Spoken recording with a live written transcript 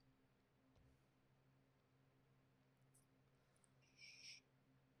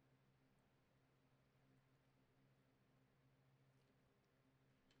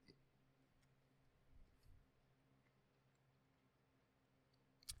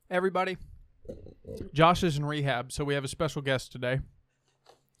Everybody, Josh is in rehab, so we have a special guest today.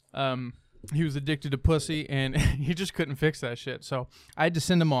 He was addicted to pussy, and he just couldn't fix that shit, so I had to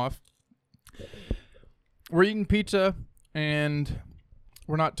send him off. We're eating pizza, and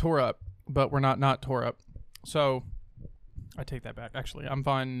we're not tore up, but we're not tore up. So I take that back. Actually, I'm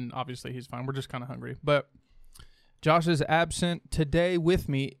fine. Obviously, he's fine. We're just kind of hungry. But Josh is absent today with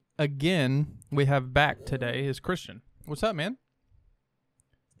me again. We have back today is Christian. What's up, man?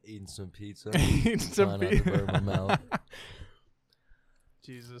 Eating some pizza. Eating some Trying not to burn my mouth.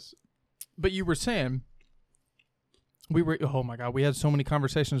 Jesus. But you were saying, oh my God, we had so many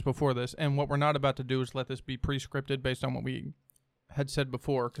conversations before this, and what we're not about to do is let this be pre-scripted based on what we had said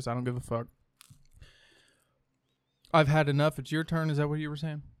before, because I don't give a fuck. I've had enough. It's your turn. Is that what you were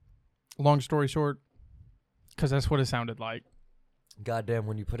saying? Long story short, because that's what it sounded like. Goddamn,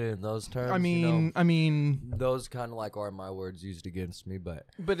 when you put it in those terms, I mean, those kind of like are my words used against me, but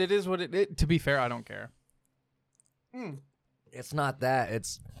it is what it. To be fair, I don't care. it's not that.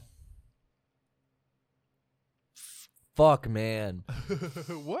 It's fuck, man.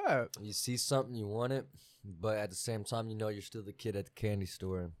 What? You see something, you want it, but at the same time, you know you're still the kid at the candy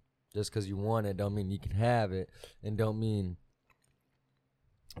store. Just because you want it, don't mean you can have it, and don't mean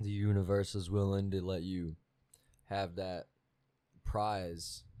the universe is willing to let you have that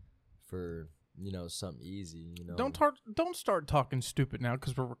prize for, you know, something easy, you know. Don't start talking stupid now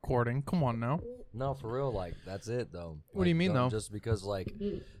because we're recording. Come on now. No, for real, like that's it though. What do you mean though? Just because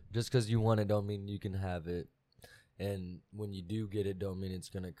you want it don't mean you can have it, and when you do get it don't mean it's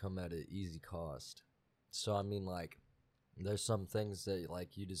gonna come at an easy cost. So I mean, like, there's some things that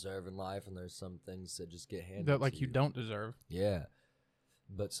like you deserve in life, and there's some things that just get handed That like to you don't deserve. Yeah,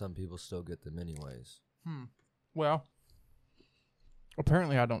 but some people still get them anyways. Well,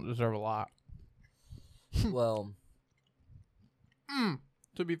 apparently I don't deserve a lot. Well,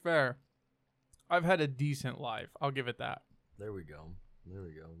 To be fair, I've had a decent life. I'll give it that. there we go.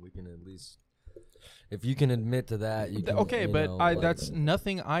 We can at least, if you can admit to that, you can. Okay, you but know, like, that's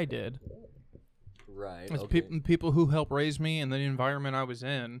nothing I did. right. It's Okay. people who helped raise me and the environment I was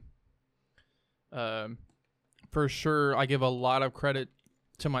in. For sure, I give a lot of credit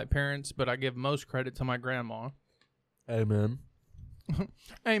to my parents, but I give most credit to my grandma. Amen.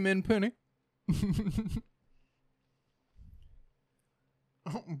 Amen, Penny.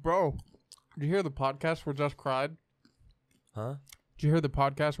 Bro, did you hear the podcast where Josh cried? Huh? Did you hear the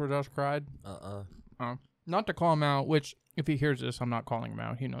podcast where Josh cried? Not to call him out, which if he hears this, I'm not calling him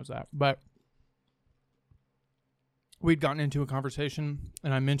out. He knows that. But we'd gotten into a conversation,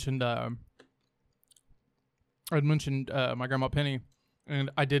 and I mentioned my grandma Penny, and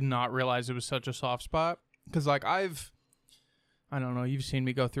I did not realize it was such a soft spot. Because, like, I don't know, you've seen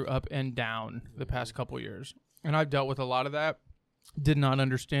me go through up and down the past couple years, and I've dealt with a lot of that. Did not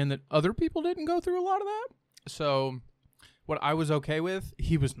understand that other people didn't go through a lot of that. So what I was okay with,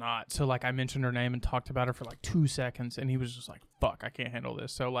 he was not. So, like, I mentioned her name and talked about her for, like, 2 seconds, and he was just like, fuck, I can't handle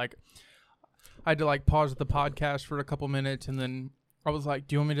this. So, like, I had to, like, pause the podcast for a couple minutes, and then I was like,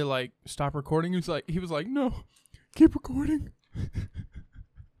 do you want me to, like, stop recording? He was like, no, keep recording.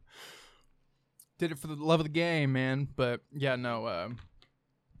 Did it for the love of the game, man. But, yeah, no,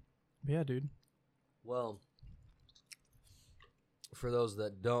 yeah, dude. Well, for those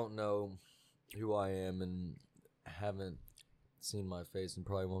that don't know who I am and haven't seen my face and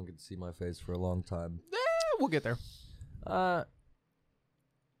probably won't get to see my face for a long time, We'll get there.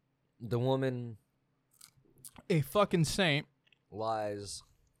 the woman A fucking saint. lies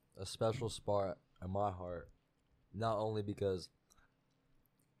a special spot in my heart, not only because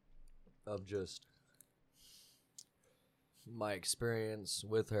of just my experience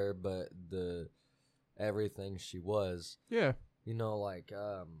with her, but the everything she was. Yeah. You know, like,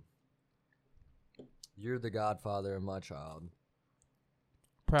 you're the godfather of my child.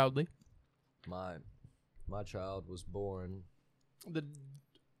 Proudly. My child was born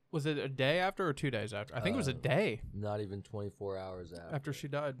Was it a day after or 2 days after? I think it was a day not even 24 hours after she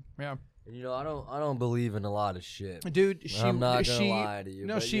died. Yeah. And you know, I don't believe in a lot of shit. Dude, I'm not gonna lie to you.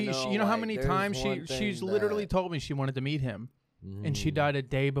 No, but she you know how many times she's literally told me she wanted to meet him. And she died a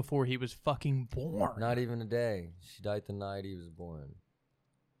day before he was fucking born. Not even a day. She died the night he was born.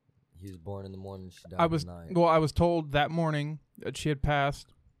 He was born in the morning. She died at night. Well, I was told that morning that she had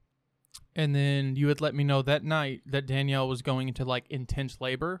passed, and then you had let me know that night that Danielle was going into like intense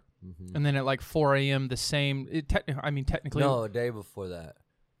labor, and then at like 4 a.m. the same. Technically, No, a day before that.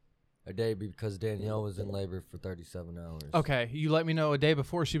 A day because Danielle was in labor for 37 hours. Okay, you let me know a day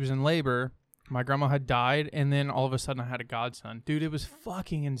before she was in labor. My grandma had died, and then all of a sudden I had a godson. Dude, it was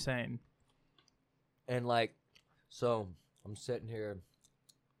fucking insane. And like, so I'm sitting here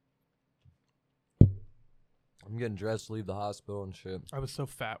I'm getting dressed to leave the hospital and shit. I was so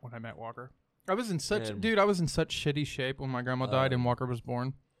fat when I met Walker. I was in such And- dude. I was in such shitty shape when my grandma died and Walker was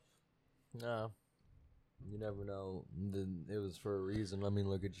born. No. You never know. It was for a reason. I mean,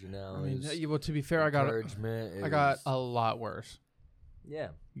 look at you now. I mean, It was well, to be fair, I got encouragement. I got a lot worse. Yeah,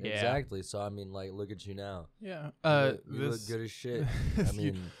 Yeah. exactly. So I mean, like, look at you now. Yeah. You look good as shit. I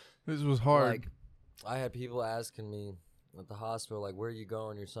mean, this was hard. like, I had people asking me at the hospital, like, where are you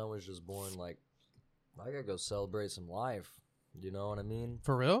going? Your son was just born. Like, I gotta go celebrate some life. You know what I mean?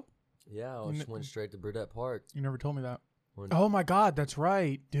 For real? Yeah, I just went straight to Burdett Park. You never told me that. Went- Oh my God, that's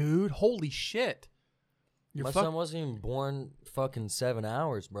right, dude. Holy shit. My son wasn't even born fucking 7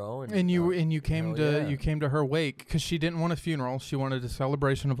 hours, bro. And you came hell to yeah. you came to her wake because she didn't want a funeral. She wanted a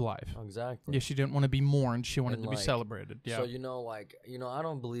celebration of life. Exactly. Yeah, she didn't want to be mourned. She wanted And, to be like, celebrated. Yeah. So, I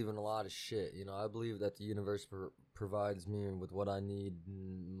don't believe in a lot of shit. I believe that the universe provides me with what I need,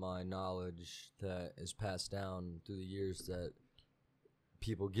 my knowledge that is passed down through the years that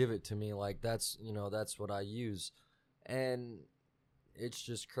people give it to me. Like, that's what I use. And it's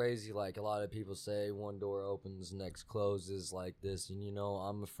just crazy. Like, a lot of people say one door opens, next closes, like this. And,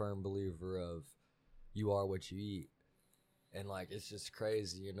 I'm a firm believer of you are what you eat. And, like, it's just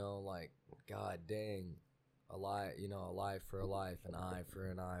crazy, like, God dang. A life for a life, an eye for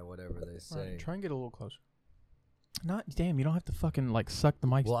an eye, whatever they say. Right, try and get a little closer. Not damn, you don't have to fucking like suck the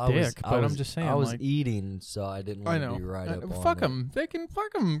mic's Well, dick, I'm just saying. I was like, eating, so I didn't want to be right up on fuck it. them. They can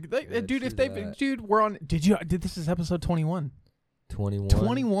fuck them. Yeah, Dude, if true they, that. dude, we're on. Did this is episode 21. 21.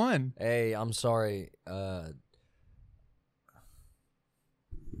 21. Hey, I'm sorry. I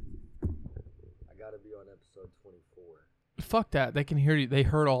gotta be on episode 24. Fuck that. They can hear you. They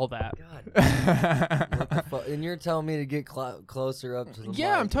heard all that. God. What the fuck? And you're telling me to get closer up to the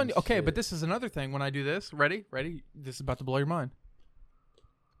Yeah, I'm mic telling you. and Okay, shit. but this is another thing. When I do this, ready? This is about to blow your mind.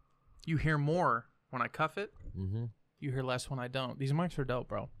 You hear more when I cuff it. Mm-hmm. You hear less when I don't. These mics are dope,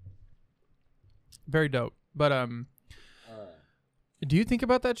 bro. Very dope. But do you think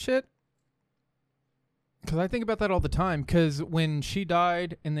about that shit? Because I think about that all the time. Because when she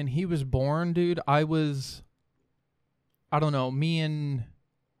died and then he was born, dude, I don't know, me and...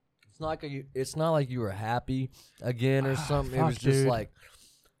 It's not like you were happy again or something. It was fuck, just dude. like...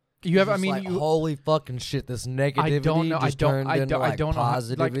 You have, I just mean, like, you... holy fucking shit, this negativity I don't know. just turned into like don't know how-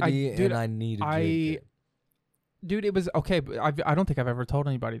 positivity, dude, and I needed it. Dude, it was okay, but I don't think I've ever told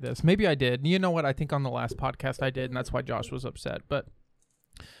anybody this. Maybe I did. You know what? I think on the last podcast I did, and that's why Josh was upset. But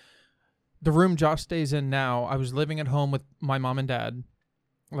the room Josh stays in now, I was living at home with my mom and dad,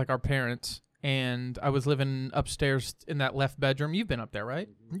 like our parents, and I was living upstairs in that left bedroom. You've been up there, right?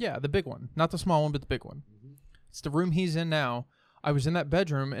 Mm-hmm. Yeah, the big one. Not the small one, but the big one. Mm-hmm. It's the room he's in now. I was in that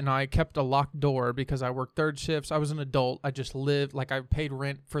bedroom, and I kept a locked door because I worked third shifts. I was an adult. I just lived, like I paid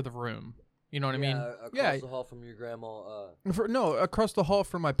rent for the room. You know what I mean? Across the hall from your grandma. Across the hall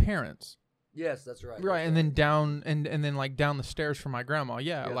from my parents. Yes, that's right. Right, and then down and then like down the stairs from my grandma.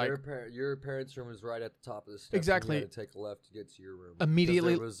 Yeah, like your parents' room was right at the top of the steps. Exactly. You had to take a left to get to your room.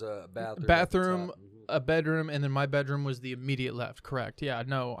 Immediately, there was a bathroom. Bathroom, a bedroom, and then my bedroom was the immediate left. Correct. Yeah.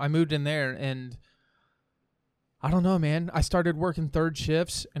 No, I moved in there, and I don't know, man. I started working third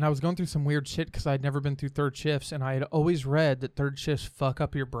shifts, and I was going through some weird shit because I'd never been through third shifts, and I had always read that third shifts fuck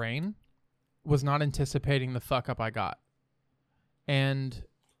up your brain. Was not anticipating the fuck up I got. And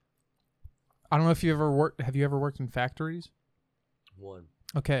I don't know if you ever worked. Have you ever worked in factories? One.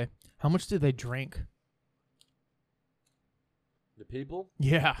 Okay. How much do they drink? The people?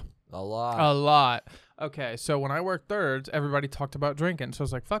 Yeah. A lot. A lot. Okay. So when I worked thirds, everybody talked about drinking. So I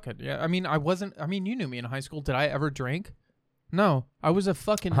was like, fuck it. Yeah. I mean, you knew me in high school. Did I ever drink? No. I was a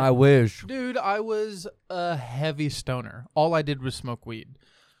fucking. I wish. Dude, I was a heavy stoner. All I did was smoke weed.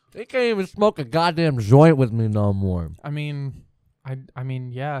 They can't even smoke a goddamn joint with me no more. I mean,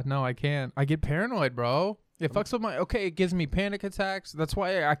 yeah, no, I can't. I get paranoid, bro. It fucks with it gives me panic attacks. That's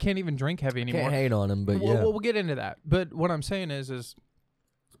why I can't even drink heavy anymore. Can't hate on him, but yeah. We'll get into that. But what I'm saying is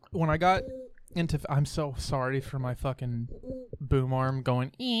when I got into, I'm so sorry for my fucking boom arm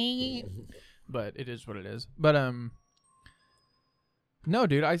going, but it is what it is. But, no,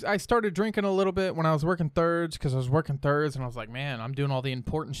 dude, I started drinking a little bit when I was working thirds because I was working thirds and I was like, man, I'm doing all the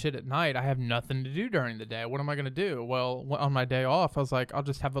important shit at night. I have nothing to do during the day. What am I going to do? Well, on my day off, I was like, I'll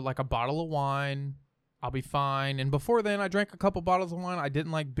just have a bottle of wine. I'll be fine. And before then, I drank a couple bottles of wine. I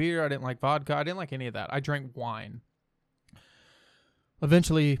didn't like beer. I didn't like vodka. I didn't like any of that. I drank wine.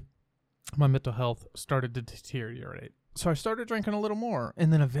 Eventually, my mental health started to deteriorate. So I started drinking a little more.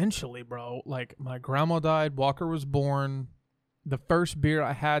 And then eventually, bro, like my grandma died. Walker was born. The first beer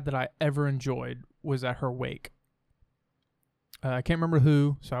I had that I ever enjoyed was at her wake. I can't remember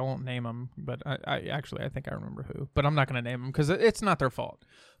who, so I won't name them. But I think I remember who. But I'm not gonna name them because it's not their fault.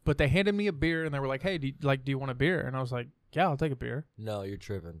 But they handed me a beer and they were like, "Hey, do you want a beer?" And I was like, "Yeah, I'll take a beer." No, you're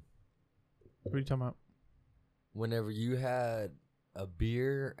tripping. What are you talking about? Whenever you had a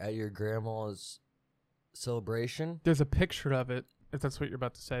beer at your grandma's celebration, There's a picture of it. If that's what you're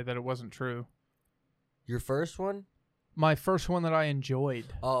about to say, that it wasn't true. your first one. My first one that I enjoyed.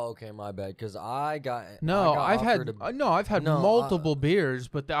 Oh, okay, my bad. Because I've had No, multiple beers,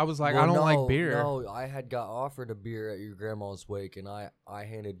 but I was like, Well, I don't no, like beer. No, I had got offered a beer at your grandma's wake, and I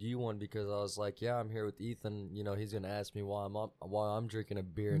handed you one because I was like, yeah, I'm here with Ethan. You know, he's gonna ask me why I'm drinking a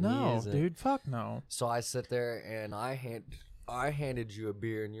beer, and he No, isn't. dude, fuck no. So I sit there and I handed you a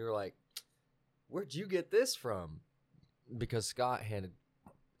beer, and you're like, where'd you get this from? Because Scott handed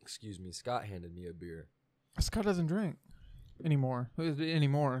me a beer. Scott doesn't drink anymore.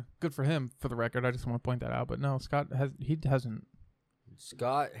 Good for him, for the record. I just want to point that out. But no, hasn't.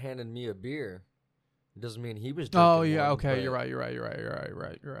 Scott handed me a beer. It doesn't mean he was drinking. Oh yeah, one, okay, but- you're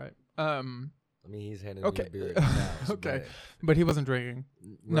right. I mean, he's handed Okay. me a beer. In the house, Okay. But he wasn't drinking.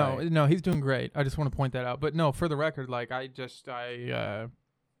 right. No, he's doing great. I just want to point that out. But no, for the record, like Hey,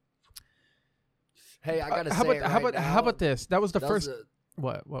 I gotta how say, about how about this? That was the first.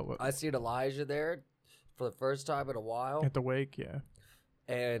 What? I seen Elijah there for the first time in a while, At the wake, yeah.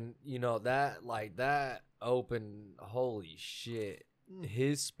 and you know that opened. Holy shit!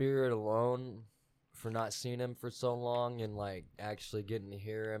 His spirit alone, for not seeing him for so long and like actually getting to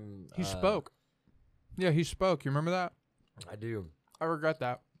hear him. He spoke. Yeah, he spoke. You remember that? I do. I regret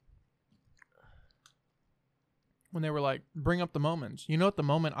that. When they were like, bring up the moments. You know what the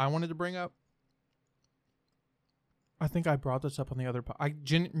moment I wanted to bring up? I think I brought this up on the other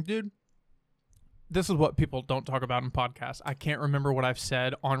dude, this is what people don't talk about in podcasts. I can't remember what I've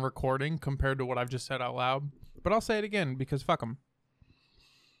said on recording compared to what I've just said out loud. But I'll say it again because fuck them.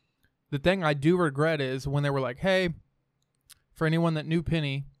 The thing I do regret is when they were like, hey, for anyone that knew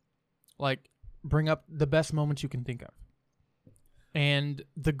Penny, like, bring up the best moments you can think of. And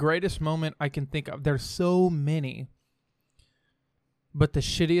the greatest moment I can think of, there's so many. But the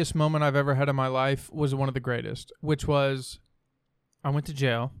shittiest moment I've ever had in my life was one of the greatest, which was I went to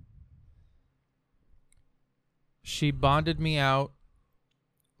jail. She bonded me out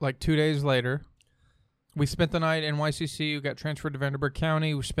like 2 days later. We spent the night in YCC. We got transferred to Vanderburgh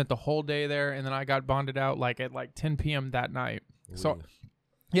County. We spent the whole day there, and then I got bonded out like at like 10 p.m. that night. So,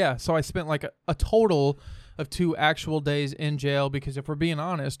 yeah, so I spent like a total of 2 actual days in jail because if we're being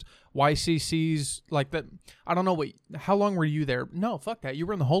honest, YCC's like that. I don't know how long were you there? No, fuck that. You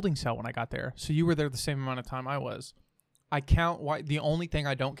were in the holding cell when I got there. So you were there the same amount of time I was. The only thing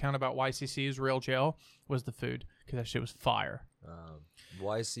I don't count about YCC's real jail was the food because that shit was fire.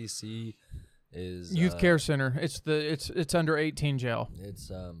 YCC is Youth Care Center. It's under 18 jail. It's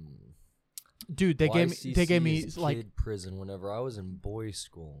Dude, they gave me is like kid prison whenever I was in boys'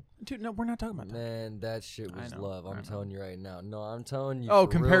 school. Dude, no, we're not talking about that. Man, that shit was love. I'm telling you right now. No, I'm telling you. Oh,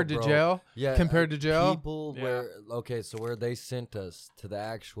 for compared real, to bro. jail? Yeah, Compared to jail? People Yeah. where they sent us to the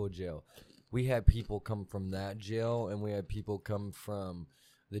actual jail. We had people come from that jail, and we had people come from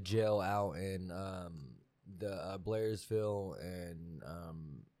the jail out in the Blairsville and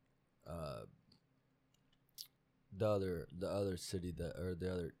the other city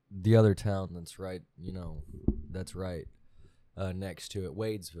the other town that's right, that's right next to it,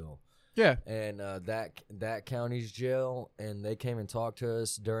 Wadesville. Yeah. And that county's jail, and they came and talked to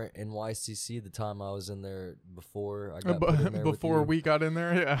us during NYCC the time I was in there before I got put in there before with you. we got in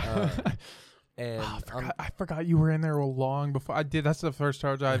there. Yeah. And I forgot you were in there long before I did. That's the first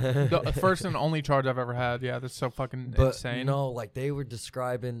charge the first and only charge I've ever had. Yeah, that's so fucking insane. No, like they were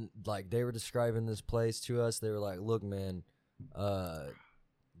describing this place to us. They were like, "Look, man,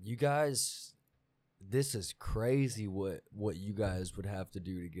 you guys, this is crazy. What you guys would have to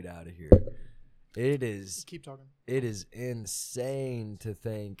do to get out of here. It is. Keep talking. It is insane to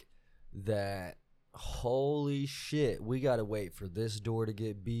think that." Holy shit, we gotta wait for this door to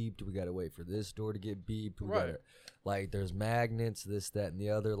get beeped. We gotta wait for this door to get beeped. Right. Like, there's magnets, this, that, and the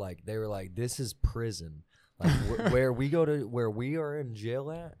other. Like, they were like, this is prison. Like, where we are in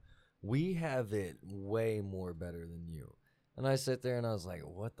jail at, we have it way more better than you. And I sit there and I was like,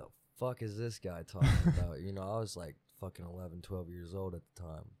 what the fuck is this guy talking about? I was like fucking 11, 12 years old at the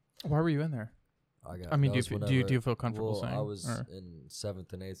time. Why were you in there? Do you feel comfortable saying? I was in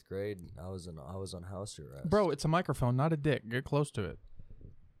 7th and 8th grade. I was on house arrest. Bro, it's a microphone, not a dick. Get close to it.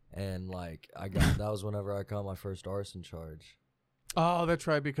 And like that was whenever I got my first arson charge. Oh, that's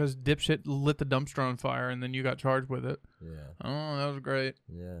right, because dipshit lit the dumpster on fire and then you got charged with it. Yeah. Oh, that was great.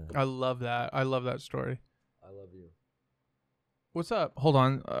 Yeah. I love that. I love that story. I love you. What's up? Hold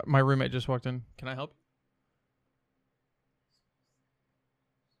on. My roommate just walked in. Can I help?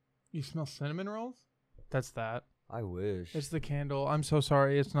 You smell cinnamon rolls? That's that. I wish. It's the candle. I'm so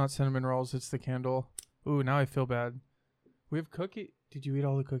sorry. It's not cinnamon rolls. It's the candle. Ooh, now I feel bad. We have cookie. Did you eat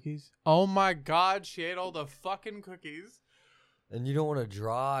all the cookies? Oh my God, she ate all the fucking cookies. And you don't want to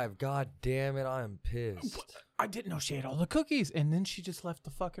drive. God damn it, I am pissed. I didn't know she ate all the cookies. And then she just left the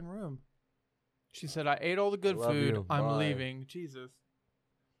fucking room. She said, I ate all the good Love food. you. I'm Bye. leaving. Jesus.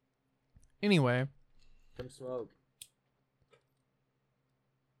 Anyway, Come smoke.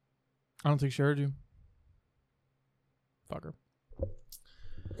 I don't think she heard you. Fucker.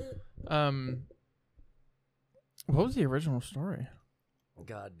 What was the original story?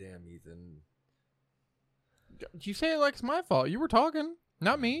 God damn, Ethan. You say it like it's my fault. You were talking,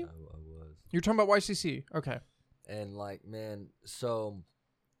 not me. I was. You're talking about YCC. Okay. And like, man, so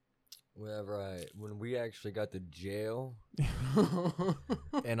when we actually got to jail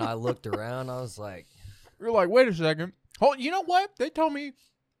and I looked around, I was like, You're like, wait a second. Oh, you know what? They told me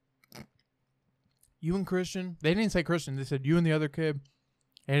you and Christian. They didn't say Christian. They said you and the other kid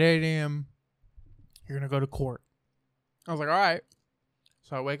at 8 a.m. You're gonna go to court. I was like, all right.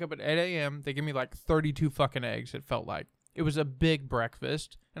 So I wake up at 8 a.m. They give me like 32 fucking eggs. It felt like it was a big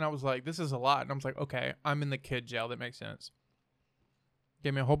breakfast, and I was like, this is a lot. And I was like, okay, I'm in the kid jail. That makes sense.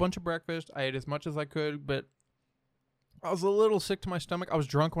 Gave me a whole bunch of breakfast. I ate as much as I could, but I was a little sick to my stomach. I was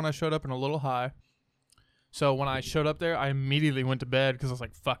drunk when I showed up and a little high. So when I showed up there, I immediately went to bed because I was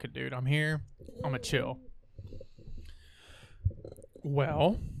like, fuck it, dude. I'm here. I'm going to chill.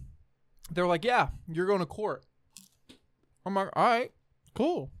 Well, they're like, yeah, you're going to court. I'm like, all right,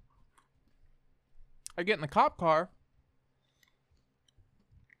 cool. I get in the cop car.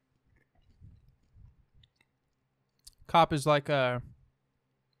 Cop is like,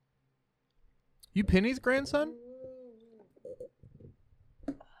 you Penny's grandson?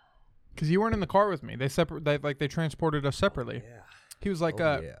 Because you weren't in the car with me. They transported us separately. yeah. He was like,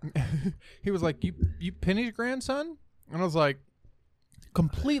 Oh, yeah. he was like, you Penny's grandson? And I was like,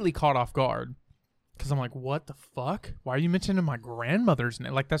 completely caught off guard. Because I'm like, what the fuck? Why are you mentioning my grandmother's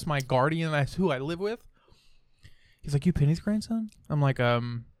name? Like, that's my guardian. That's who I live with. He's like, you Penny's grandson? I'm like,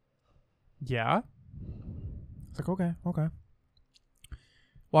 yeah. It's like, okay.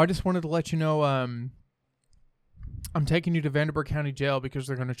 Well, I just wanted to let you know, I'm taking you to Vanderburgh County Jail because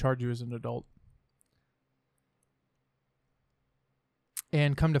they're going to charge you as an adult.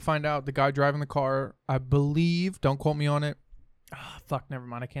 And come to find out, the guy driving the car, I believe, don't quote me on it. Fuck, never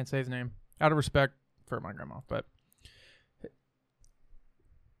mind. I can't say his name. Out of respect for my grandma, but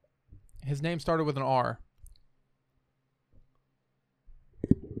his name started with an R.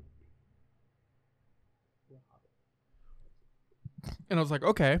 And I was like,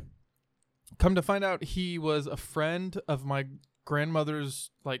 okay. Come to find out, he was a friend of my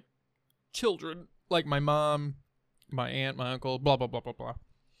grandmother's, like, children. Like my mom, my aunt, my uncle, blah, blah, blah, blah, blah.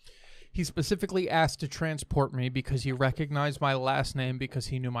 He specifically asked to transport me because he recognized my last name because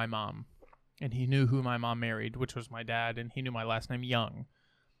he knew my mom. And he knew who my mom married, which was my dad, and he knew my last name, Young.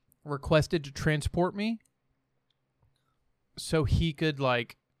 Requested to transport me so he could,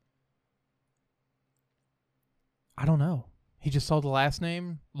 like, I don't know. He just saw the last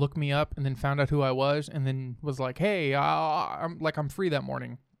name, looked me up, and then found out who I was, and then was like, hey, I'm free that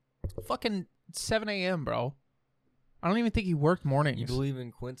morning. Fucking 7 a.m., bro. I don't even think he worked mornings. You believe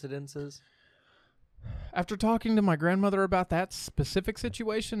in coincidences? After talking to my grandmother about that specific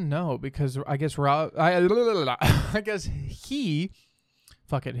situation, no, because I guess I guess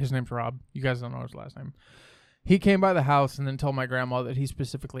fuck it, his name's Rob. You guys don't know his last name. He came by the house and then told my grandma that he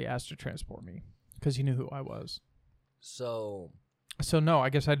specifically asked to transport me because he knew who I was. So no, I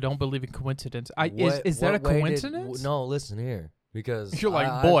guess I don't believe in coincidence. Is that a coincidence? No, listen here, because you're like,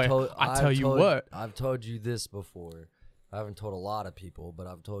 I tell you what. I've told you this before. I haven't told a lot of people, but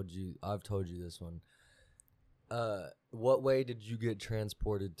I've told you this one. What way did you get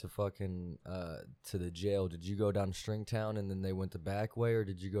transported to fucking to the jail? Did you go down Stringtown and then they went the back way, or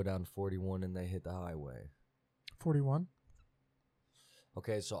did you go down 41 and they hit the highway? 41.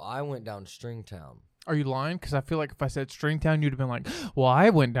 Okay, so I went down Stringtown. Are you lying? Because I feel like if I said Stringtown, you'd have been like, well,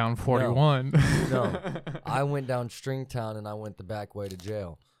 I went down 41. No. I went down Stringtown and I went the back way to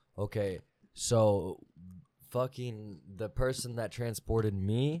jail. Okay, so fucking the person that transported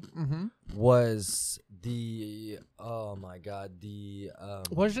me was oh my God,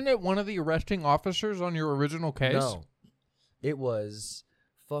 wasn't it one of the arresting officers on your original case? No, it was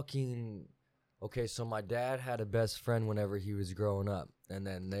fucking. Okay, so my dad had a best friend whenever he was growing up, and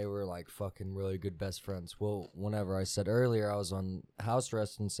then they were like fucking really good best friends. Well, whenever I said earlier I was on house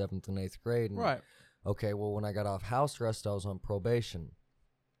arrest in 7th and 8th grade, and right. Okay, well, when I got off house arrest, I was on probation.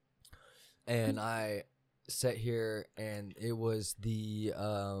 And I sat here, and it was the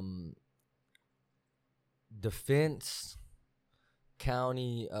defense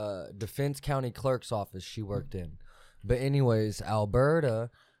county clerk's office she worked in. But anyways, Alberta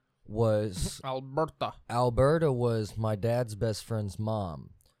was my dad's best friend's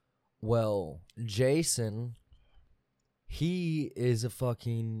mom. Well, Jason, he is a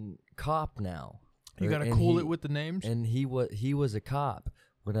fucking cop now. You gotta cool it with the names. And he was a cop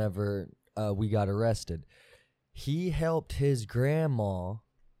whenever we got arrested. He helped his grandma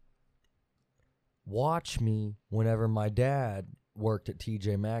watch me whenever my dad worked at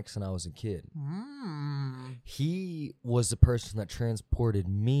TJ Maxx and I was a kid. He was the person that transported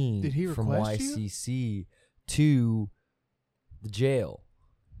me from YCC to the jail.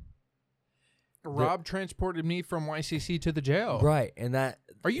 Rob transported me from YCC to the jail. Right, and that...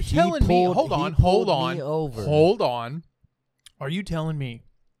 Are you telling me... Hold on. Are you telling me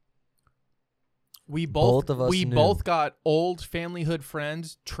we both got old familyhood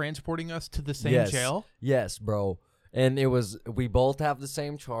friends transporting us to the same jail? Yes, bro. And it was, we both have the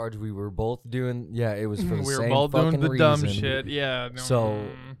same charge. We were both doing, it was for the same fucking reason. We were both doing the dumb shit, yeah. So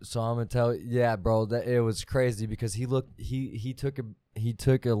I'm gonna tell you, bro, that it was crazy because he took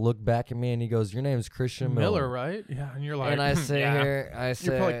a look back at me and he goes, "Your name's Christian Miller, right?" Yeah, and you're like, and I say you're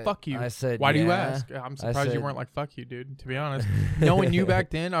probably like, "Fuck you." I said, "Why do you ask?" I'm surprised you weren't like, "Fuck you, dude." To be honest, knowing you back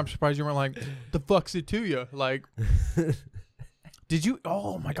then, I'm surprised you weren't like, "The fuck's it to you?" Like, did you?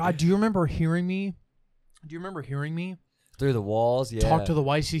 Oh my god, do you remember hearing me? Through the walls? Yeah. Talk to the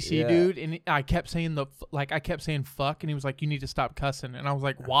YCC dude, and I kept saying fuck, and he was like, "You need to stop cussing," and I was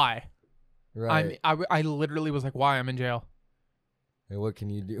like, "Why?" Right. I literally was like, "Why? I'm in jail." Hey, what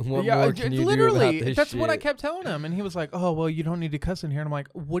can you do? What more can you do about this that's shit? what I kept telling him, and he was like, "Oh, well, you don't need to cuss in here." And I'm like,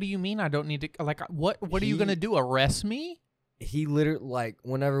 "What do you mean I don't need to? Like, what are you gonna do? Arrest me?" He literally, like,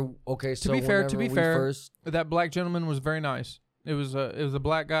 whenever. Okay, so to be fair, that black gentleman was very nice. It was a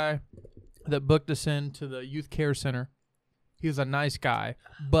black guy that booked us into the youth care center. He was a nice guy,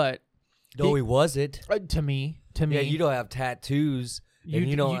 but he wasn't. To me. Yeah, you don't have tattoos.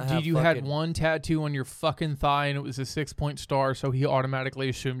 You had one tattoo on your fucking thigh, and it was a 6-point star, so he automatically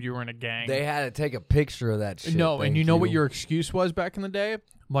assumed you were in a gang. They had to take a picture of that shit. No, and you know what your excuse was back in the day?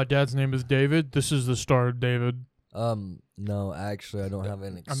 My dad's name is David. This is the Star of David. No, actually, I don't have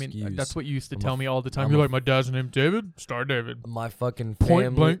an excuse. I mean, that's what you used to tell me all the time. You're like, my dad's name David, Star David. My fucking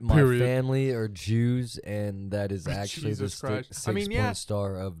family, family are Jews, and that is actually the 6-point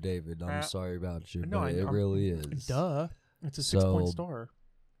star of David. I'm sorry about you, but it really is. Duh. It's a 6-point star.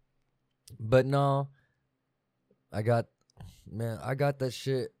 But no, I got that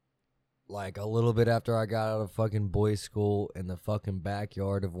shit like a little bit after I got out of fucking boys' school in the fucking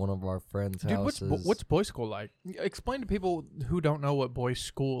backyard of one of our friends' houses. What's boys' school like? Explain to people who don't know what boys'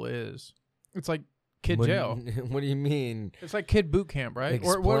 school is. It's like kid jail. What do you mean? It's like kid boot camp, right?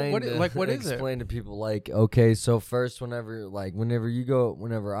 What is it? Explain to people, like, okay, so first, whenever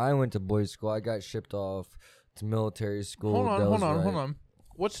I went to boys' school, I got shipped off to military school. Hold on.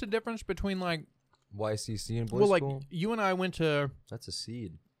 What's the difference between like YCC and boys' school? Like you and I went to. That's a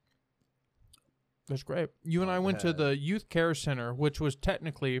seed. That's great. You and I went to the youth care center, which was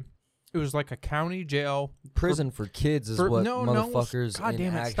technically, it was like a county jail. Prison for kids is what motherfuckers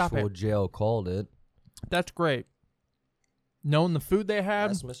in actual jail called it. That's great. Knowing the food they had.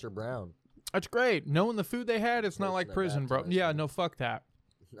 That's Mr. Brown. That's great. Knowing the food they had, it's not like prison, bro. Yeah, no, fuck that.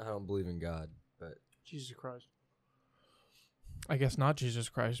 I don't believe in God, but. Jesus Christ. I guess not Jesus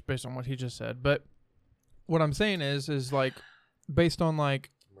Christ, based on what he just said. But what I'm saying is like, based on like,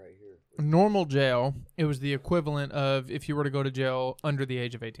 normal jail, it was the equivalent of if you were to go to jail under the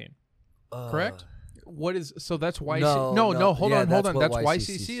age of 18. Correct? So that's YCC. No, hold on. That's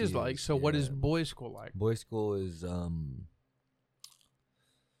YCC is like. So what is boys' school like? Boys' school is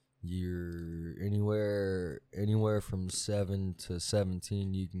you're anywhere from 7 to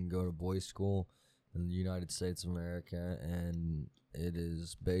 17 you can go to boys' school in the United States of America, and it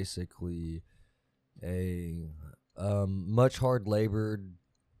is basically a much hard labored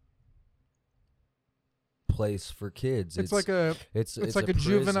place for kids. It's like a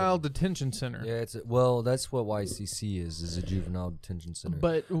juvenile detention center. Yeah, that's what YCC is a juvenile detention center.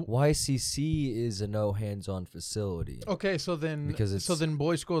 But YCC is a no hands-on facility. Okay, so then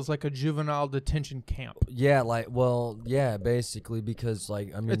boys' school is like a juvenile detention camp. Yeah, basically because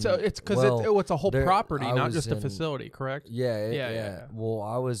like I mean it's a whole property, not just a facility, correct? Yeah. Well,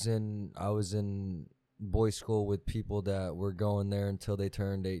 I was in boys' school with people that were going there until they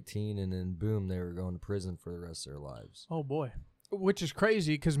turned 18, and then boom, they were going to prison for the rest of their lives. Oh boy. Which is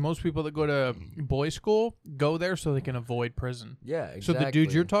crazy because most people that go to boys' school go there so they can avoid prison. Yeah, exactly. So the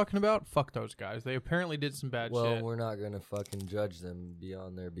dudes you're talking about, fuck those guys. They apparently did some bad shit. Well, we're not going to fucking judge them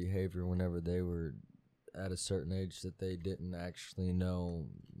beyond their behavior whenever they were at a certain age that they didn't actually know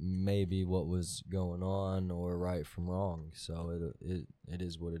maybe what was going on or right from wrong. So it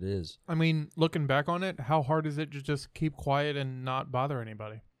is what it is. I mean, looking back on it, how hard is it to just keep quiet and not bother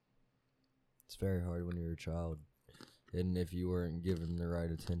anybody? It's very hard when you're a child. And if you weren't given the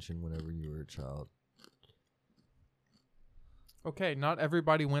right attention whenever you were a child. Okay, not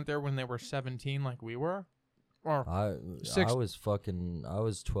everybody went there when they were 17 like we were. Or I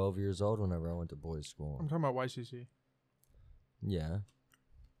was 12 years old whenever I went to boys' school. I'm talking about YCC. Yeah.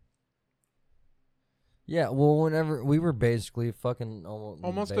 Yeah, well, whenever we were basically fucking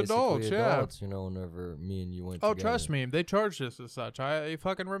almost basically adults, yeah. You know, whenever me and you went Oh, together. trust me, they charged us as such. I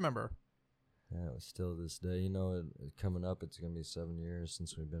fucking remember. Yeah, it was still this day. You know, coming up, it's going to be 7 years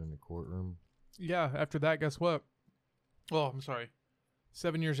since we've been in the courtroom. Yeah, after that, guess what? Oh, I'm sorry.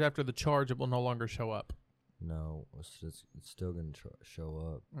 7 years after the charge, it will no longer show up. No, it's still going to show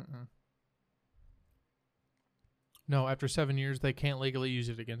up. Mm-mm. No, after 7 years, they can't legally use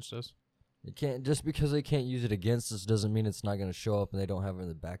it against us. You can't, just because they can't use it against us doesn't mean it's not going to show up and they don't have it in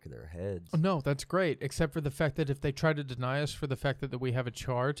the back of their heads. No, that's great, except for the fact that if they try to deny us for the fact that we have a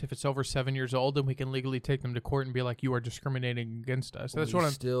charge, if it's over 7 years old, then we can legally take them to court and be like, you are discriminating against us. That's what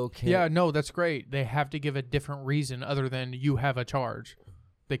I'm... still can't... Yeah, no, that's great. They have to give a different reason other than you have a charge.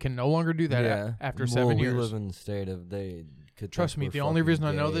 They can no longer do that after 7 years. We live in the state of they could... Trust me, the only reason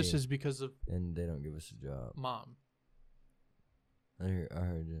I know this is because of... And they don't give us a job. Mom. I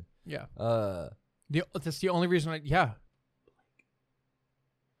heard you. Yeah. That's the only reason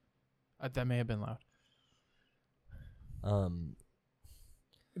that may have been loud.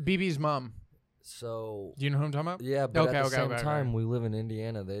 BB's mom. So... Do you know who I'm talking about? Yeah, but at the same time, we live in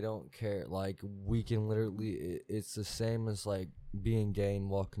Indiana. They don't care. Like, we can literally... It's the same as, like, being gay and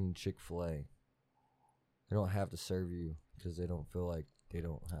walking Chick-fil-A. They don't have to serve you because they don't feel like they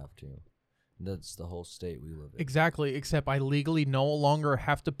don't have to. That's the whole state we live in. Exactly, except I legally no longer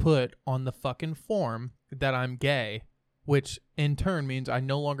have to put on the fucking form that I'm gay, which in turn means I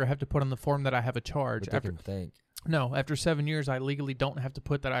no longer have to put on the form that I have a charge. But they can think. No, after 7 years, I legally don't have to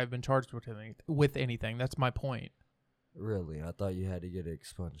put that I've been charged with anything. That's my point. Really? I thought you had to get it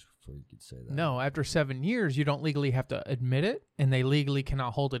expunged before you could say that. No, after 7 years, you don't legally have to admit it, and they legally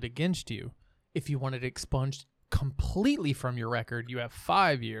cannot hold it against you. If you want it expunged completely from your record, you have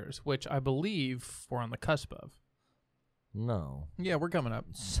 5 years, which I believe we're on the cusp of. No. Yeah, we're coming up.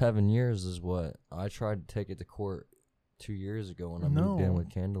 7 years is what? I tried to take it to court 2 years ago when I moved in with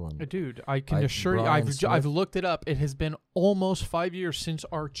Kendallin. Dude, I can assure you, I've looked it up. It has been almost 5 years since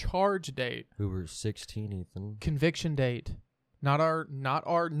our charge date. We were 16, Ethan. Conviction date. Not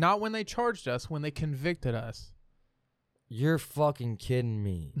when they charged us, when they convicted us. You're fucking kidding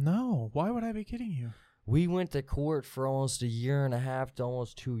me. No, why would I be kidding you? We went to court for almost a year and a half to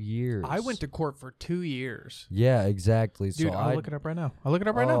almost 2 years. I went to court for 2 years. Yeah, exactly. Dude, so I'll look it up right now.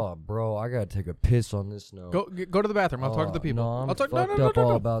 Oh, bro, I gotta take a piss on this note. Go to the bathroom. I'll talk to the people. No, I'm fucked up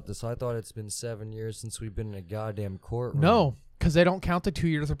all about this. I thought it's been 7 years since we've been in a goddamn courtroom. No, because they don't count the 2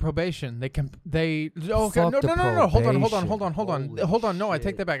 years of probation. No. Hold on. No, I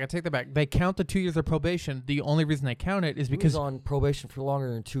take that back. They count the 2 years of probation. The only reason they count it is because I was on probation for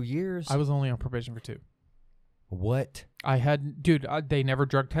longer than 2 years. I was only on probation for 2. What? They never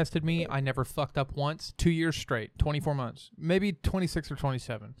drug tested me. I never fucked up once. 2 years straight. 24 months. Maybe 26 or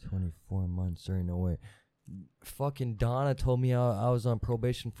 27. 24 months. There ain't no way. Fucking Donna told me I was on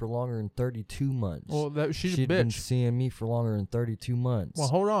probation for longer than 32 months. Well, she's a bitch. She'd been seeing me for longer than 32 months. Well,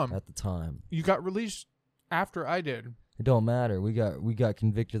 hold on. At the time. You got released after I did. It don't matter. We got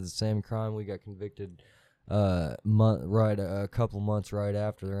convicted of the same crime. We got convicted a couple months right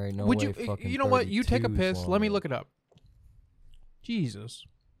after. There ain't no way fucking you know what? You take a 32's piss. longer. Let me look it up. Jesus.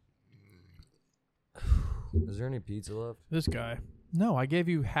 Is there any pizza left? This guy. No, I gave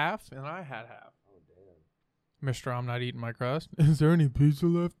you half and I had half. Oh, damn. Mister, I'm not eating my crust. Is there any pizza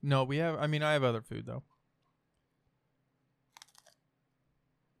left? No, I have other food though.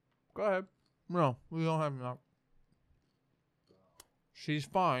 Go ahead. No, we don't have enough. She's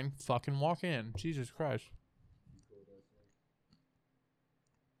fine. Fucking walk in. Jesus Christ.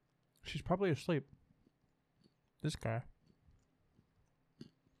 She's probably asleep. This guy.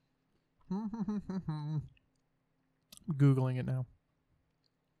 Googling it now.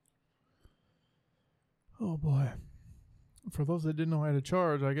 Oh boy. For those that didn't know how to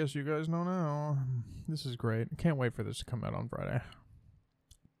charge, I guess you guys know now. This is great. I can't wait for this to come out on Friday.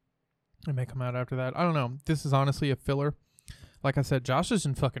 It may come out after that. I don't know. This is honestly a filler. Like I said, Josh is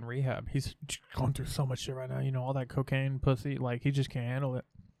in fucking rehab. He's going through so much shit right now. You know, all that cocaine, pussy. Like, he just can't handle it.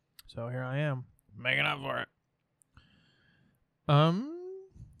 So here I am, making up for it.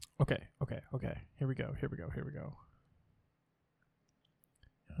 Okay. Here we go.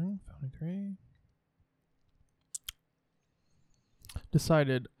 23.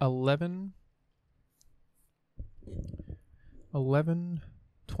 Decided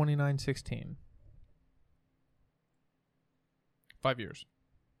 11/29/16. 5 years.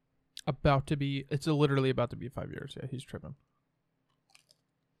 It's literally about to be 5 years. Yeah, he's tripping.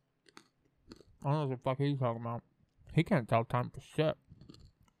 I don't know what the fuck he's talking about. He can't tell time for shit.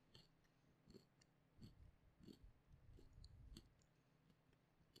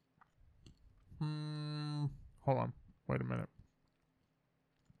 Hold on. Wait a minute.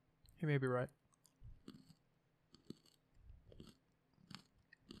 He may be right.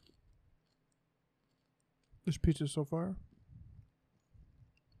 This pizza so far?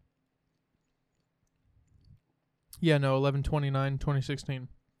 Yeah, no, 11/29/2016.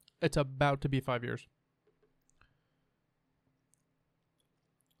 It's about to be 5 years.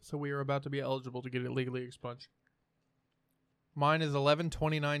 So we are about to be eligible to get it legally expunged. Mine is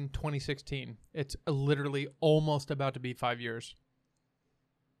 11/29/2016. It's literally almost about to be 5 years.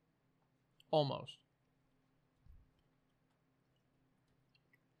 Almost.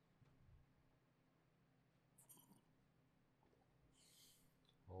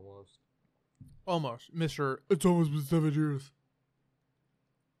 Almost. Mr. It's almost been 7 years.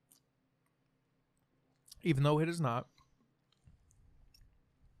 Even though it is not.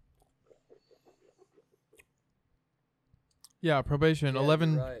 Yeah, probation. Yeah,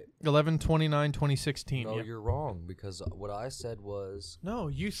 11/29/2016. No, Yeah. you're wrong, because what I said was No,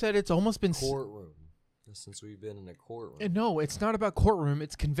 you said it's almost been courtroom. Since we've been in a courtroom. No, it's not about courtroom.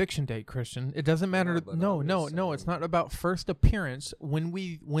 It's conviction date, Christian. It doesn't matter. Yeah, but No, I'm no, just no. It's saying. not about first appearance. When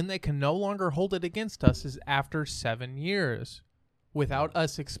they can no longer hold it against us is after 7 years, without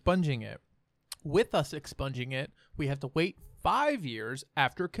us expunging it. With us expunging it, we have to wait 5 years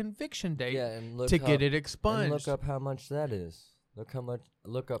after conviction date And look to up, get it expunged. And look up how much that is. Look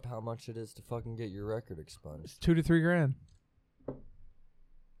up how much it is to fucking get your record expunged. It's $2 to $3 grand.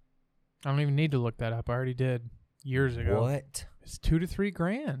 I don't even need to look that up. I already did years ago. What? It's $2 to $3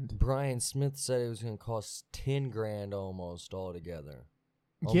 grand. Brian Smith said it was going to cost 10 grand almost altogether.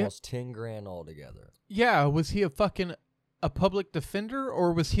 Yeah. Almost 10 grand altogether. Yeah, was he a public defender,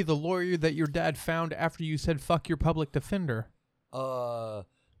 or was he the lawyer that your dad found after you said fuck your public defender? My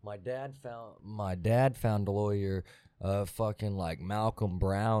dad found a lawyer, fucking like Malcolm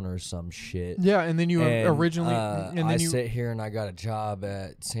Brown or some shit. Yeah, and then you originally I sit here and I got a job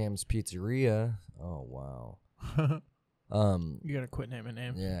at Sam's Pizzeria. Oh wow. You gotta quit naming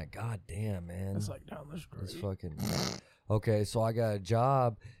names. Yeah, goddamn, man. It's like down the street. It's fucking. Okay, so I got a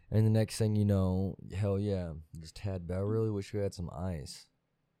job, and the next thing you know, hell yeah, just had. But I really wish we had some ice.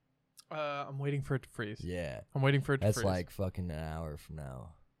 I'm waiting for it to freeze. Yeah, I'm waiting for it to freeze. that's like fucking an hour from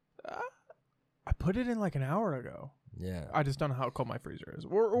now. I put it in like an hour ago. Yeah. I just don't know how cold my freezer is.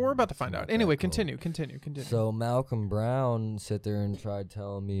 We're about to find out. Anyway, continue. So Malcolm Brown sat there and tried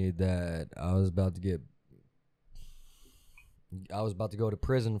telling me that I was about to go to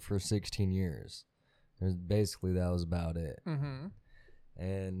prison for 16 years. Basically, that was about it. Mm-hmm.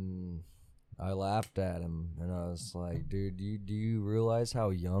 And I laughed at him, and I was like, "Dude, do you realize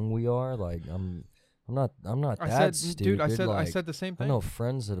how young we are? Like, I'm not that stupid. Dude, I like, said the same thing. I know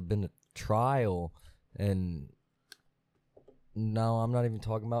friends that have been to trial, and no, I'm not even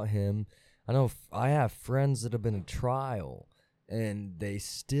talking about him. I have friends that have been to trial, and they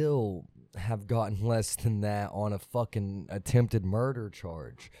still have gotten less than that on a fucking attempted murder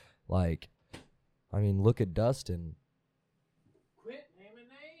charge. Like, I mean, look at Dustin. Quit naming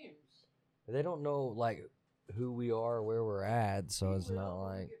names. They don't know, like, who we are or where we're at, so it's not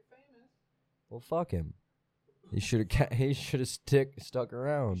like, well, fuck him. He should have stuck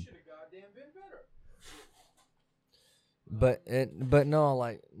around. He should have goddamn been better. But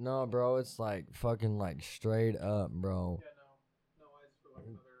no, bro, it's like fucking like straight up, bro. Yeah, no ice for like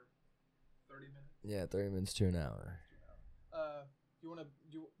another 30 minutes. Yeah, 30 minutes to an hour.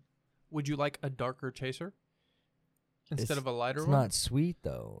 Would you like a darker chaser instead of a lighter It's one? not sweet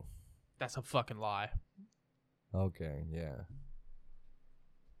though. That's a fucking lie. Okay, yeah.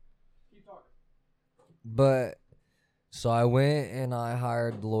 Keep talking. But so I went and I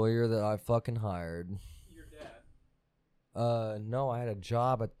hired the lawyer that I fucking hired. Your dad. No, I had a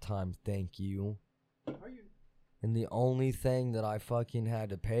job at the time, thank you. How are you? And the only thing that I fucking had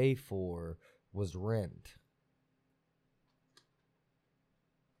to pay for was rent.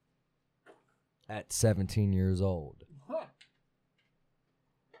 At 17 years old. Huh.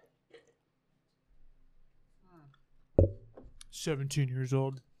 17 years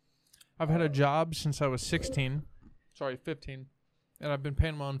old. I've had a job since I was 16. Sorry, 15. And I've been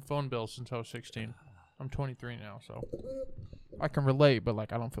paying my own phone bill since I was 16. I'm 23 now, so I can relate, but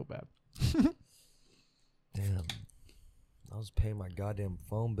like I don't feel bad. Damn. I was paying my goddamn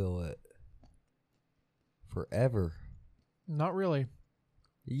phone bill at forever. Not really.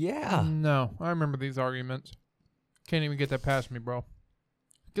 Yeah. No, I remember these arguments. Can't even get that past me, bro.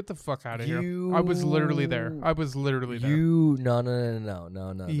 Get the fuck out of here. I was literally there. No.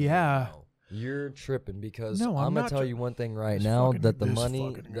 No. Yeah. No. You're tripping because No, I'm gonna not tell you one thing right now that the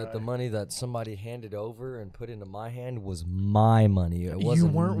money that somebody handed over and put into my hand was my money. It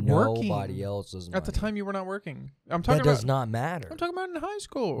wasn't nobody else's money. At the time you were not working. I'm talking that does not matter. I'm talking about in high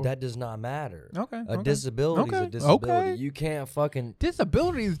school. That does not matter. Okay. A disability is a disability. Okay. You can't fucking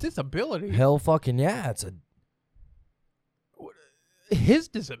disability is disability. Hell fucking yeah, it's his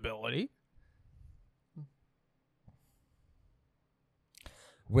disability.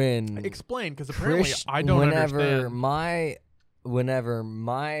 Explain, because apparently I don't understand. Whenever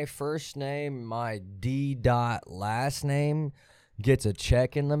my first name, my D. last name gets a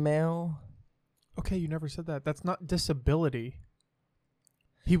check in the mail. Okay, you never said that. That's not disability.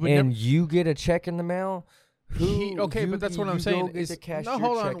 He would. And you get a check in the mail. But that's what I'm saying. No,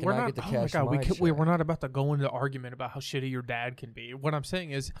 hold on. We're not. Oh my God, we're not about to go into argument about how shitty your dad can be. What I'm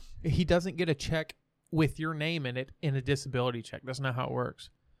saying is, he doesn't get a check with your name in it in a disability check. That's not how it works.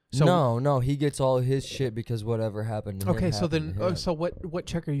 So, no, he gets all his shit because whatever happened to him. Okay, so then, so what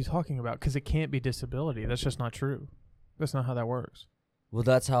check are you talking about? Because it can't be disability. That's just not true. That's not how that works. Well,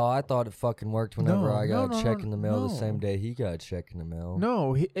 that's how I thought it fucking worked whenever I got a check in the mail the same day he got a check in the mail.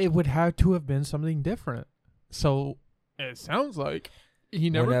 No, it would have to have been something different. So it sounds like he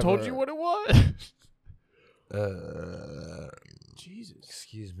never told you what it was. Jesus.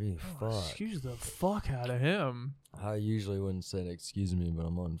 Excuse me. Fuck. Excuse the fuck out of him. I usually wouldn't say excuse me, but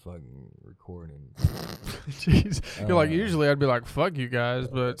I'm on fucking recording. Jeez. You're like, usually I'd be like, fuck you guys,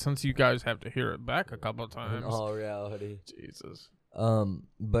 but since you guys have to hear it back a couple of times. In all reality. Jesus.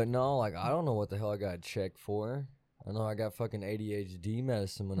 But no, like, I don't know what the hell I got a check for. I know I got fucking ADHD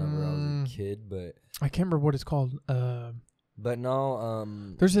medicine whenever I was a kid, but I can't remember what it's called. But no,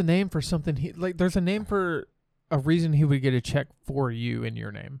 there's a name for something. There's a name for a reason he would get a check for you in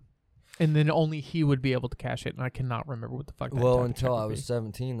your name, and then only he would be able to cash it. And I cannot remember what the fuck. Well, until I was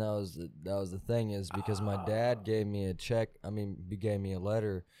 17, that was the thing is because my dad gave me a check. He gave me a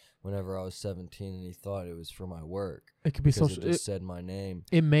letter whenever I was 17, and he thought it was for my work. It could be social. It just said my name.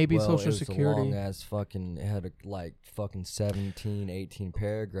 It may be Social it was Security. A long ass fucking. It had like fucking 17, 18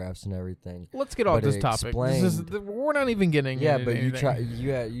 paragraphs and everything. Let's get off this topic. We're not even getting. Yeah, but you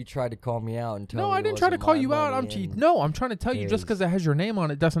tried to call me out and tell me. No, I didn't try to call you out. I'm trying to tell you just because it has your name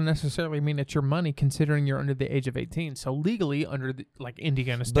on it doesn't necessarily mean it's your money, considering you're under the age of 18. So legally, under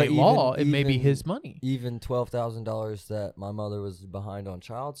Indiana state law, it may be his money. Even $12,000 that my mother was behind on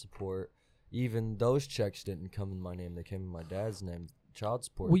child support. Even those checks didn't come in my name. They came in my dad's name. Child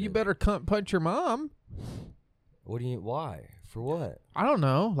support. Well, you better punch your mom. Why? For what? I don't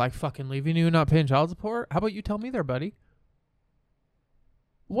know. Like fucking leaving you and not paying child support? How about you tell me there, buddy?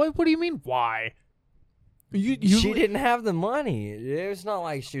 What do you mean, why? She didn't have the money. It's not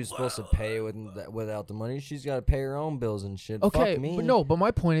like she was supposed to pay without the money. She's got to pay her own bills and shit. Okay, fuck me. But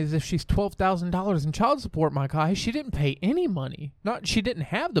my point is, if she's $12,000 in child support, my guy, she didn't pay any money. She didn't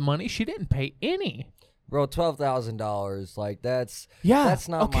have the money. She didn't pay any. Bro, $12,000, like that's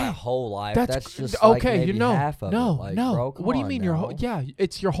not my whole life. That's just like maybe half of it. Like, bro, what do you mean your whole? Yeah,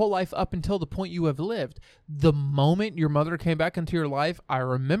 it's your whole life up until the point you have lived. The moment your mother came back into your life, I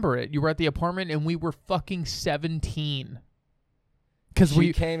remember it. You were at the apartment and we were fucking 17. Because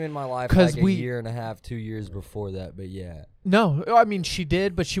she came in my life like a year and a half, 2 years before that. But yeah, no, I mean she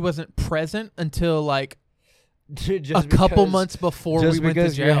did, but she wasn't present until like. A couple months before we went to jail. Just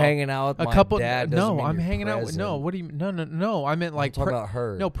because you're hanging out with my dad doesn't mean I'm you're hanging present. out with what do you no I meant like I'm talking about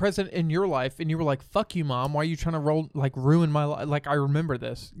her. No, present in your life, and you were like, fuck you, mom, why are you trying to ruin my life? Like, I remember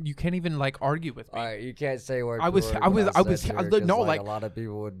this. You can't even argue with me. All right, you can't say word I was no, like a lot of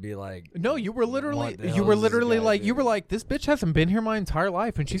people would be like, no, you were literally like, this bitch hasn't been here my entire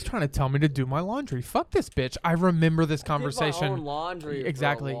life and she's trying to tell me to do my laundry. Fuck this bitch. I remember this conversation. I did my own laundry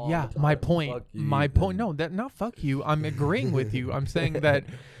exactly. Yeah, my point. No, that not fuck you. I'm agreeing with you. I'm saying that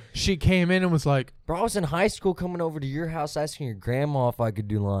she came in and was like, bro, I was in high school coming over to your house asking your grandma if I could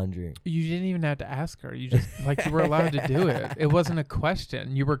do laundry. You didn't even have to ask her. You just you were allowed to do it. It wasn't a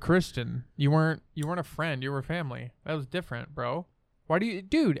question. You were Christian. You weren't a friend. You were family. That was different, bro. Why do you,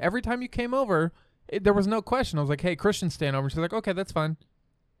 dude? Every time you came over, there was no question. I was like, hey, Christian's staying over. She's like, okay, that's fine.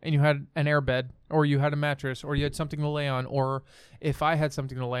 and you had an air bed, or you had a mattress, or you had something to lay on, or if I had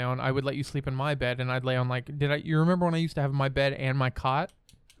something to lay on, I would let you sleep in my bed, and I'd lay on you remember when I used to have my bed and my cot?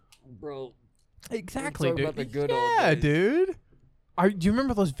 Bro. Exactly, Talking dude. about the good old Yeah, days. dude. Do you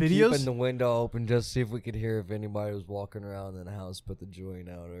remember those videos? Keeping the window open just to see if we could hear if anybody was walking around in the house, put the joint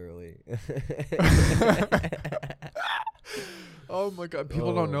out early. Oh my god,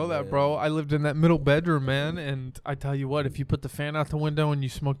 people don't Oh, know that, man. bro. I lived in that middle bedroom, man, and I tell you what, if you put the fan out the window and you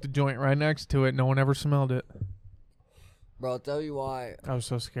smoked the joint right next to it, no one ever smelled it. Bro, I'll tell you why. I was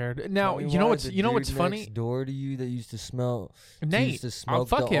so scared. Now, Tell me you know why what's the what's dude funny? next door to you that used to smell Nate. used to I'll smoke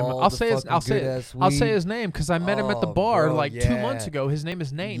fuck the- him. all I'll the say his fucking I'll say good-ass I'll say weed. his name because I met him at the Oh, bar bro, like 2 months yeah. ago. His name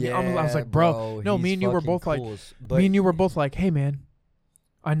is Nate. Yeah, I was like, bro, no, he's me and you were fucking both like, cool me and you were both like, hey man,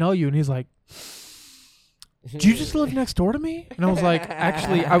 I know you, and he's like, do you just live next door to me? And I was like,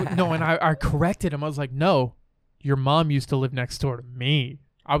 actually, I corrected him. I was like, no, your mom used to live next door to me.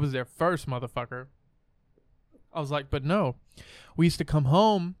 I was there first, motherfucker. I was like, but no, we used to come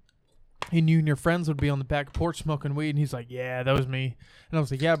home, and you and your friends would be on the back porch smoking weed, and he's like, yeah, that was me. And I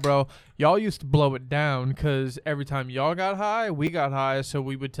was like, yeah, bro, y'all used to blow it down because every time y'all got high, we got high, so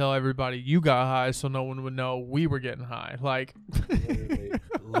we would tell everybody you got high so no one would know we were getting high. Like,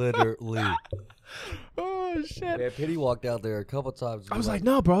 literally. oh, shit. Yeah, Pity walked out there a couple times. I was like,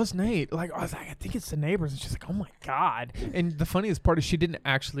 no, bro, it's Nate. Like, I was like, I think it's the neighbors. And she's like, oh my God. And the funniest part is she didn't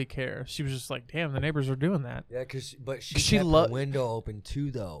actually care. She was just like, damn, the neighbors are doing that. yeah, but she she kept lo- the window open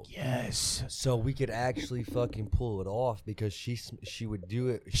too, though. Yes. So we could actually fucking pull it off because she would do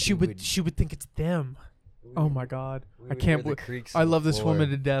it. She would think it's them. Oh my God. we I would can't hear the believe. creaks I on the love this floor. woman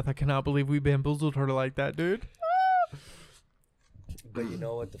to death. I cannot believe we bamboozled her like that, dude. But you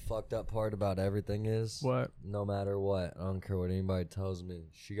know what the fucked up part about everything is? What? No matter what, I don't care what anybody tells me.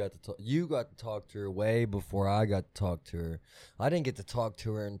 You got to talk to her way before I got to talk to her. I didn't get to talk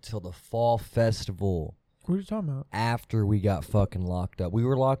to her until the fall festival What are you talking about? after we got fucking locked up. We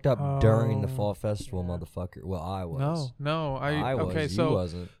were locked up during the Oh, fall festival, yeah. motherfucker. Well, I was. No. I was. Okay, You so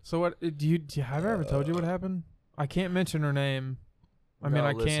wasn't. so what? Have I ever told you what happened? I can't mention her name. I mean, No,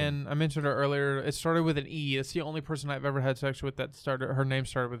 I listen. can. I mentioned her earlier. It started with an E. It's the only person I've ever had sex with that started. Her name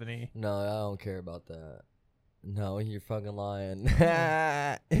started with an E. No, I don't care about that. No, you're fucking lying.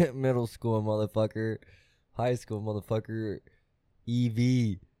 Middle school, motherfucker. High school, motherfucker.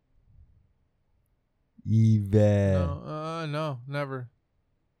 EV. No, never.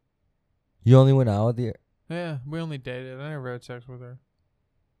 You only went out with the. Yeah, we only dated. I never had sex with her.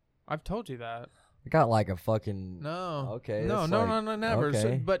 I've told you that. I got like a fucking. No. Okay. No, that's no, like- no, never. So,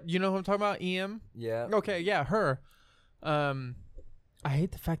 Okay. but you know who I'm talking about? EM. Yeah. Okay, yeah, her. I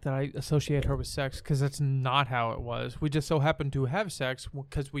hate the fact that I associate her with sex because that's not how it was. We just so happened to have sex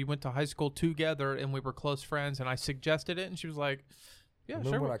because we went to high school together and we were close friends. And I suggested it, and she was like, "Yeah,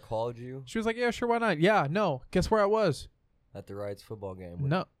 Remember sure." when I called you She was like, "Yeah, sure, why not?" Yeah, no. Guess where I was? at the Wrights football game?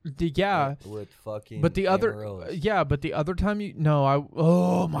 With, No, yeah. With fucking. But the other, Amarillos. yeah, but the other time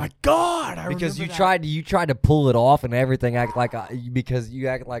oh my God, I Because remember you tried to pull it off and everything, act like because you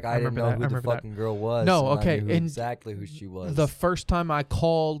act like I didn't remember know that, I who the remember that. fucking girl was. No, and I okay, knew and exactly who she was. The first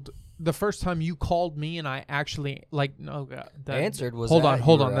time you called me and I actually answered was hold at on, you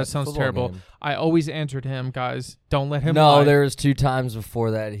hold were on. at That the sounds football terrible. game. I always answered him, guys. Don't let him No, lie. there was 2 times before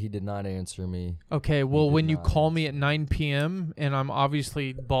that he did not answer me. Okay, well, did when you not call me at 9 p.m. and I'm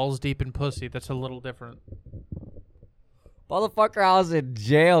obviously balls deep in pussy, that's a little different. Motherfucker, I was in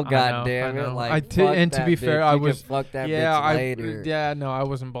jail. I Goddamn it! know. Like, to fuck and to that be fair, bitch. I You can was fuck that yeah, bitch later. no, I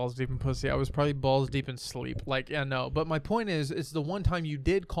wasn't balls deep in pussy. I was probably balls deep in sleep. Like, yeah, no. But my point is, it's the one time you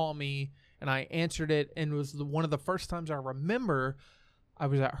did call me and I answered it, and it was one of the first times I remember I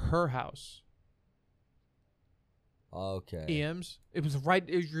was at her house. Okay. EM's. It was right.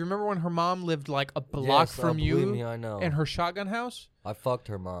 You remember when her mom lived like a block Yes, from believe you me, I know. and her shotgun house? I fucked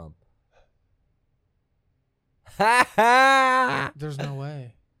her mom. Ha ha! There's no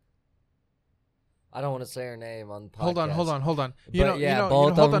way. I don't want to say her name on the podcast. Hold on. But yeah,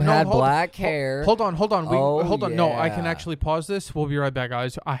 both of them had black hair. Hold on. Hold on. No, I can yeah. actually pause this. We'll be right back,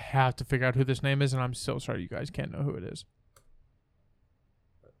 guys. I have to figure out who this name is, and I'm so sorry you guys can't know who it is.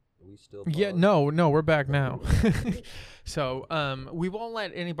 We still Yeah, pause? no, we're back now. So, we won't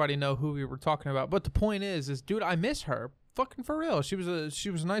let anybody know who we were talking about. But the point is, dude, I miss her. Fucking for real. She was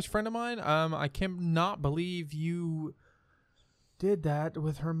a nice friend of mine. I cannot believe you did that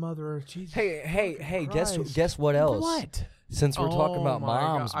with her mother. Jesus. Hey! Christ. Guess what else? What? Since we're talking Oh about my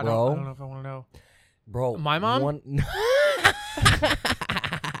God. moms, I bro. don't know if I want to know. Bro, My mom?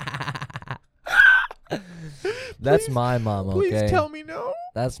 That's Please- my mom. Okay. Please tell me no.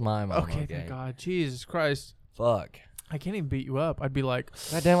 That's my mom. Okay, Okay. thank God. Jesus Christ. Fuck. I can't even beat you up. I'd be like,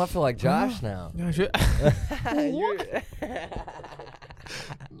 God damn, I feel like Josh now. yeah, shit. You're-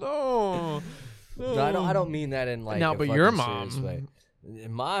 No. No, I don't mean that in like No, a but fucking your serious mom. way.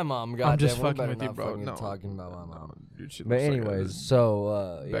 My mom, I'm goddamn, just we fucking better with you, not bro. fucking No. talking about my mom. Dude, she But looks like anyways, a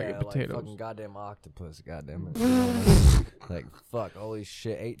so bag yeah, of like potatoes. fucking goddamn octopus, goddamn it. Like fuck, holy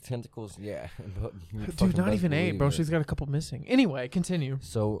shit, 8 tentacles, yeah. But you fucking Dude, not best even 8, believe bro. it. She's got a couple missing. Anyway, continue.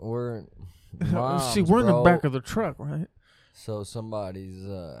 So we're See, moms, we're in the bro. back of the truck, right? So somebody's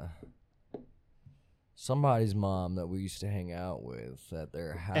mom that we used to hang out with at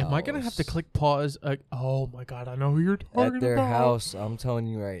their house. Am I gonna have to click pause? Oh my god, I know who you're talking at their about. house? I'm telling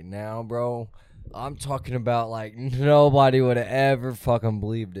you right now, bro. I'm talking about like nobody would have ever fucking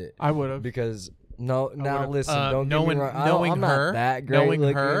believed it. I would have. Because now would've. listen, don't knowing, get me wrong. knowing I'm her, not that great knowing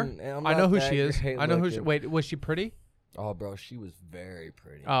looking. her, I'm I know not who that she is. great I know who. She, looking. wait, was she pretty? Oh, bro, she was very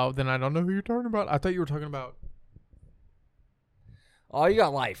pretty. Oh, then I don't know who you're talking about. I thought you were talking about. Oh, you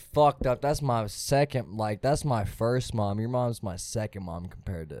got like fucked up. That's my second. Like that's my first mom. Your mom's my second mom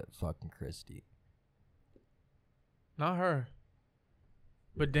compared to fucking Christy. Not her.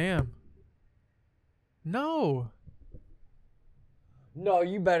 But damn. No. No,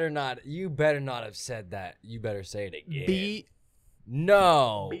 you better not. You better not have said that. You better say it again.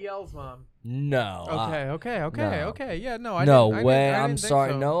 No. BL's mom. No. Okay. Yeah, no, I No didn't, I way. didn't- I I'm didn't think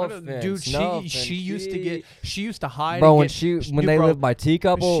sorry. so. No I don't- offense. Dude, No offense. she used to hide. Bro, and when get, when they bro, lived by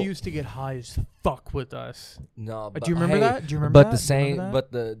Teacuple. she used to get high as fuck with us. No, but Do you remember hey, that? Do you remember but that? the Do you remember same,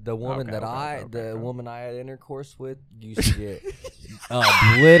 that? but the woman Okay, that okay, the okay. woman I had intercourse with used to get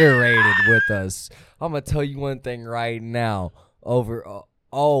obliterated with us. I'm gonna tell you one thing right now.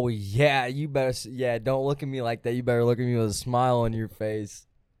 Oh yeah, you better. Yeah, don't look at me like that. You better look at me with a smile on your face.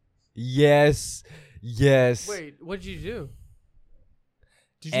 Yes. Wait, what did you do?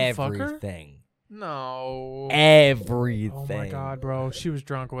 Did you fuck her? Everything. No. Everything. Oh my god, bro. She was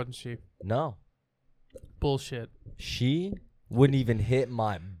drunk, wasn't she? No, Bullshit. she wouldn't even hit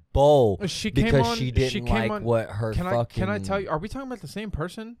my bowl She came because on. she didn't came like on, what her fucking. Can I tell you? Are we talking about the same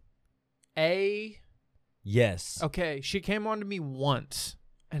person? Yes. Okay, she came on to me once,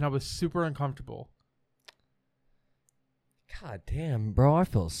 and I was super uncomfortable. God damn, bro, I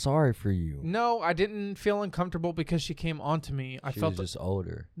feel sorry for you. No, I didn't feel uncomfortable because she came on to me. I She felt was just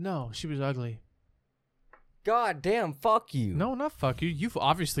older. no, she was ugly. God damn, fuck you. No, not fuck you. You've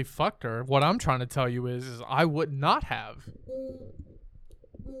obviously fucked her. What I'm trying to tell you is I would not have.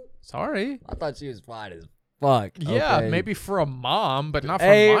 Sorry. I thought she was fine as fuck. Yeah, okay. maybe for a mom, but not from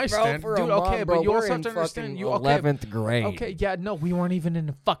Hey, my bro, stand. for Dude, a okay, mom, bro, but you we're also have in to understand. fucking You okay? 11th grade. Okay, yeah, no, we weren't even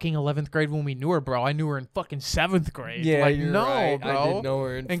in fucking 11th grade when we knew her, bro. I knew her in fucking 7th grade. Yeah, like, you're no, right. bro. I didn't know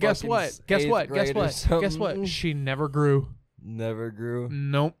her in And guess fucking what? Guess 8th what? Guess grade or what? Guess what? something. She never grew. Never grew.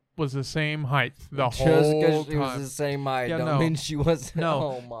 Nope, was the same height the Just whole because she was time. the same height Yeah, don't no. mean she wasn't.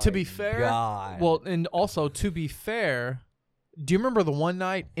 No. Oh my To be fair, God. well, and also to be fair, do you remember the one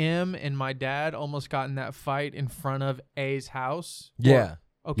night M and my dad almost got in that fight in front of A's house? Yeah.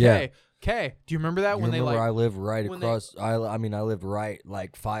 Okay. Okay. Do you remember that You when they remember like? I lived right when they- across. I mean, I lived right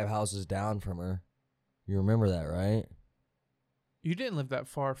like 5 houses down from her. You remember that, right? You didn't live that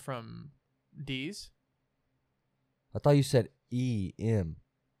far from D's. I thought you said E-M.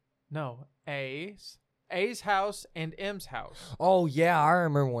 No, A's house and M's house. Oh yeah, I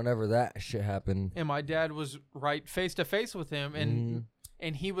remember whenever that shit happened. And my dad was right face to face with him,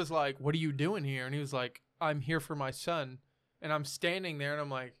 and he was like, "What are you doing here?" And he was like, "I'm here for my son." And I'm standing there, and I'm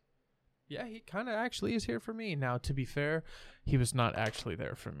like, "Yeah, he kind of actually is here for me." Now, to be fair, he was not actually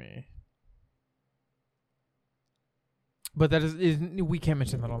there for me. But that is we can't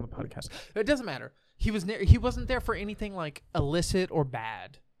mention that on the podcast. It doesn't matter. He wasn't there for anything like illicit or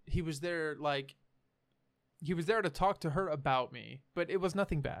bad. He was there to talk to her about me, but it was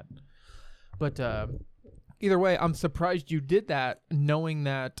nothing bad. But either way, I'm surprised you did that, knowing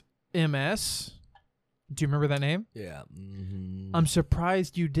that MS. Do you remember that name? Yeah. Mm-hmm. I'm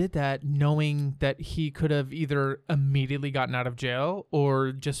surprised you did that, knowing that he could have either immediately gotten out of jail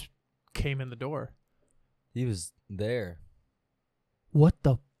or just came in the door. He was there. What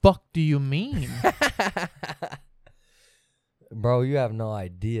the fuck do you mean? Bro, you have no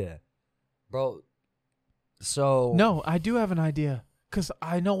idea. Bro, so... No, I do have an idea, because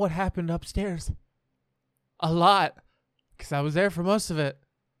I know what happened upstairs. A lot, because I was there for most of it.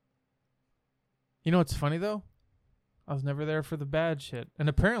 You know what's funny, though? I was never there for the bad shit. And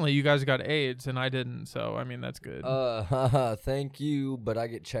apparently you guys got AIDS, and I didn't, so, I mean, that's good. Thank you, but I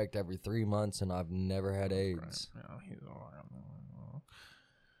get checked every 3 months, and I've never had AIDS. Yeah, he's all right.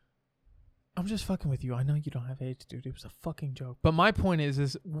 I'm just fucking with you. I know you don't have AIDS, dude. It was a fucking joke. But my point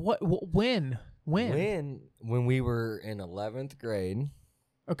is when? When? When we were in 11th grade.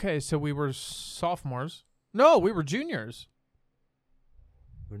 Okay, so we were sophomores. No, we were juniors.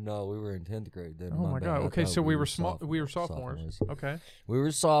 No, we were in 10th grade then. Oh my bad. god. I Okay, thought so we were sophomores. sophomores. Okay. We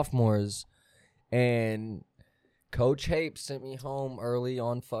were sophomores, and Coach Hape sent me home early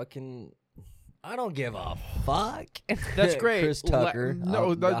on fucking. I don't give a fuck. That's great. Chris Tucker.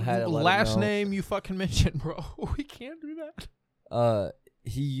 No, I had to let him last know. name you fucking mentioned, bro. We can't do that.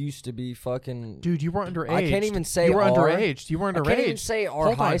 He used to be fucking. Dude, you were underage. I can't even say you were our- underage. You were underage. I can't even say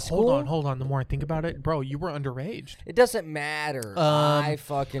our high school. Hold on. The more I think about it, bro, you were underage. It doesn't matter. I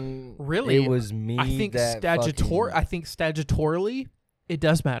fucking really. It was me. I think that I fucking, think statutorily, it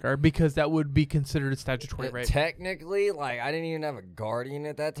does matter because that would be considered a statutory rape. Technically, like I didn't even have a guardian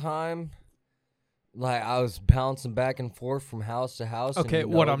at that time. Like I was bouncing back and forth from house to house. Okay,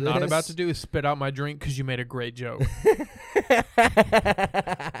 and what I'm not this. about to do is spit out my drink because you made a great joke.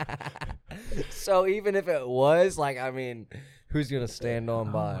 So even if it was, like, I mean, who's gonna stand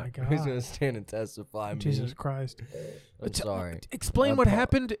on by? my God. Who's gonna stand and testify? Jesus Me? Christ! I'm sorry. Explain what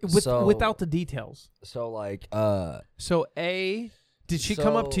happened without the details. So like, So did she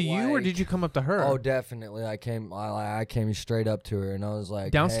come up to you or like- did you come up to her? oh, definitely. I came straight up to her and I was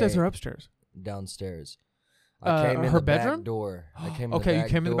like, Downstairs hey, or upstairs? Downstairs. I came in her the back bedroom? door. I came Okay, you in the back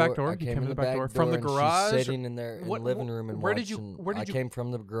came in the back door. I You came came in in the back door. From the and garage? she's sitting in there in the living room and where watching. did you? I came from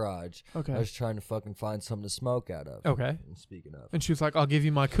the garage. Okay. I was trying to fucking find something to smoke out of. Okay. And speaking of. And she was like, "I'll give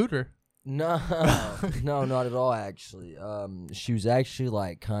you my cooter." No, no, not at all. Actually, she was actually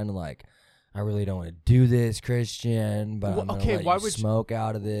like kind of like, I really don't want to do this, Christian, but Well, I'm gonna okay, let why you would she- smoke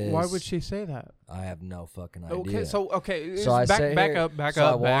out of this. Why would she say that? I have no fucking idea. Okay, so So I back sit back here- up, back so I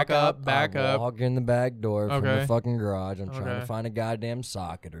up, back walk up, back I up. walk in the back door from Okay. the fucking garage. I'm trying Okay. to find a goddamn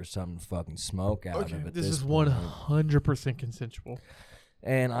socket or something to fucking smoke out Okay, of it. this is point. 100% consensual.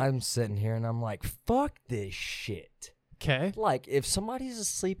 And I'm sitting here and I'm like, fuck this shit. Okay. Like, if somebody's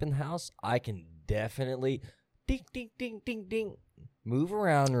asleep in the house, I can definitely ding, ding, ding, ding, ding. Move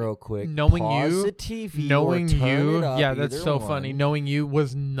around real quick. Knowing pause you- the TV, Knowing or turn you, it up, yeah, that's either so one. funny. Knowing you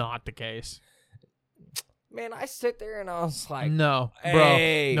was not the case. Man, I sit there and I was like, No, bro.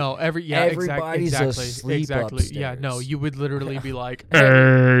 hey, No, everybody's exactly, asleep exactly. Yeah, no, upstairs. you would literally be like,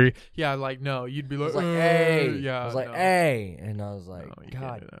 hey. Yeah, like, no, you'd be I like, was like, hey. Yeah, I was like, no. hey. And I was like, No, you can't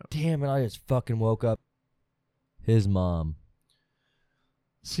God do that. damn it, I just fucking woke up. His mom.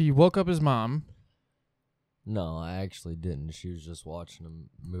 So you woke up his mom. No, I actually didn't. She was just watching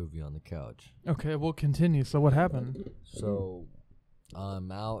a movie on the couch. Okay, we'll continue. So what happened? So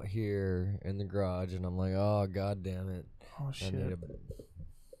I'm out here in the garage and I'm like, oh, God damn it. Oh, shit.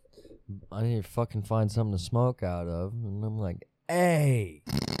 I need to fucking find something to smoke out of. And I'm like, hey.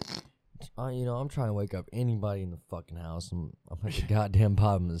 I'm trying to wake up anybody in the fucking house. I'm at the goddamn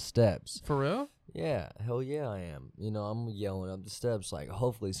bottom of the steps. For real? Yeah, hell yeah, I am. I'm yelling up the steps like,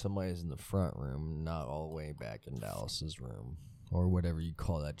 hopefully somebody's in the front room, not all the way back in Dallas's room. Or whatever you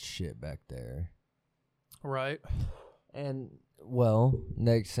call that shit back there. Right. And, well,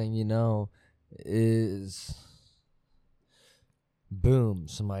 next thing you know is, boom,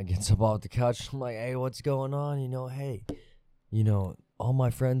 somebody gets up off the couch. I'm like, hey, what's going on? Hey, all my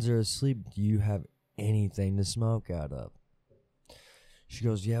friends are asleep. Do you have anything to smoke out of? She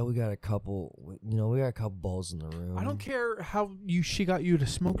goes, yeah, we got a couple, we got a couple bowls in the room. I don't care how she got you to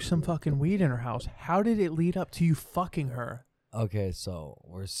smoke some fucking weed in her house. How did it lead up to you fucking her? Okay, so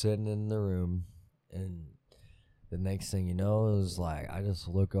we're sitting in the room, and the next thing you know is like, I just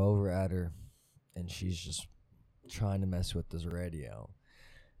look over at her, and she's just trying to mess with this radio.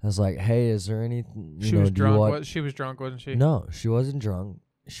 I was like, hey, is there anything, She was drunk. She was drunk, wasn't she? No, she wasn't drunk.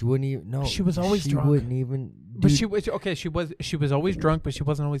 She wouldn't even. No, She was always drunk. She wouldn't even. But dude, she was okay. She was always drunk, but she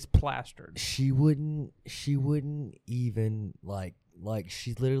wasn't always plastered. She wouldn't even like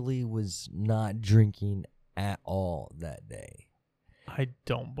she literally was not drinking at all that day. I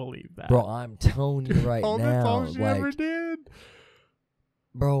don't believe that, Bro, I'm telling you right all now, that's all she like, ever did.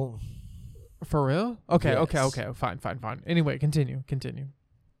 bro. For real? Okay, Yes. okay. Fine. Anyway, continue.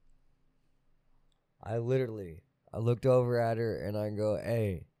 I looked over at her and I go,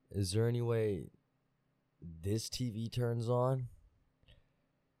 hey, is there any way this TV turns on?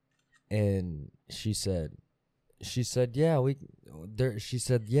 And she said, yeah,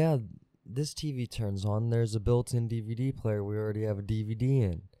 yeah, this TV turns on. There's a built-in DVD player. We already have a DVD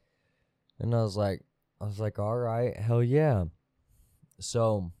in. And I was like, all right, hell yeah.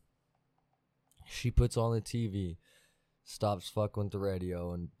 So she puts on the TV, stops fucking with the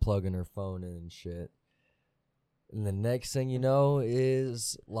radio and plugging her phone in and shit. And the next thing you know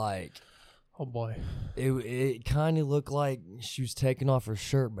is like, Oh boy. It kind of looked like she was taking off her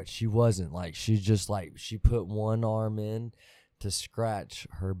shirt, but she wasn't. Like she just like she put one arm in to scratch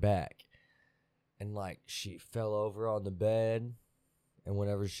her back, and like she fell over on the bed, and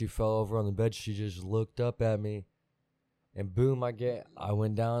whenever she fell over on the bed, she just looked up at me, and boom, I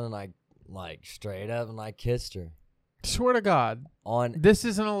went down and I like straight up and I kissed her Swear to God, on this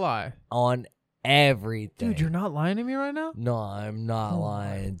isn't a lie. Everything. Dude, you're not lying to me right now? No, I'm not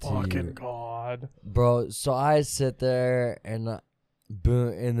lying to you. Fucking God. Bro, so I sit there and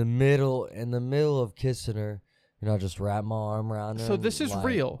boom, in the middle of kissing her, I just wrap my arm around her. So this is like,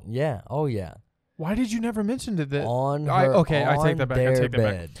 real? Yeah. Oh, yeah. Why did you never mention it? On her, I take that back. I take that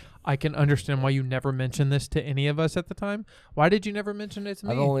bed. back. I can understand why you never mentioned this to any of us at the time. Why did you never mention it to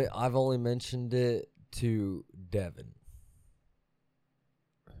me? I've only mentioned it to Devin.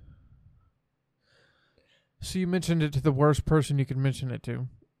 So you mentioned it to the worst person you could mention it to.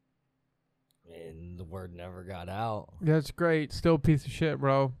 And the word never got out. That's great. Still a piece of shit,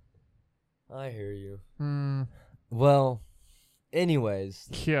 bro. I hear you. Hmm. Well, anyways,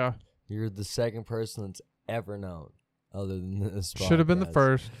 Yeah. you're the second person that's ever known other than this podcast. Should have been the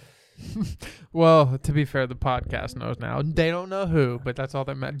first. Well, to be fair, the podcast knows now. They don't know who, but that's all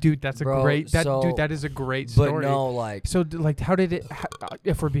that matters. Dude, that's Bro, a great... so- that is a great story. But no, like... So, like, how did it...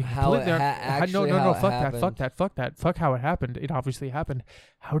 if we're being How it completely... actually no, how it fuck that, happened. fuck that. Fuck how it happened. It obviously happened.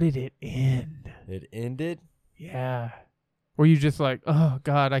 How did it end? It ended? Yeah. Were you just like, oh,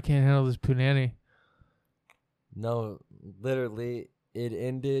 God, I can't handle this punani? No, literally, it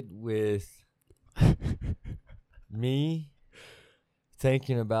ended with me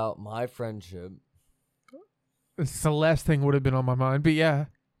thinking about my friendship. It's the last thing would have been on my mind, but yeah.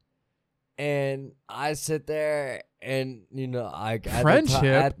 And I sit there and, Friendship?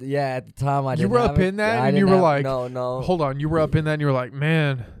 At the time I didn't You were have up it. in that I and you didn't were have- like, no. Hold on, you were up in that and you were like,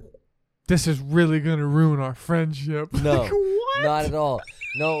 man, this is really going to ruin our friendship. No, Like, what? not at all.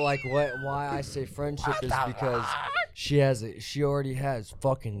 No, like why I say friendship is because she already has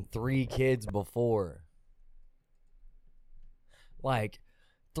fucking 3 kids before. Like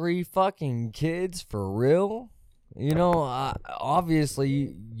 3 fucking kids for real?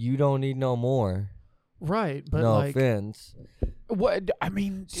 Obviously you don't need no more. Right, but No like... offense. What I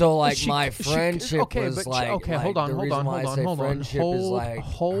mean, So like my friendship was but like okay. Hold on.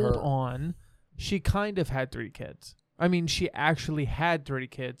 Hold her. on. She kind of had 3 kids. I mean, she actually had 3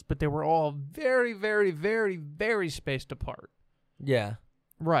 kids, but they were all very, very, very, very spaced apart. Yeah.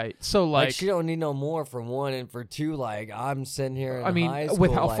 Right. So Like she don't need no more for 1 and for 2. Like I'm sitting here in high school,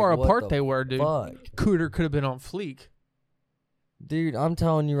 with how like, far what apart the they were, dude. fuck? Cooter could have been on fleek. Dude, I'm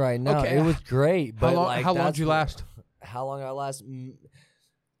telling you right now, Okay, it was great. But how long did you last? How long I last?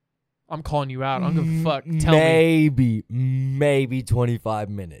 I'm calling you out. I'm gonna fuck. Tell me. Maybe 25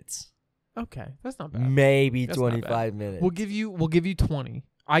 minutes. Okay, that's not bad. Maybe That's not 25 minutes. We'll give you 20.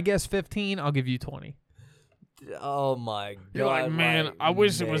 I guess 15. I'll give you 20. Oh my god! You're like, man, I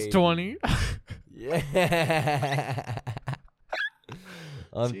wish it was 20. Yeah.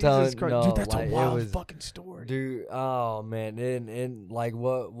 I'm Jesus telling Christ. no, Dude, that's like, a it wild was, fucking story. dude. Oh man, and like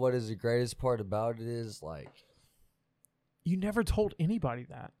what is the greatest part about it is like You never told anybody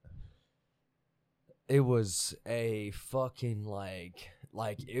that. it was a fucking like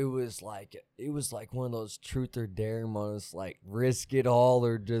it was like one of those truth or dare moments, like risk it all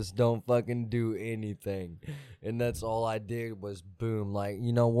or just don't fucking do anything. And that's all I did was boom, like,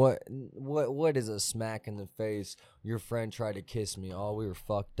 you know what is a smack in the face? Your friend tried to kiss me. Oh, we were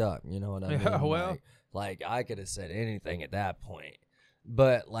fucked up, you know what I mean? Yeah, well. like I could have said anything at that point.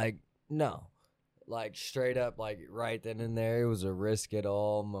 But like no. Like straight up, like right then and there, it was a risk it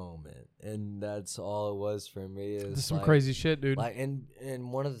all moment, and that's all it was for me. This is some like, crazy shit, dude. like, and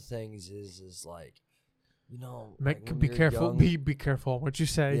one of the things is like, Be careful. Be careful what you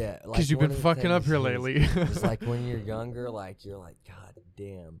say. Yeah, because like, you've one been of the fucking up things here is- lately. It's like when you're younger, like you're like, God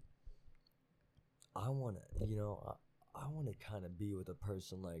damn, I wanna kind of be with a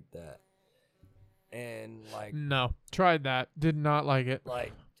person like that, and like No, tried that. Did not like it.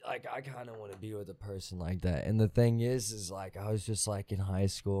 like I kind of want to be with a person like that. And the thing is like I was just like in high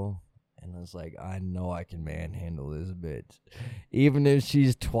school, and I was like, I know I can manhandle this bitch, even if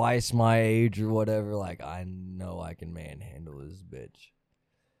she's twice my age or whatever. Like I know I can manhandle this bitch,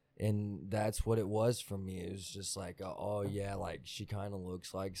 and that's what it was for me. It was just like, oh yeah, like she kind of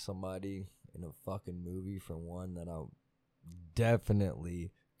looks like somebody in a fucking movie. For one, that I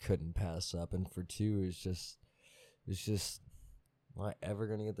definitely couldn't pass up, and for 2, it's just. Am I ever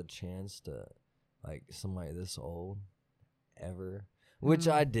gonna get the chance to like somebody this old ever? Which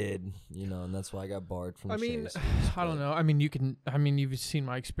I did, and that's why I got barred from. I mean, Chases, I don't know. I mean, you've seen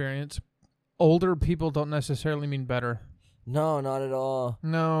my experience. older people don't necessarily mean better. No, not at all.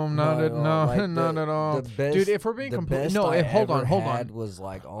 No, Not at all. Like, not at all. The best, Dude, if we're being the completely best no, I hold on, ever hold had on. was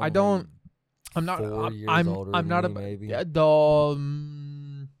like only I don't. I'm not. 4 years I'm. older I'm not than a. me, maybe.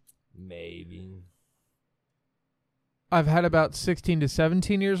 Maybe. I've had about 16 to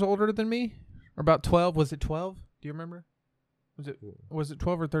 17 years older than me, or about 12. Was it 12? Do you remember? Was it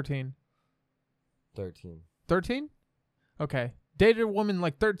 12 or 13? 13. 13? Okay. Dated a woman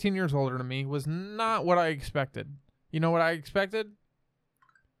like 13 years older than me. Was not what I expected. You know what I expected?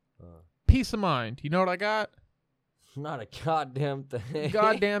 Peace of mind. You know what I got? Not a goddamn thing.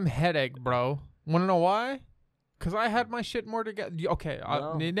 Goddamn headache, bro. Want to know why? Because I had my shit more together. Okay.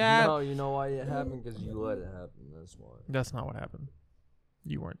 No, you know why it happened? Because you let it happen. That's why. That's not what happened.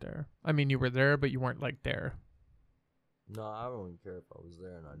 You weren't there. I mean, you were there, but you weren't like there. No, I don't even care if I was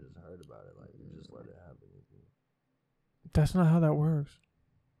there and I just heard about it. Like, you just let it happen. That's not how that works.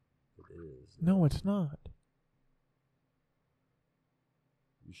 It is. No, it's not.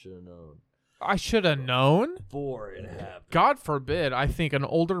 You should have known. I should have known. Before it happened. God forbid, I think an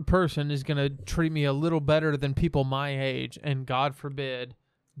older person is going to treat me a little better than people my age, and God forbid,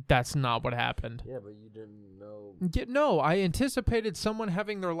 that's not what happened. Yeah, but you didn't know. No, I anticipated someone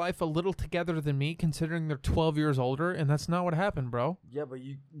having their life a little together than me, considering they're 12 years older, and that's not what happened, bro. Yeah, but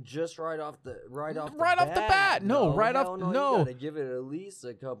you just right off the bat. No, you gotta give it at least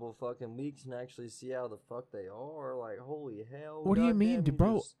a couple fucking weeks and actually see how the fuck they are. Like, holy hell. What do you mean,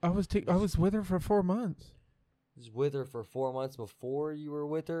 bro? I was with her for 4 months. Was with her for 4 months before you were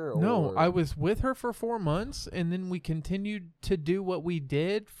with her? No, I was with her for 4 months, and then we continued to do what we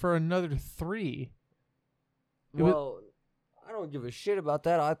did for another 3. Well, I don't give a shit about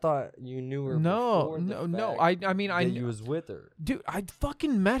that. I thought you knew her before No. I mean, I knew you was with her. Dude, I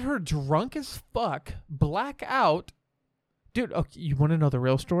fucking met her drunk as fuck, black out. Dude, okay, you want to know the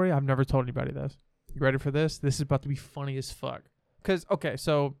real story? I've never told anybody this. You ready for this? This is about to be funny as fuck. Because, okay,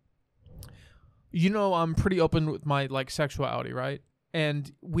 so... You know, I'm pretty open with my, like, sexuality, right? And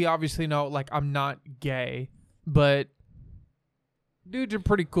we obviously know, like, I'm not gay, but dudes are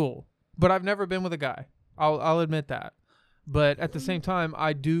pretty cool. But I've never been with a guy. I'll admit that. But at the same time,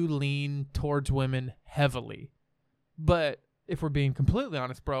 I do lean towards women heavily. But if we're being completely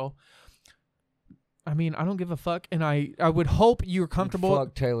honest, bro, I mean, I don't give a fuck, and I would hope you're comfortable. You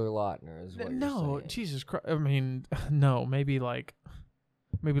fuck Taylor Lautner is what no, you're saying. Jesus Christ. I mean, no, maybe like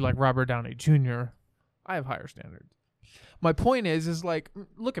Robert Downey Jr. I have higher standards. My point is like,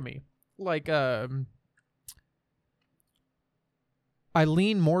 look at me. Like, I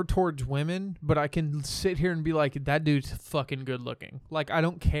lean more towards women, but I can sit here and be like, that dude's fucking good looking. Like, I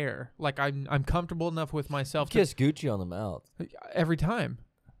don't care. Like, I'm comfortable enough with myself. Kiss Gucci on the mouth. Every time.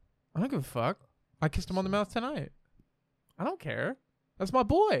 I don't give a fuck. I kissed him on the mouth tonight. I don't care. That's my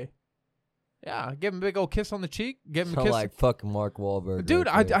boy. Yeah, give him a big old kiss on the cheek. Give him a kiss. Like fucking Mark Wahlberg. Dude,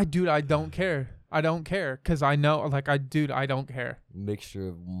 I don't care. I don't care because I know, like, I don't care. Mixture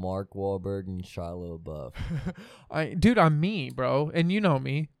of Mark Wahlberg and Shia LaBeouf. I'm me, bro, and you know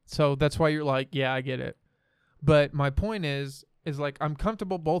me, so that's why you're like, yeah, I get it. But my point is like, I'm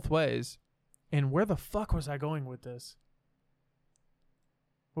comfortable both ways. And where the fuck was I going with this?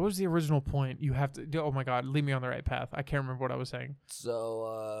 What was the original point? You have to. Oh my God, lead me on the right path. I can't remember what I was saying.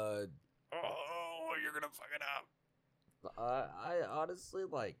 So, you're gonna fuck it up. I honestly,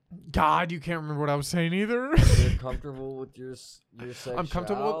 like... God, you can't remember what I was saying either. You're comfortable with your sexuality. I'm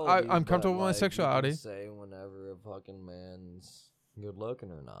comfortable with my sexuality. You can say whenever a fucking man's good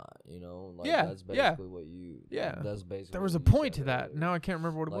looking or not, you know? Like, yeah, that's basically what you... Yeah. That's basically there was a point to that. Now I can't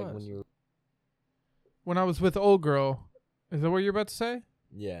remember what it was. When when I was with old girl. Is that what you're about to say?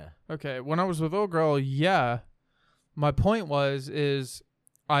 Yeah. Okay, when I was with old girl, yeah. My point is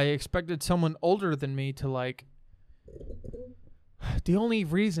I expected someone older than me to, like... The only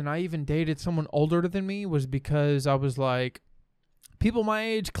reason I even dated someone older than me was because I was like, people my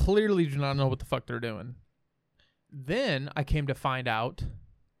age clearly do not know what the fuck they're doing. Then I came to find out,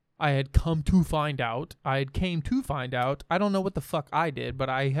 I don't know what the fuck I did, but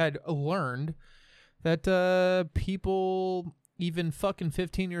I had learned that people even fucking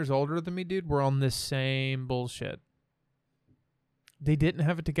 15 years older than me, dude, were on this same bullshit. They didn't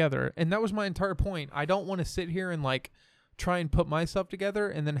have it together. And that was my entire point. I don't want to sit here and, like, try and put myself together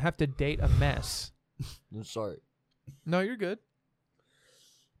and then have to date a mess. I'm sorry. No, you're good.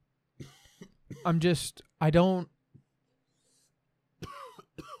 I don't...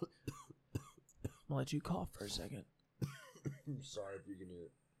 I'll let you cough for a second. I'm sorry if you can hear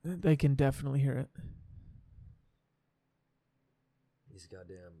it. They can definitely hear it. You these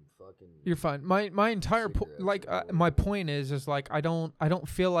goddamn fucking. You're fine. My entire my point is like I don't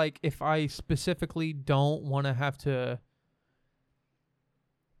feel like if I specifically don't want to have to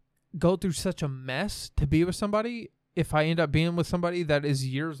go through such a mess to be with somebody, if I end up being with somebody that is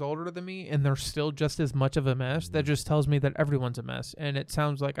years older than me and they're still just as much of a mess, that just tells me that everyone's a mess. And it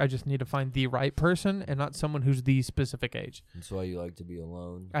sounds like I just need to find the right person and not someone who's the specific age. That's why you like to be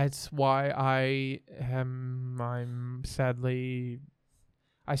alone. That's why I'm sadly,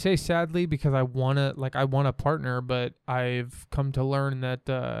 I say sadly because I want a partner, but I've come to learn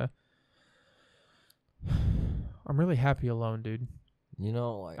that I'm really happy alone, dude. You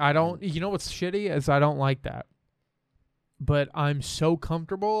know, like you know what's shitty is I don't like that. But I'm so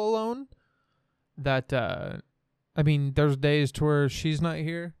comfortable alone that, I mean, there's days to where she's not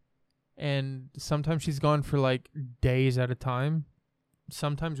here. And sometimes she's gone for like days at a time.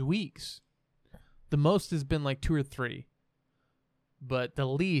 Sometimes weeks. The most has been like 2 or 3. But the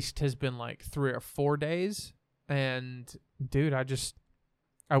least has been like 3 or 4 days. And, dude, I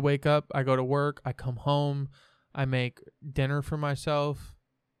wake up, I go to work, I come home, I make dinner for myself.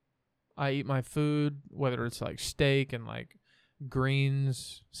 I eat my food, whether it's like steak and like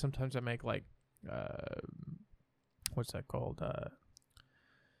greens. Sometimes I make like, what's that called?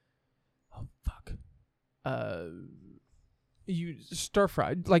 You stir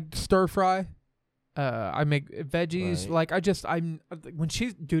fry, I make veggies. Right. Like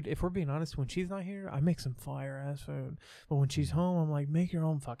if we're being honest, when she's not here, I make some fire ass food. But when she's home, I'm like, make your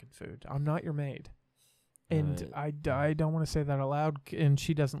own fucking food. I'm not your maid. And right. I don't want to say that aloud, and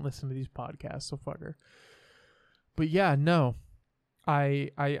she doesn't listen to these podcasts, so fuck her. But yeah, no, I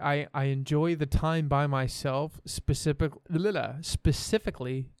enjoy the time by myself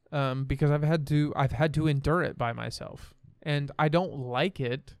specifically because I've had to endure it by myself, and I don't like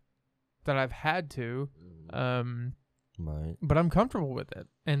it that I've had to, right. But I'm comfortable with it,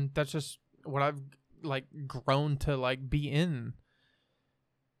 and that's just what I've like grown to like be in.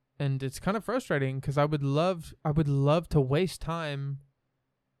 And it's kind of frustrating because I would love to waste time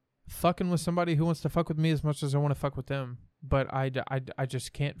fucking with somebody who wants to fuck with me as much as I want to fuck with them. But I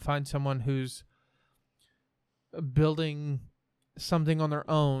just can't find someone who's building something on their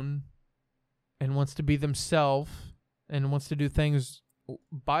own and wants to be themselves and wants to do things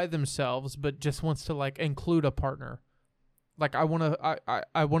by themselves, but just wants to like include a partner. Like I want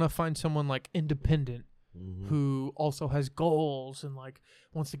to find someone like independent. Mm-hmm. Who also has goals and like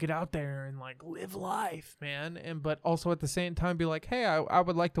wants to get out there and like live life, man, but also at the same time be like, hey, I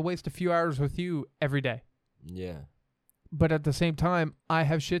would like to waste a few hours with you every day. Yeah. But at the same time, I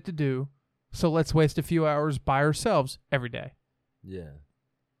have shit to do, so let's waste a few hours by ourselves every day. Yeah.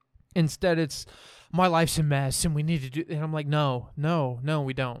 Instead, it's my life's a mess and we need to do. And I'm like, no,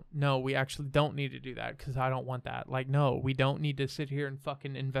 we don't. No, we actually don't need to do that because I don't want that. Like, no, we don't need to sit here and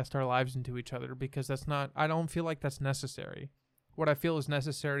fucking invest our lives into each other because that's not. I don't feel like that's necessary. What I feel is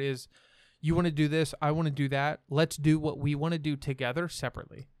necessary is you want to do this, I want to do that. Let's do what we want to do together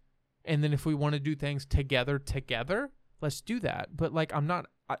separately. And then if we want to do things together, let's do that. But like, I'm not.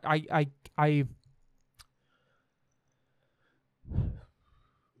 I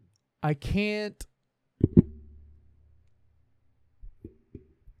can't.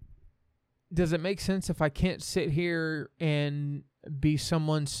 Does it make sense if I can't sit here and be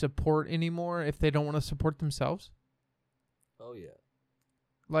someone's support anymore if they don't want to support themselves? Oh yeah.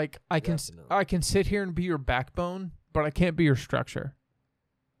 Like I can sit here and be your backbone, but I can't be your structure.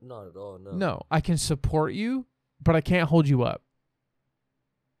 Not at all, no. No, I can support you, but I can't hold you up.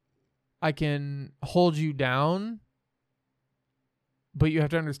 I can hold you down, but you have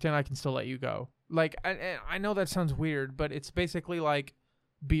to understand I can still let you go. Like, I know that sounds weird, but it's basically like,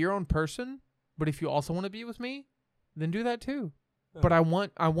 be your own person, but if you also want to be with me, then do that too. Yeah. But I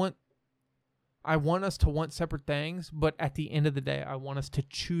want us to want separate things, but at the end of the day, I want us to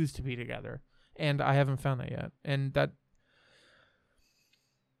choose to be together. And I haven't found that yet. And that,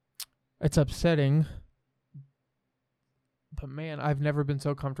 it's upsetting. But man, I've never been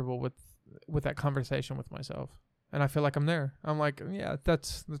so comfortable with that conversation with myself. And I feel like I'm there. I'm like, yeah,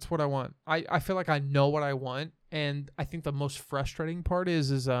 that's what I want. I feel like I know what I want. And I think the most frustrating part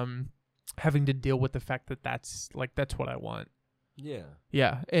is having to deal with the fact that that's what I want. Yeah.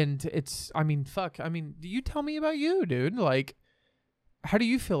 Yeah. And you tell me about you, dude. Like, how do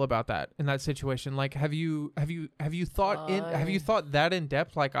you feel about that in that situation? Like, have you thought that in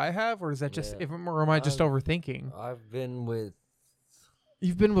depth like I have, or is that just, or am I just overthinking?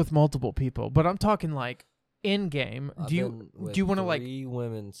 You've been with multiple people, but I'm talking like, in game, do you want to like 3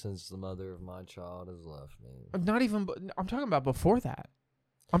 women since the mother of my child has left me? Not even. I'm talking about before that.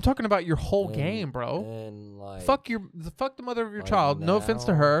 I'm talking about your whole And- game, bro. And like, Fuck the mother of your like child. No offense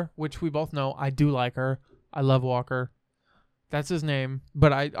to now- her, which we both know. I do like her. I love Walker. That's his name.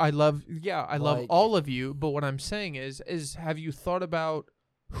 But I love Like- all of you. But what I'm saying is have you thought about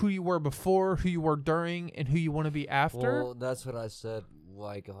who you were before, who you were during, and who you want to be after? Well, that's what I said.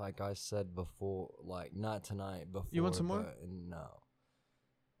 Like I said before, like not tonight. Before You want some more? but no.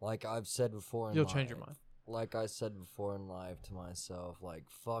 Like I've said before, in You'll change your life, mind. Like I said before in life to myself, like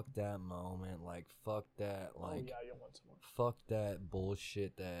fuck that moment, like fuck that, like you'll want some more. fuck that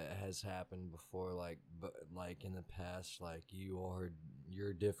bullshit that has happened before, like but like in the past, like you're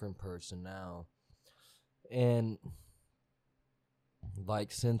a different person now, and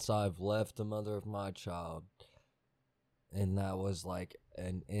like since I've left the mother of my child, and that was like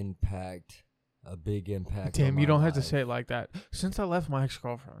an impact, a big impact. Damn, on you my don't have to life. say it like that. Since I left my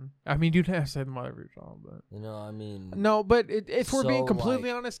ex-girlfriend. I mean, you didn't have to say the mother of your child, but... You know, I mean, No, but if we're being So, completely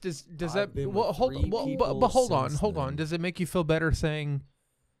like, honest, does I've that... been Well, with hold, three well, people but hold on, since hold on. then. Does it make you feel better saying...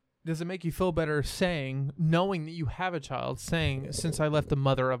 Does it make you feel better saying, knowing that you have a child, saying, since I left the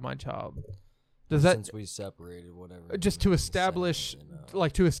mother of my child? Does that... since we separated, whatever. Just to the establish... same, you know.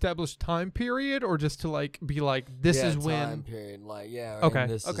 Like, to establish time period, or just to, like, be like, this Yeah, is time when... period, like yeah. Okay,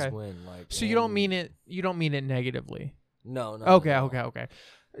 And this okay. is when, like. So you don't and- mean it... You don't mean it negatively. No, no. Okay, no. okay.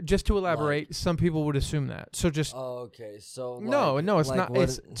 Just to elaborate, some people would assume that. So just... Oh, okay. So No, like- no, it's like not. what-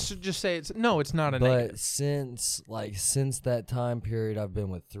 It's so just say it's no. It's not a but negative. since that time period, I've been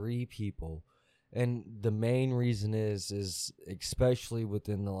with 3 people, and the main reason is especially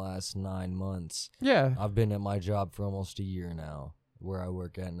within the last 9 months, Yeah, I've been at my job for almost a year now, where I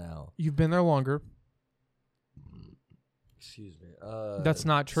work at now. you've been there longer. Excuse me. That's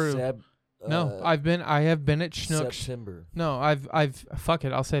not true. No, I have been at Schnucks. September. No, I've fuck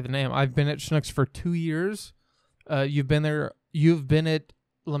it. I'll say the name. I've been at Schnucks for 2 years. You've been there. You've been at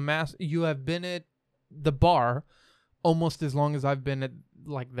Lamass. You have been at the bar almost as long as I've been at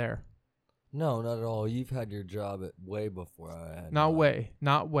like there. No, not at all. You've had your job at way before I had. Not mine. way.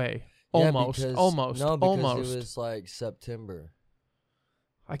 Not way. Yeah, Almost. because- Almost. No, because almost. it was like September.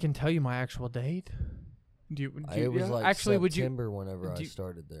 I can tell you my actual date. Do you It was yeah? like actually would you September whenever I do you-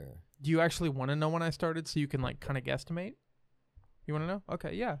 started there. Do you actually want to know when I started so you can like kind of guesstimate? You want to know?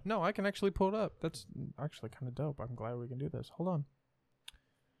 Okay, yeah. No, I can actually pull it up. That's actually kind of dope. I'm glad we can do this. Hold on.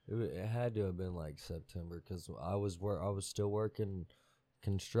 It had to have been like September because I was still working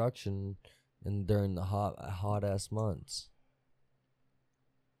construction and during the hot ass months.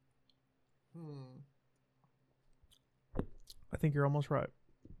 I think you're almost right.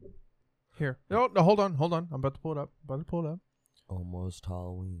 Here. No, hold on. I'm about to pull it up. Almost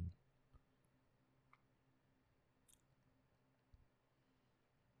Halloween.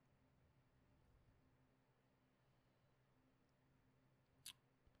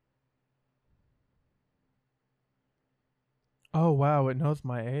 Oh, wow. It knows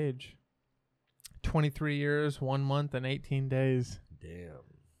my age. 23 years, 1 month, and 18 days. Damn.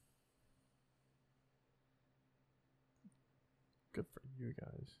 Good for you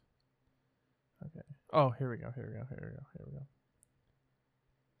guys. Okay. Oh, here we go.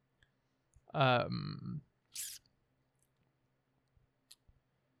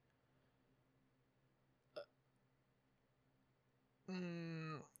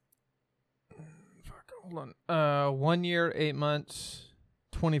 Fuck, hold on. 1 year, 8 months,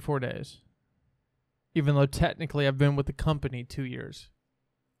 24 days. Even though technically I've been with the company 2 years.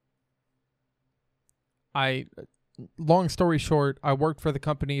 Long story short, I worked for the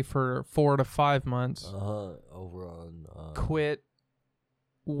company for 4 to 5 months. Over on. Quit.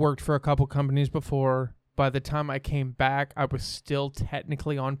 Worked for a couple companies before. By the time I came back, I was still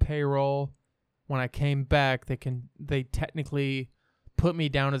technically on payroll. When I came back, they technically put me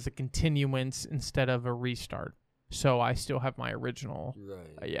down as a continuance instead of a restart. So I still have my original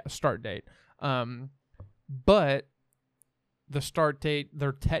Right. start date. But the start date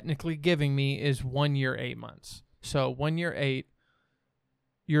they're technically giving me is 1 year, 8 months. So 1 year, 8.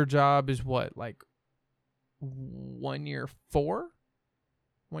 Your job is what, like 1 year, 4?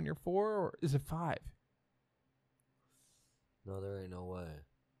 1 year, 4, or is it 5? No, there ain't no way.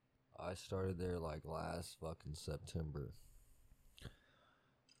 I started there like last fucking September.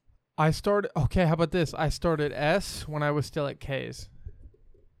 Okay, how about this? I started S when I was still at K's.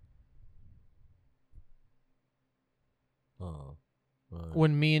 Oh. Right.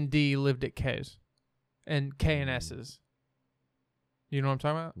 When me and D lived at K's. And K and S's. You know what I'm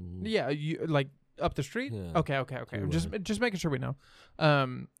talking about? Mhm. Yeah, you like up the street? Yeah. Okay. I'm Two-way. just making sure we know.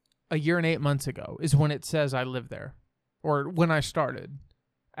 A year and 8 months ago is when it says I lived there. Or when I started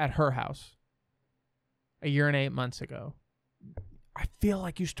at her house. A year and 8 months ago. I feel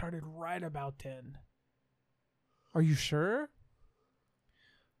like you started right about 10. Are you sure?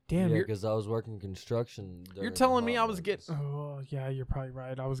 Damn, Yeah, you're because I was working construction. you're during telling the me hot I was getting. months. Oh yeah, you're probably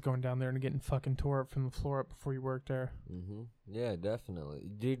right. I was going down there and getting fucking tore up from the floor up before you worked there. Yeah, definitely,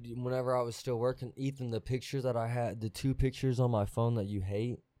 dude. Whenever I was still working, Ethan, the pictures that I had, the 2 pictures on my phone that you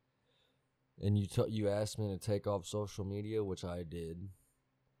hate, and you asked me to take off social media, which I did.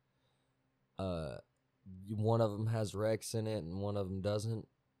 One of them has Rex in it, and one of them doesn't.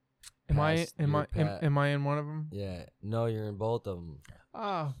 Am I in one of them? Yeah, no, you're in both of them.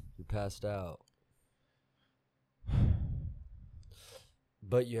 Ah, You passed out,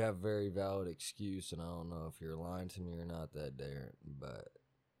 but you have very valid excuse, and I don't know if you're lying to me or not that day, but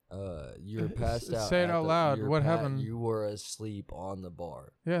you're passed out. say it out loud. What happened? You were asleep on the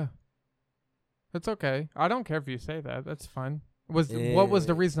bar. Yeah, that's okay. I don't care if you say that. That's fine. What was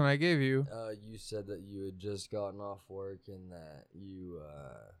the reason I gave you? You said that you had just gotten off work and that you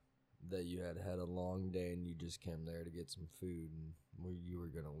had a long day and you just came there to get some food and you were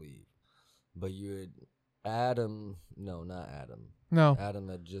gonna leave, but you had Adam. No, not Adam. No, Adam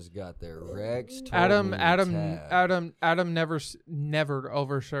had just got there. Rex told Adam me never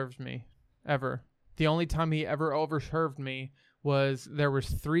overserved me ever. The only time he ever overserved me was there was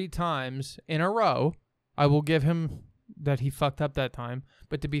 3 times in a row. I will give him that he fucked up that time.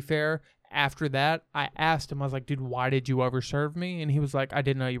 But to be fair, after that, I asked him. I was like, "Dude, why did you overserve me?" And he was like, "I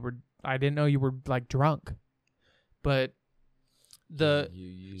didn't know you were like drunk." But the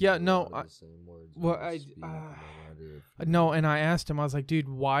no, and I asked him. I was like, "Dude,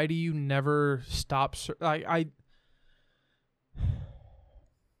 why do you never stop?" I'm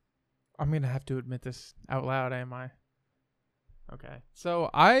gonna have to admit this out loud, am I? Okay. So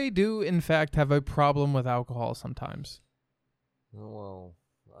I do, in fact, have a problem with alcohol sometimes. Well,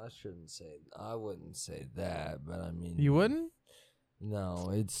 I wouldn't say that, but I mean. You wouldn't? No,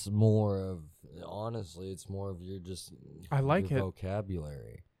 it's more of, honestly, it's more of your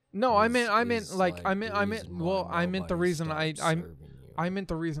vocabulary. No, I meant the reason I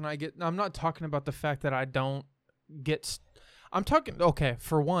get, I'm not talking about the fact that I don't get, I'm talking, okay,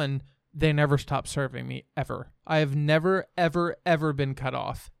 for one, they never stop serving me, ever. I have never, ever, ever been cut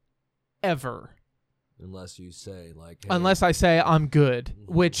off. Ever. Unless you say, like... Hey. Unless I say I'm good,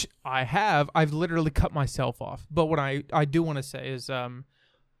 which I have. I've literally cut myself off. But what I do want to say is I've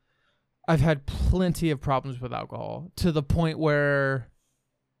had plenty of problems with alcohol to the point where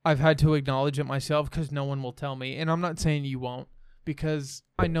I've had to acknowledge it myself because no one will tell me. And I'm not saying you won't, because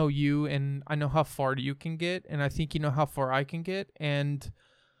I know you and I know how far you can get, and I think you know how far I can get. And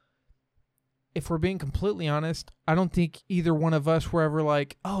if we're being completely honest, I don't think either one of us were ever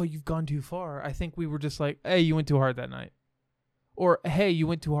like, "Oh, you've gone too far." I think we were just like, "Hey, you went too hard that night." Or, "Hey, you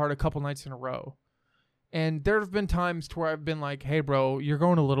went too hard a couple nights in a row." And there have been times to where I've been like, "Hey, bro, you're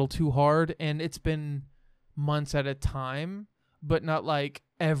going a little too hard." And it's been months at a time, but not like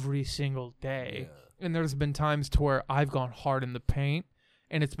every single day. Yeah. And there's been times to where I've gone hard in the paint,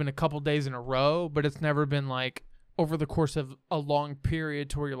 and it's been a couple days in a row, but it's never been like over the course of a long period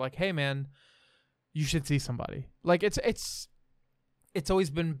to where you're like, "Hey, man, you should see somebody." Like it's always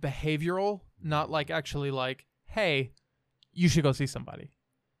been behavioral, not like actually like, "Hey, you should go see somebody."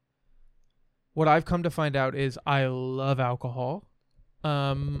 What I've come to find out is I love alcohol.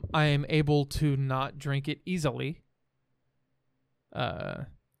 I am able to not drink it easily.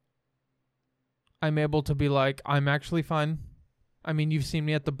 I'm able to be like, I'm actually fine. I mean, you've seen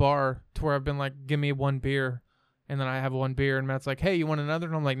me at the bar to where I've been like, "Give me 1 beer." And then I have 1 beer and Matt's like, "Hey, you want another?"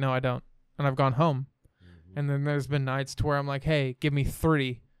 And I'm like, "No, I don't." And I've gone home. And then there's been nights to where I'm like, "Hey, give me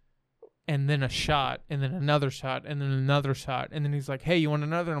 3." And then a shot, and then another shot, and then another shot. And then he's like, "Hey, you want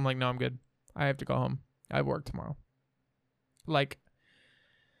another?" And I'm like, "No, I'm good. I have to go home. I have work tomorrow." Like,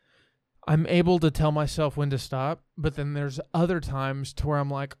 I'm able to tell myself when to stop, but then there's other times to where I'm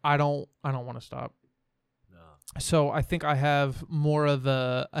like, I don't want to stop. No. So I think I have more of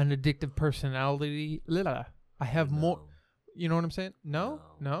an addictive personality. I have more. You know what I'm saying? No.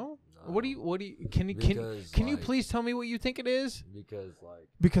 What do you can you please tell me what you think it is?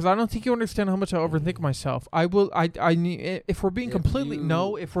 Because I don't think you understand how much I overthink myself. I need, if we're being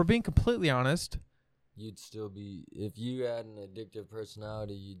completely honest, you'd still be, if you had an addictive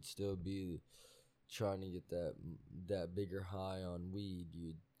personality, you'd still be trying to get that bigger high on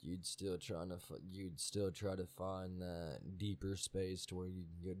weed. You'd still try to find that deeper space to where you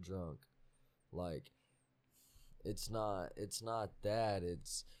can get drunk. Like, it's not that,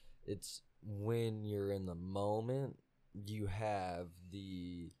 it's when you're in the moment, you have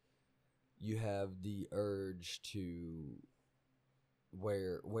the urge to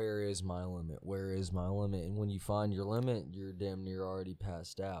where is my limit? Where is my limit? And when you find your limit, you're damn near already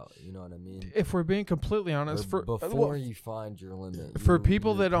passed out. You know what I mean? If we're being completely honest, before you find your limit, for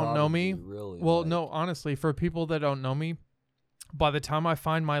people that don't know me, really no, honestly, for people that don't know me, by the time I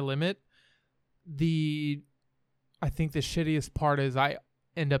find my limit, I think the shittiest part is I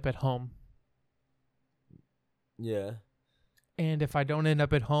end up at home. Yeah. And if I don't end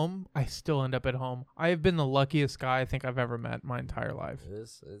up at home, I still end up at home. I have been the luckiest guy I think I've ever met my entire life.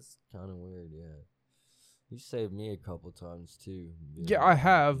 It's kind of weird, yeah. You saved me a couple times too. Yeah, I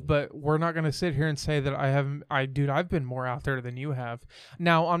have, but we're not going to sit here and say that I haven't. Dude, I've been more out there than you have.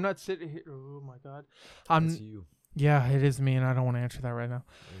 Now, I'm not sitting here. Oh my God. That's you. Yeah, it is me, and I don't want to answer that right now.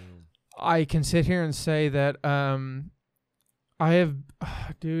 I can sit here and say that I have,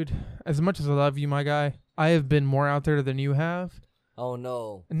 dude, as much as I love you, my guy, I have been more out there than you have. Oh,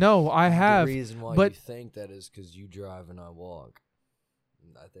 no. No, I have. The reason why you think that is because you drive and I walk.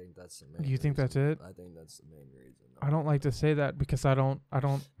 I think that's the main You think reason. that's it? I think that's the main reason. I don't like to say that because I don't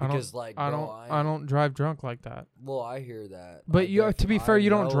drive drunk like that. Well, I hear that. But to be fair, you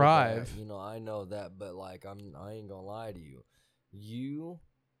don't drive. That, I know that, but like I ain't gonna lie to you. You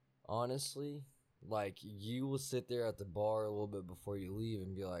honestly, like, you will sit there at the bar a little bit before you leave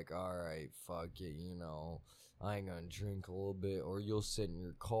and be like, all right, fuck it, I ain't gonna drink a little bit. Or you'll sit in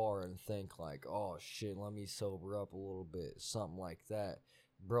your car and think like, oh shit, let me sober up a little bit, something like that.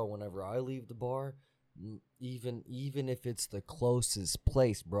 Bro, whenever I leave the bar, even if it's the closest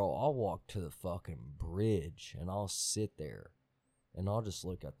place, bro, I'll walk to the fucking bridge and I'll sit there and I'll just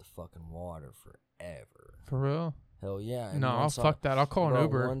look at the fucking water forever. For real? Hell yeah. And no, fuck that. I'll call an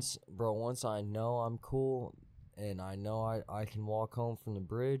Uber. Once I know I'm cool and I know I can walk home from the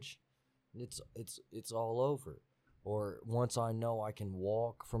bridge, it's all over. Or once I know I can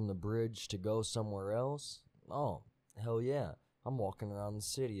walk from the bridge to go somewhere else, oh, hell yeah. I'm walking around the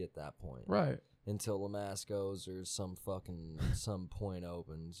city at that point. Right. Until Lamasco's or some point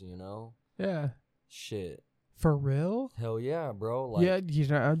opens, Yeah. Shit. For real? Hell yeah, bro. Like, yeah,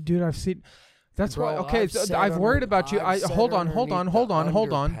 dude, I've seen. That's bro, why. Okay, I've worried about you. Hold on.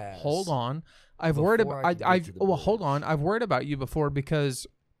 I've worried about. Hold on. I've worried about you before because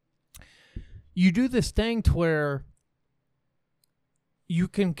you do this thing to where you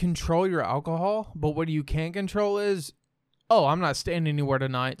can control your alcohol, but what you can't control is, oh, I'm not staying anywhere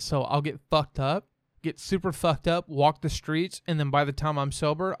tonight, so I'll get super fucked up, walk the streets, and then by the time I'm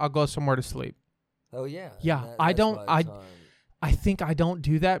sober, I'll go somewhere to sleep. Oh yeah. Yeah, I think I don't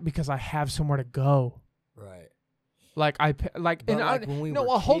do that because I have somewhere to go. Right. Hold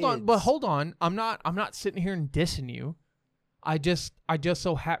on. I'm not sitting here and dissing you. I just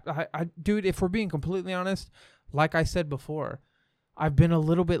so dude, if we're being completely honest, like I said before, I've been a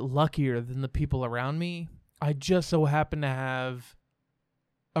little bit luckier than the people around me. I just so happen to have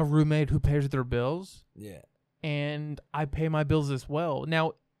a roommate who pays their bills. Yeah. And I pay my bills as well.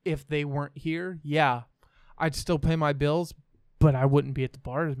 Now, if they weren't here, yeah, I'd still pay my bills, but I wouldn't be at the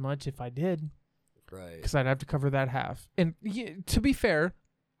bar as much if I did. Right. Because I'd have to cover that half. And to be fair,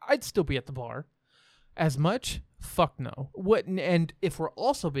 I'd still be at the bar. As much? Fuck no. And if we're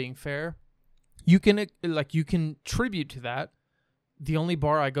also being fair, you can tribute to that. The only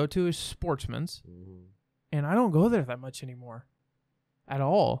bar I go to is Sportsman's. Mm-hmm. And I don't go there that much anymore. At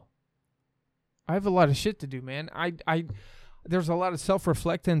all. I have a lot of shit to do, man. There's a lot of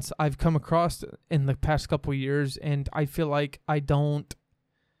self-reflectance I've come across in the past couple of years, and I feel like I don't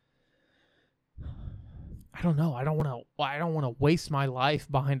know. I don't want to waste my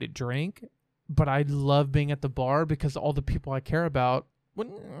life behind a drink, but I love being at the bar because all the people I care about.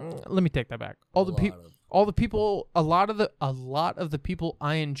 Let me take that back. A lot of the people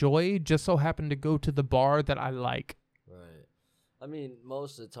I enjoy just so happen to go to the bar that I like. Right. I mean,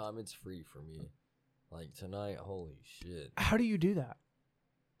 most of the time it's free for me. Like tonight, holy shit. How do you do that?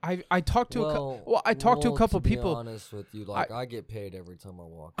 I talked to a couple people. To be honest with you, I get paid every time I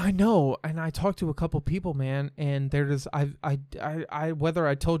walk. I know, and I talked to a couple people, man, and there's whether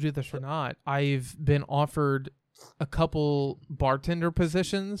I told you this or not, I've been offered a couple bartender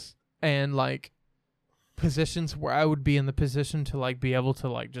positions and like positions where I would be in the position to like be able to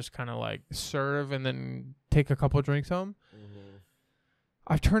like just kind of like serve and then take a couple drinks home. Mm-hmm.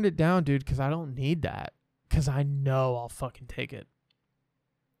 I've turned it down, dude, because I don't need that. Because I know I'll fucking take it.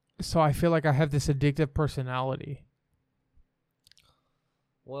 So I feel like I have this addictive personality.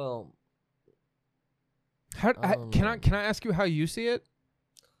 Well, can I ask you how you see it?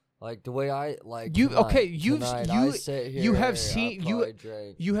 Like the way I like you. Tonight, okay, you have seen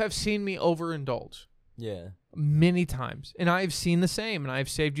you have seen me overindulge. Yeah. many times, and I've seen the same, and I've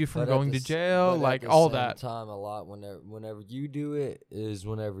saved you from But at going the to s- jail, but at like the all same that. time, a lot whenever you do it is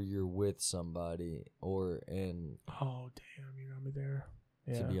whenever you're with somebody and Oh damn, you got me there.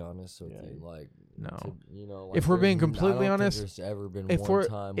 to Yeah. be honest with Yeah. you, like No. like If we're being there's completely I don't honest, think there's ever been if one we're-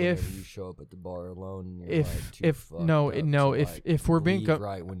 time whenever if- you show up at the bar alone and you're If like too if fucked no up no to, if like, if we're being leave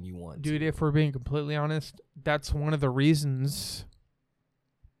right when you want dude, to. if we're being completely honest, that's one of the reasons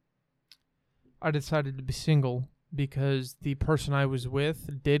I decided to be single, because the person I was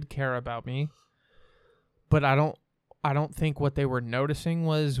with did care about me, but I don't think what they were noticing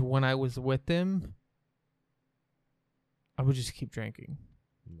was when I was with them, I would just keep drinking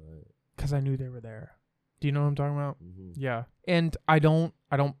Right. because I knew they were there. Do you know what I'm talking about? Mhm. Yeah. And I don't,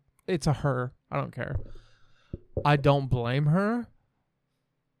 it's a her. I don't care. I don't blame her.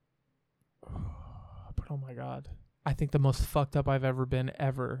 But oh my God. I think the most fucked up I've ever been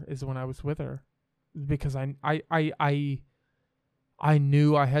is when I was with her. Because I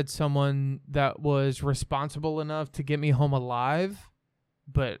knew I had someone that was responsible enough to get me home alive,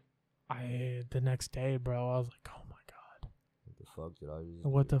 but the next day, bro, I was like, oh my God. What the fuck did I just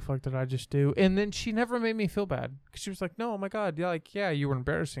What do? the fuck did I just do? And then she never made me feel bad, because she was like, "No, oh my God, yeah, you were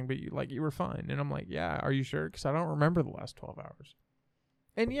embarrassing, but you were fine." And I'm like, "Yeah, are you sure? Because I don't remember the last 12 hours."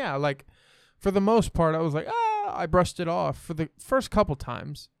 And yeah, like for the most part, I was like, I brushed it off for the first couple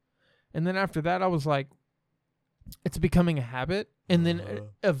times, and then after that, I was like, it's becoming a habit, and then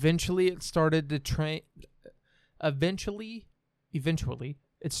eventually it started to train. Eventually,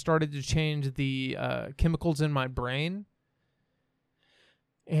 it started to change the chemicals in my brain.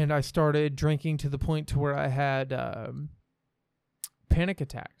 And I started drinking to the point to where I had panic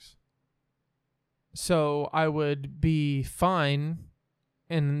attacks. So I would be fine,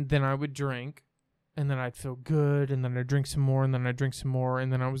 and then I would drink, and then I'd feel good, and then I'd drink some more, and then I'd drink some more,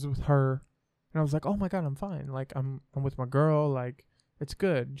 and then I was with her, and I was like, oh my God, I'm fine. Like, I'm with my girl. Like, it's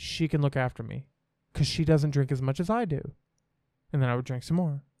good. She can look after me, because she doesn't drink as much as I do. And then I would drink some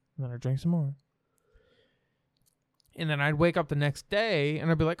more, and then I'd drink some more. And then I'd wake up the next day and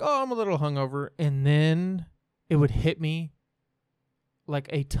I'd be like, oh, I'm a little hungover. And then it would hit me like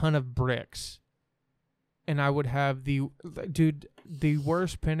a ton of bricks. And I would have the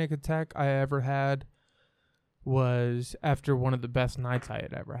worst panic attack I ever had was after one of the best nights I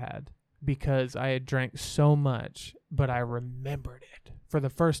had ever had. Because I had drank so much, but I remembered it. For the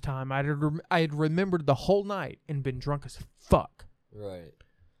first time, I had remembered the whole night and been drunk as fuck. Right.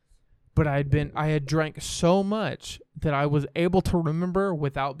 But I had drank so much that I was able to remember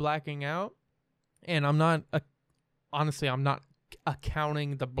without blacking out. And I'm not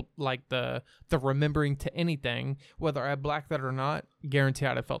accounting the remembering to anything, whether I blacked that or not. Guarantee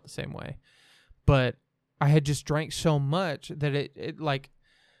I'd have felt the same way. But I had just drank so much that it like,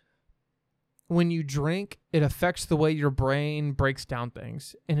 when you drink, it affects the way your brain breaks down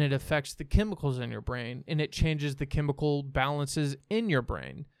things, and it affects the chemicals in your brain, and it changes the chemical balances in your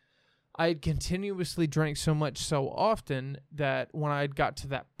brain. I had continuously drank so much so often that when I got to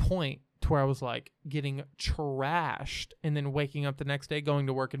that point to where I was like getting trashed and then waking up the next day, going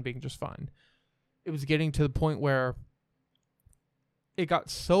to work and being just fine, it was getting to the point where it got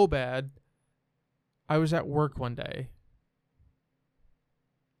so bad. I was at work one day.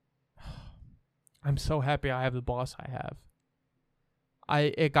 I'm so happy I have the boss I have.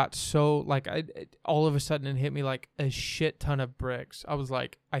 It got so, like, all of a sudden it hit me like a shit ton of bricks. I was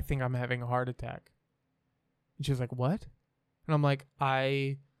like, I think I'm having a heart attack. And she was like, what? And I'm like,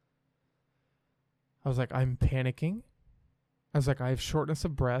 I was like, I'm panicking. I was like, I have shortness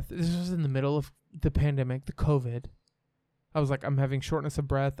of breath. This was in the middle of the pandemic, the COVID. I was like, I'm having shortness of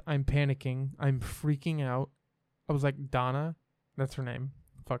breath. I'm panicking. I'm freaking out. I was like, Donna, that's her name.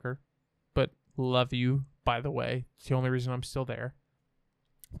 Fuck her. But love you, by the way. It's the only reason I'm still there.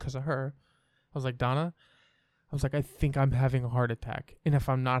 Because of her. I was like, Donna, I was like, I think I'm having a heart attack. And if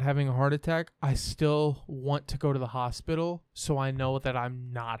I'm not having a heart attack, I still want to go to the hospital so I know that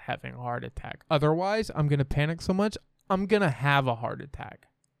I'm not having a heart attack. Otherwise, I'm going to panic so much, I'm going to have a heart attack.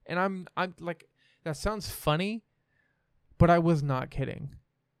 And I'm like, that sounds funny, but I was not kidding.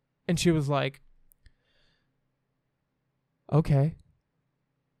 And she was like, okay,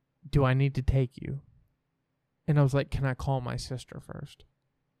 do I need to take you? And I was like, can I call my sister first?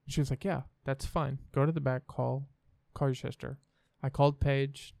 She was like, yeah, that's fine. Go to the back, call your sister. I called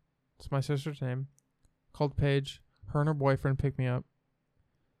Paige. It's my sister's name. Called Paige. Her and her boyfriend picked me up.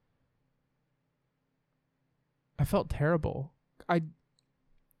 I felt terrible. I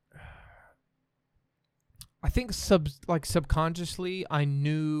think subconsciously I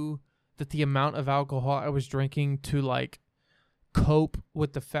knew that the amount of alcohol I was drinking to like cope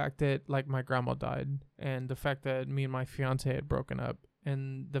with the fact that like my grandma died, and the fact that me and my fiance had broken up,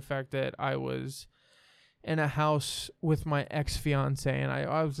 and the fact that I was in a house with my ex-fiance, and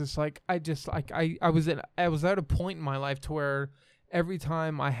I was just like, I was at a point in my life to where every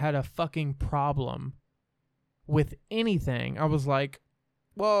time I had a fucking problem with anything, I was like,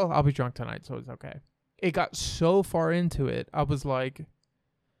 well, I'll be drunk tonight, so it's okay. It got so far into it, I was like,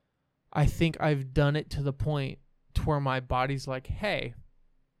 I think I've done it to the point to where my body's like, hey,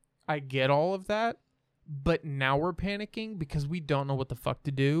 I get all of that, but now we're panicking because we don't know what the fuck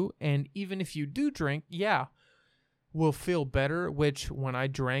to do. And even if you do drink, yeah, we'll feel better, which when I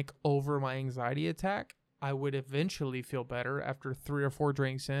drank over my anxiety attack, I would eventually feel better after 3 or 4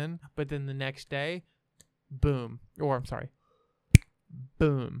 drinks in. But then the next day, boom,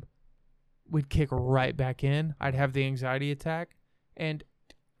 we'd kick right back in. I'd have the anxiety attack. And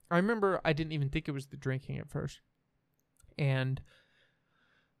I remember I didn't even think it was the drinking at first. And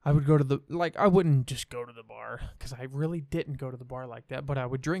I would go to I wouldn't just go to the bar, because I really didn't go to the bar like that, but I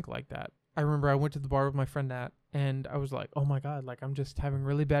would drink like that. I remember I went to the bar with my friend Nat, and I was like, oh my God, like I'm just having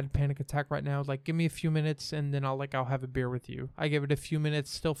really bad panic attack right now. Like, give me a few minutes and then I'll have a beer with you. I gave it a few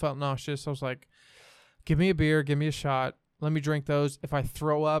minutes, still felt nauseous. I was like, give me a beer, give me a shot. Let me drink those. If I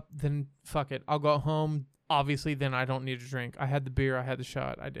throw up, then fuck it. I'll go home. Obviously, then I don't need to drink. I had the beer. I had the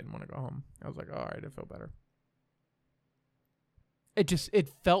shot. I didn't want to go home. I was like, all right, I feel better. It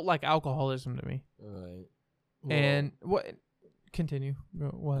felt like alcoholism to me. All right. Well, and what? Continue.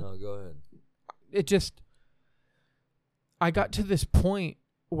 What? No, go ahead. I got to this point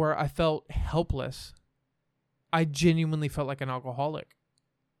where I felt helpless. I genuinely felt like an alcoholic.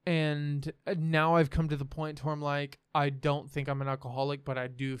 And now I've come to the point where I'm like, I don't think I'm an alcoholic, but I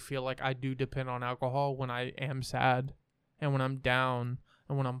do feel like I do depend on alcohol when I am sad and when I'm down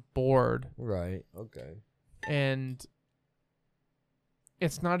and when I'm bored. Right. Okay. And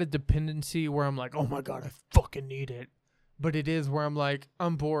it's not a dependency where I'm like, oh my God, I fucking need it. But it is where I'm like,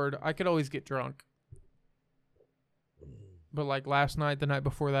 I'm bored. I could always get drunk. But like last night, the night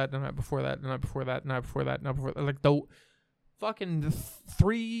before that, the night before that, the night before that, the night before that, the night before that, like the fucking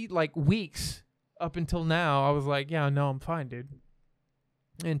 3 weeks up until now, I was like, yeah, no, I'm fine, dude.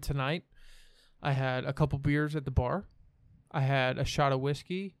 And tonight, I had a couple beers at the bar. I had a shot of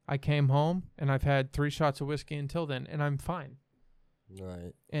whiskey. I came home, and I've had 3 shots of whiskey until then, and I'm fine.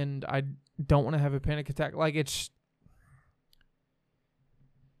 Right. And I don't want to have a panic attack. Like,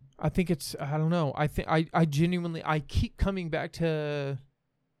 I think it's, I don't know. I think I genuinely, I keep coming back to,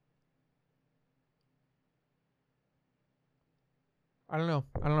 I don't know.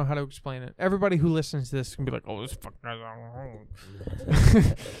 I don't know how to explain it. Everybody who listens to this can be like, "Oh, this fucking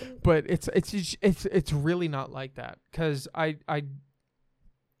guy's," but it's really not like that, because I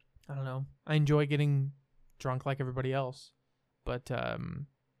don't know. I enjoy getting drunk like everybody else, but I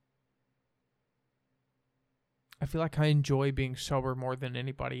feel like I enjoy being sober more than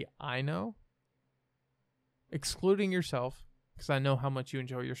anybody I know, excluding yourself, because I know how much you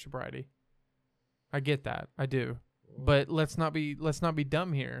enjoy your sobriety. I get that. I do. But let's not be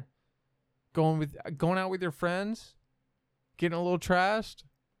dumb here. Going out with your friends, getting a little trashed,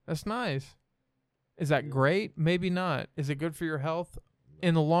 that's nice. Is that great? Maybe not. Is it good for your health?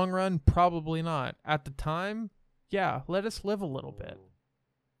 In the long run, probably not. At the time, yeah, let us live a little bit.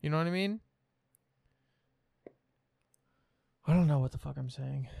 You know what I mean? I don't know what the fuck I'm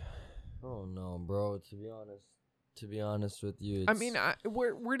saying. Oh no, bro. To be honest with you, I mean,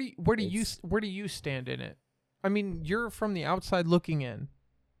 where do you stand in it? I mean, you're from the outside looking in.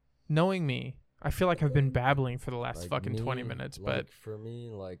 Knowing me, I feel like I've been babbling for the last fucking 20 minutes, but for me,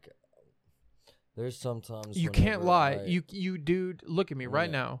 like, there's sometimes you can't lie. You dude, look at me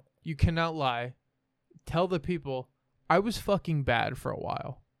right now. You cannot lie. Tell the people I was fucking bad for a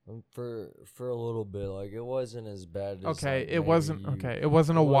while. For a little bit, like, it wasn't as bad as okay. Like, it wasn't okay. It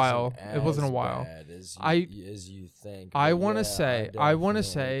wasn't a while. It wasn't a while. As you think. I want to say. I want to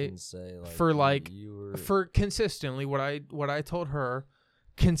say like, for like you were, for consistently what I told her,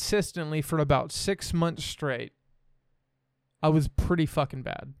 consistently for about 6 months straight, I was pretty fucking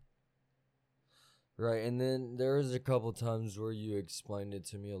bad. Right, and then there was a couple times where you explained it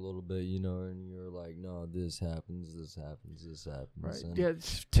to me a little bit, you know, and you were like, "No, this happens, this happens, this happens." Right. And, yeah.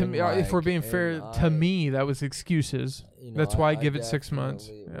 To me, if we're being fair, to me, that was excuses. You know, that's why I give it 6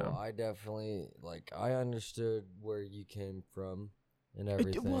 months. Well, I definitely I understood where you came from and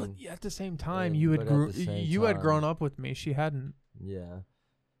everything. Well, at the same time, you had grown up with me. She hadn't. Yeah.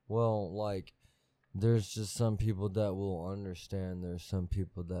 Well, like, there's just some people that will understand. There's some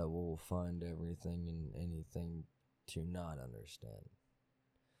people that will find everything and anything to not understand.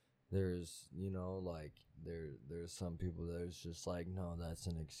 there's, like there's some people that is just like, no, that's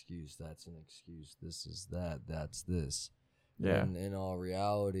an excuse. This is that. That's this. Yeah. And in all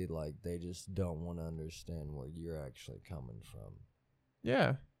reality, like, they just don't want to understand where you're actually coming from.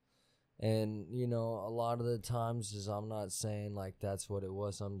 Yeah. And, a lot of the times is I'm not saying like that's what it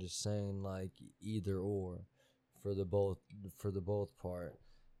was. I'm just saying like either or for the both part.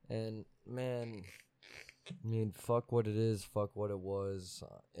 And man, I mean, fuck what it is, fuck what it was.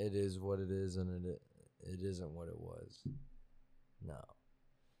 It is what it is, and it isn't what it was. No.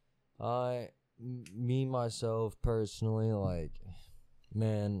 Me, myself, personally, like,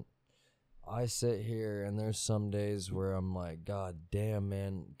 man, I sit here and there's some days where I'm like, God damn,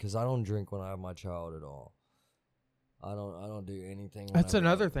 man, because I don't drink when I have my child at all. I don't do anything. That's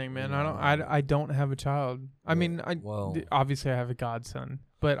another thing, man. I don't have a child. I mean, obviously I have a godson,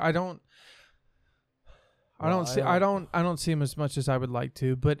 but I don't see him as much as I would like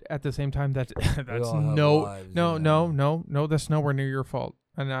to. But at the same time, that's that's no, that's nowhere near your fault.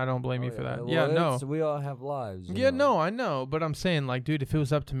 And I don't blame you for that. Well, no. We all have lives. No, I know. But I'm saying, like, dude, if it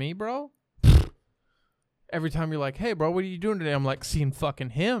was up to me, bro, every time you're like, hey, bro, what are you doing today? I'm like, seeing fucking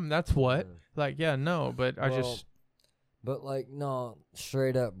him. That's what. Like, no, but But, like, no,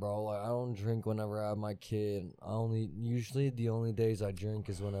 straight up, bro. Like, I don't drink whenever I have my kid. Usually the only days I drink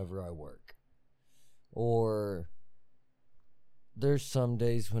is whenever I work. Or there's some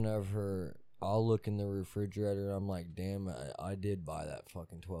days whenever I'll look in the refrigerator and I'm like, damn, I did buy that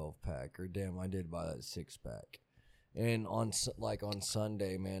fucking 12-pack. Or damn, I did buy that 6-pack. And on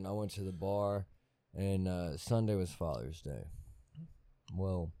Sunday, man, I went to the bar, and Sunday was Father's Day.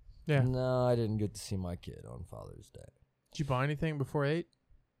 Well, no, I didn't get to see my kid on Father's Day. Did you buy anything before 8?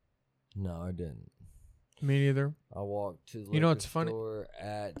 No, I didn't. Me neither. I walked to the liquor store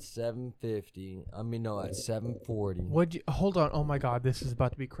at 7:50. At 7:40. Hold on. Oh my God, this is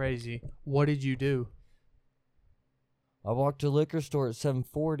about to be crazy. What did you do? I walked to the liquor store at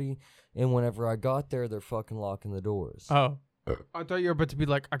 7:40, and whenever I got there, they're fucking locking the doors. Oh. I thought you were about to be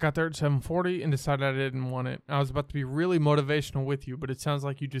like, I got there at 7:40 and decided I didn't want it. I was about to be really motivational with you, but it sounds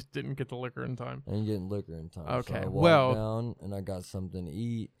like you just didn't get the liquor in time. I didn't get liquor in time. Okay, so I walked down and I got something to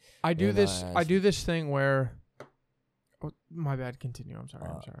eat. I do this thing where. Oh, my bad. Continue. I'm sorry.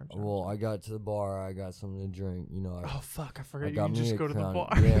 I got to the bar. I got something to drink. Oh fuck! I forgot. You can just go to the bar.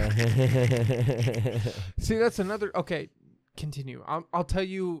 Yeah. See, that's another. Okay, continue. I'll tell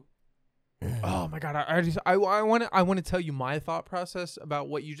you. Oh my God! I want to tell you my thought process about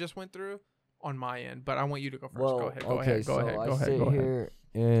what you just went through on my end, but I want you to go first. Well, go ahead. I sit here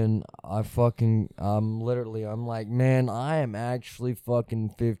and I'm like, man, I am actually fucking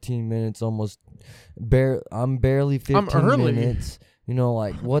 15 minutes almost. I'm barely 15 minutes.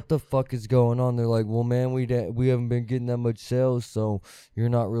 Like, what the fuck is going on? They're like, well, man, we haven't been getting that much sales, so you're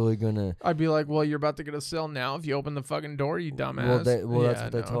not really gonna. I'd be like, well, you're about to get a sale now if you open the fucking door, you dumbass. That's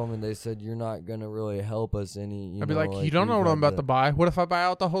what they told me. They said, you're not gonna really help us any. I'd be like, you don't know what I'm about to buy. What if I buy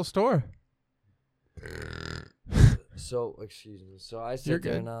out the whole store? So, excuse me. So I sit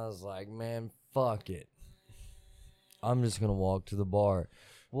there and I was like, man, fuck it. I'm just gonna walk to the bar.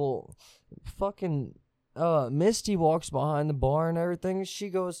 Well, fucking. Misty walks behind the bar and everything.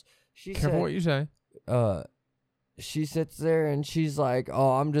 Careful what you say. She sits there and she's like,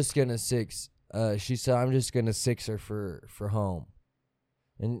 "Oh, I'm just gonna she said, "I'm just gonna six her for home,"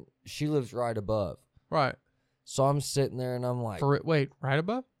 and she lives right above. Right. So I'm sitting there and I'm like, wait, right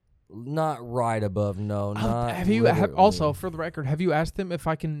above? Not right above. No, not. Also, for the record, have you asked them if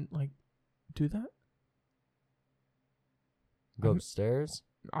I can do that? Go upstairs.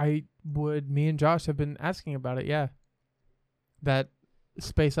 Me and Josh have been asking about it, yeah. That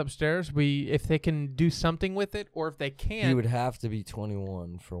space upstairs, if they can do something with it, or if they can't. You would have to be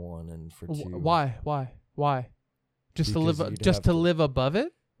 21 for one, and for two. Why? Just to live above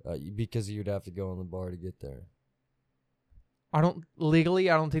it? Because you'd have to go on the bar to get there. I don't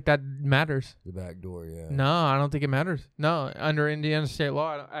think that matters. The back door, yeah. No, I don't think it matters. No, under Indiana state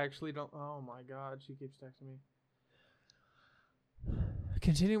law, I actually don't. Oh my God, she keeps texting me.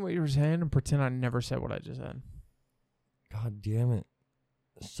 Continue what you were saying and pretend I never said what I just said. God damn it.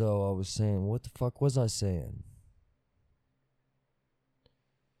 So I was saying, what the fuck was I saying?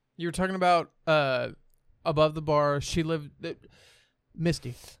 You were talking about above the bar. She lived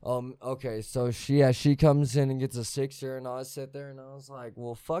Misty. Okay, so she comes in and gets a sixer, and I sit there and I was like,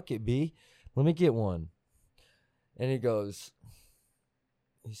 well, fuck it, B. Let me get one. And he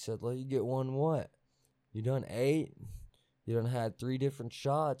said, let you get one what? You done 8? You done had 3 different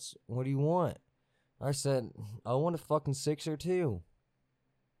shots. What do you want? I said, I want a fucking sixer too.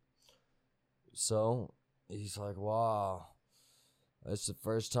 So he's like, wow. It's the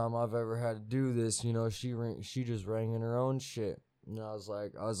first time I've ever had to do this. You know, she just rang in her own shit. And I was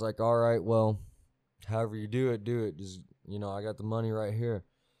like, all right, well, however you do it, do it. Just, you know, I got the money right here.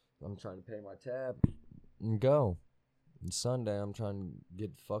 I'm trying to pay my tab and go. And Sunday, I'm trying to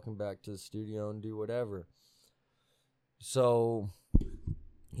get fucking back to the studio and do whatever. So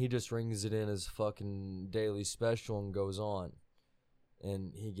he just rings it in as fucking daily special and goes on.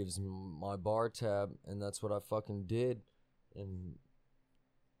 And he gives me my bar tab, and that's what I fucking did. And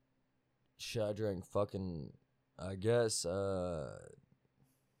shit, I drank fucking, I guess,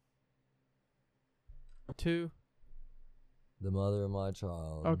 2. the mother of my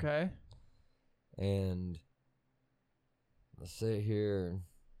child. Okay. And I sit here,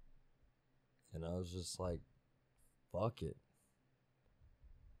 and I was just like, fuck it.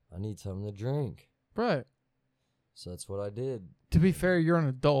 I need something to drink. Right. So that's what I did. To be fair, you're an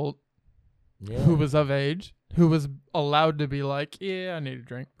adult Yeah. who was of age, who was allowed to be like, yeah, I need a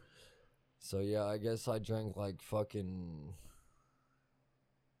drink. So yeah, I guess I drank like fucking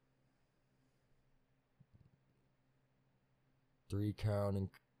 3 Crown and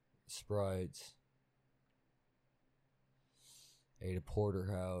Sprites. Ate a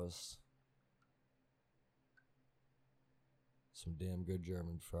porterhouse. Some damn good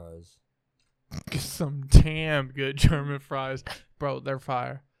German fries. Some damn good German fries. Bro, they're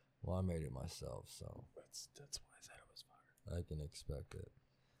fire. Well, I made it myself, so That's why I said it was fire. I can expect it.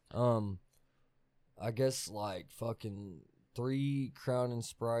 I guess like fucking 3 Crown and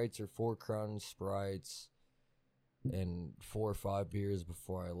Sprites or 4 Crown and Sprites and 4 or 5 beers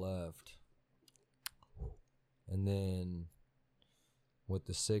before I left. And then with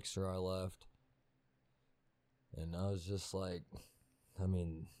the 6er I left. And I was just like, I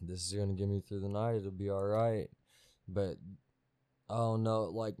mean, this is going to get me through the night. It'll be all right. But I don't know,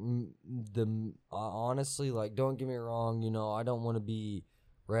 like, honestly, like, don't get me wrong, you know, I don't want to be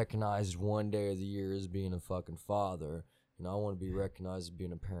recognized one day of the year as being a fucking father. You know, I want to be recognized as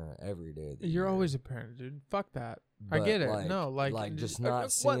being a parent every day of the year. You're always a parent, dude. Fuck that. But I get it. like, no, like just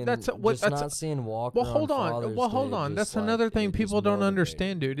not seeing, not seeing walk. Well, hold on. Well, hold on. That's another thing people don't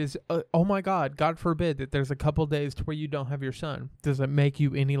understand, dude. Is oh my God, God forbid that there's a couple days to where you don't have your son. Does it make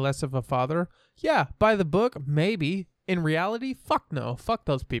you any less of a father? Yeah, by the book, maybe. In reality, fuck no. Fuck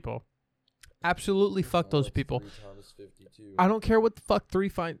those people. Absolutely, fuck those people. 3 times 52. I don't care what the fuck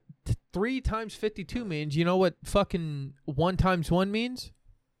 3 times 52 means. You know what fucking 1 times 1 means?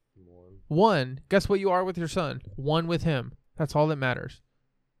 1. Guess what you are with your son? 1 with him. That's all that matters.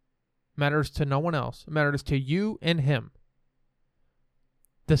 Matters to no one else. It matters to you and him.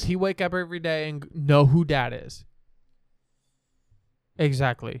 Does he wake up every day and know who dad is?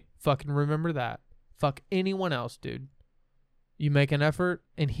 Exactly. Fucking remember that. Fuck anyone else, dude. You make an effort,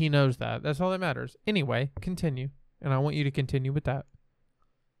 and he knows that. That's all that matters. Anyway, continue. And I want you to continue with that.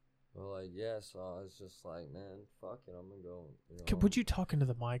 Well, like, yeah, so I was just like, man, fuck it, I'm gonna go, you know. Would you talk into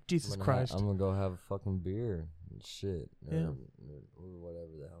the mic? Jesus Christ. I'm gonna go have a fucking beer and shit. Yeah. Or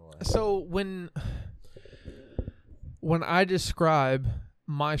whatever the hell So when I describe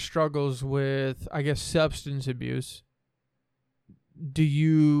my struggles with, I guess, substance abuse, do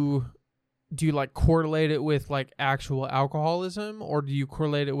you like correlate it with like actual alcoholism, or do you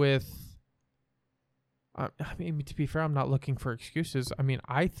correlate it with, I mean, to be fair, I'm not looking for excuses. I mean,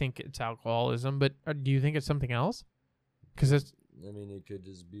 I think it's alcoholism, but do you think it's something else? Because it's, I mean, it could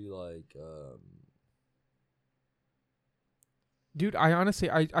just be like, dude, I honestly,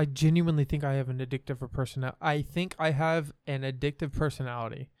 I genuinely think I have an addictive personality. I think I have an addictive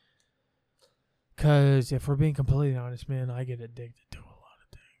personality. Because if we're being completely honest, man, I get addicted to a lot of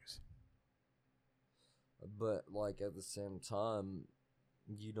things. but like at the same time,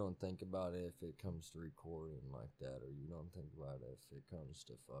 you don't think about it if it comes to recording like that, or you don't think about it if it comes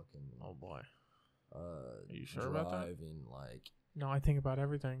to fucking. Oh boy. Are you sure driving, about that? Like. No, I think about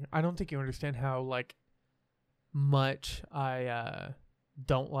everything. I don't think you understand how like much I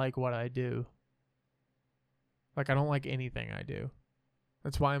don't like what I do. Like I don't like anything I do.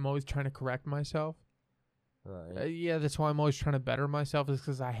 That's why I'm always trying to correct myself. Right. Yeah, that's why I'm always trying to better myself. Is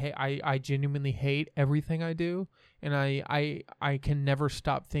because I genuinely hate everything I do, and I can never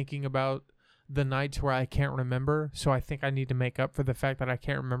stop thinking about the nights where I can't remember. So I think I need to make up for the fact that I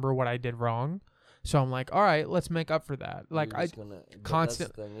can't remember what I did wrong. So I'm like, all right, let's make up for that. Like I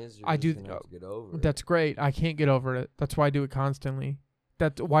constant. I do. Get over that's great. I can't get over it. That's why I do it constantly.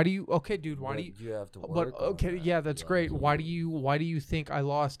 Why do you? Okay, dude. Why do you? You have to work. But okay, yeah, that's great. Why do you think I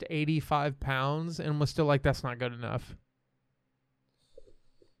lost 85 pounds and was still like, that's not good enough?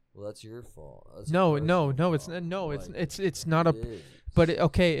 Well, that's your fault. That's No, it's not. like, It's not a. it is. But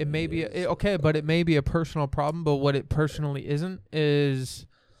it may be but it may be a personal problem. But what it personally isn't is,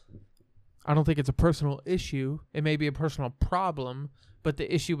 I don't think it's a personal issue. It may be a personal problem, but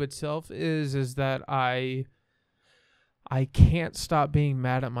the issue itself is that I can't stop being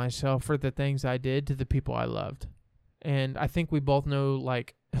mad at myself for the things I did to the people I loved. And I think we both know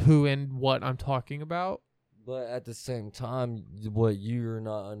like who and what I'm talking about. But at the same time, what you're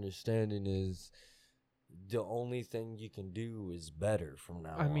not understanding is the only thing you can do is better from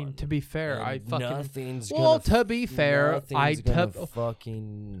now on. I mean, to be fair, And I fucking nothing's well. gonna To be fair, nothing's gonna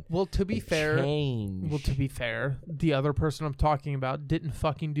fucking well. To be fair, change. well. To be fair, the other person I'm talking about didn't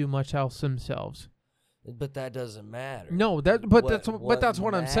fucking do much else themselves. But that doesn't matter. No, that's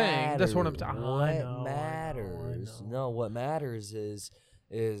what I'm saying. That's what I'm talking. What matters? No, what matters is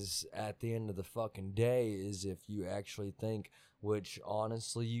at the end of the fucking day is if you actually think, which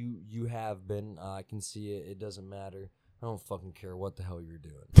honestly you have been. I can see it. It doesn't matter. I don't fucking care what the hell you're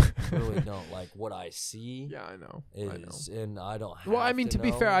doing. I really don't. Like what I see. Yeah, I know. And I don't. Have well, I mean, to be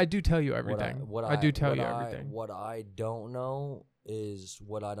fair, I do tell you everything. I do tell you everything. everything. What I don't know is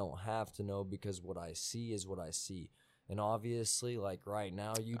what I don't have to know, because what I see is what I see. And obviously, like right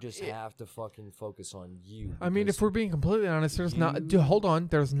now, you just have to fucking focus on you. I mean, if we're being completely honest, there's not. Dude, hold on.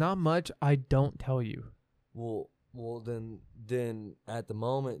 There's not much I don't tell you. Well, then at the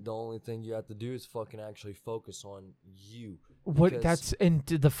moment, the only thing you have to do is fucking actually focus on you. What that's and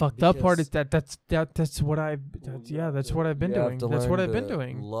the fucked up part is that's what I've that's what I've been doing. That's what I've been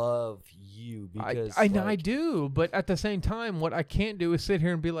doing. Love you, because I do, but at the same time, what I can't do is sit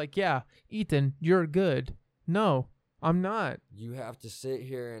here and be like, yeah, Ethan, you're good. No, I'm not. You have to sit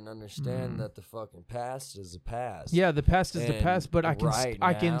here and understand that the fucking past is the past. Yeah, the past is the past, but I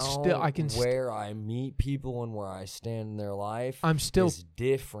can where I meet people and where I stand in their life, I'm still is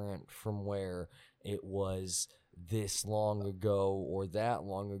different from where it was this long ago or that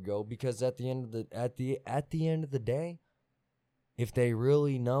long ago, because at the end of the day, if they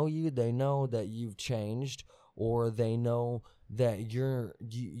really know you, they know that you've changed, or they know that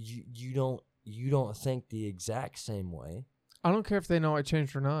you don't think the exact same way. I don't care if they know I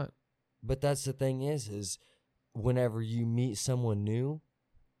changed or not. But that's the thing is whenever you meet someone new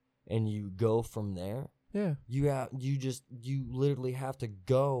and you go from there, yeah, you literally have to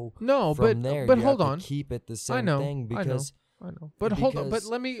go. No, from there. But you hold have on, to keep it the same thing, because I know. But hold on, but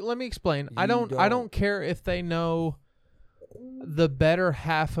let me explain. I don't care if they know the better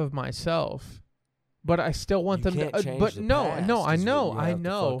half of myself, but I still want them to. But no, I know.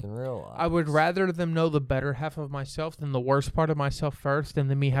 I would rather them know the better half of myself than the worst part of myself first, and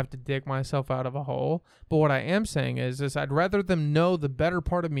then me have to dig myself out of a hole. But what I am saying is I'd rather them know the better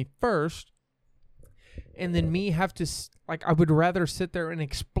part of me first, and then me have to I would rather sit there and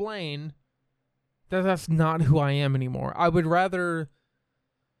explain that that's not who I am anymore. I would rather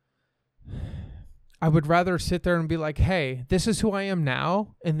sit there and be like, hey, this is who I am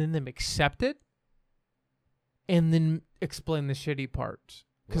now, and then them accept it, and then explain the shitty parts.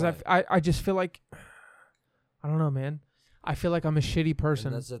 Because right. I just feel like, I don't know, man. I feel like I'm a shitty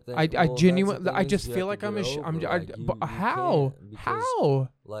person. I genuinely, I just feel like how?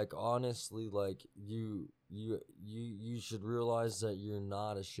 Like, honestly, like, you should realize that you're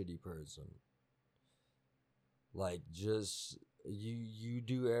not a shitty person. Like, just, you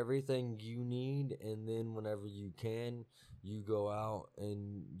do everything you need, and then whenever you can, you go out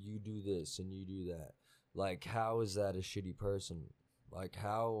and you do this and you do that. Like, how is that a shitty person? Like,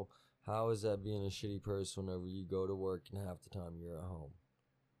 how is that being a shitty person whenever you go to work and half the time you're at home?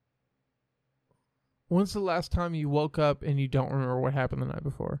 When's the last time you woke up and you don't remember what happened the night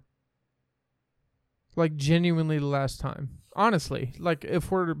before? Like, genuinely the last time. Honestly. Like, if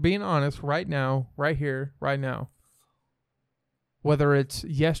we're being honest, right now, right here, right now. Whether it's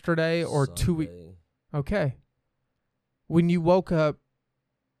yesterday or Sunday. 2 weeks. Okay. When you woke up,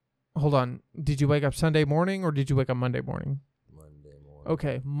 hold on. Did you wake up Sunday morning or did you wake up Monday morning? Monday morning.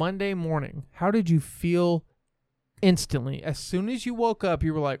 Okay, Monday morning. How did you feel instantly? As soon as you woke up,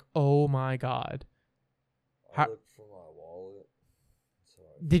 you were like, oh my God. I looked for my wallet.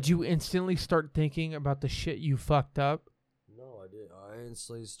 Did you instantly start thinking about the shit you fucked up? No, I didn't. I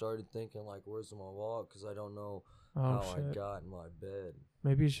instantly started thinking, like, where's my wallet? Because I don't know how I got in my bed.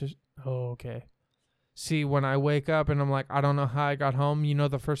 Maybe it's just, okay. See, when I wake up and I'm like, I don't know how I got home, you know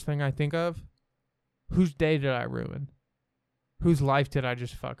the first thing I think of? Whose day did I ruin? Whose life did I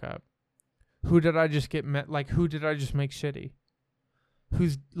just fuck up? Who did I just get who did I just make shitty?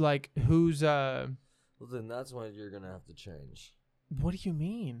 Who's Well, then that's when you're going to have to change. What do you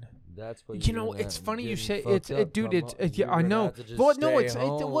mean? That's what You know, it's funny you say it's dude. It's yeah, I know. Well, No,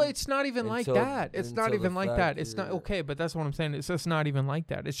 it's not even like until- that. It's not until even the like fact that. It's not you're- okay, but that's what I'm saying. It's just not even like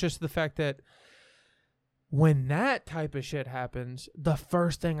that. It's just the fact that when that type of shit happens, the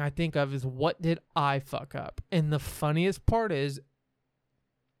first thing I think of is what did I fuck up? And the funniest part is,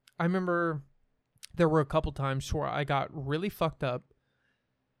 I remember there were a couple times where I got really fucked up,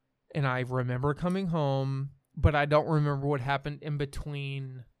 and I remember coming home, but I don't remember what happened in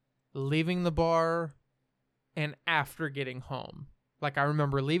between leaving the bar and after getting home. Like, I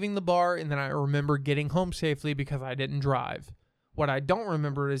remember leaving the bar, and then I remember getting home safely because I didn't drive. What I don't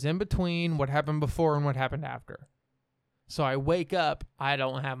remember is in between, what happened before and what happened after. So I wake up, I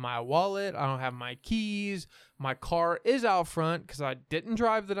don't have my wallet, I don't have my keys, my car is out front because I didn't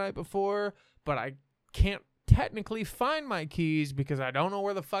drive the night before, but I can't technically find my keys because I don't know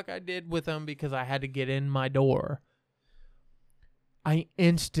where the fuck I did with them because I had to get in my door. I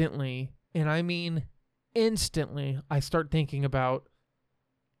instantly, and I mean instantly, I start thinking about,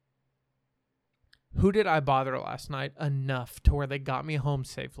 who did I bother last night enough to where they got me home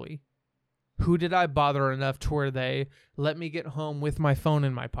safely? Who did I bother enough to where they let me get home with my phone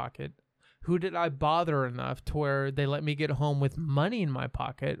in my pocket? Who did I bother enough to where they let me get home with money in my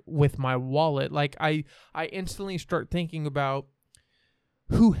pocket, with my wallet? Like, I instantly start thinking about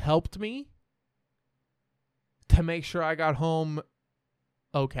who helped me to make sure I got home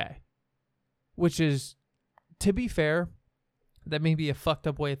okay. Which is, to be fair, that may be a fucked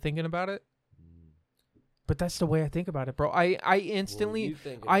up way of thinking about it. But that's the way I think about it, bro. I instantly... Well, you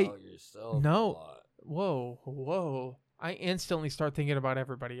think about yourself No. a lot. Whoa. I instantly start thinking about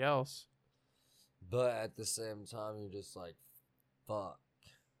everybody else. But at the same time, you're just like, fuck.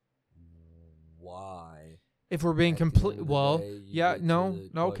 Why? If we're being At the end complete... of the Well, day, you yeah, get to no,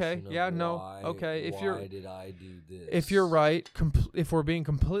 the okay, question of yeah, no, why- okay. Why did I do this? If you're right, if we're being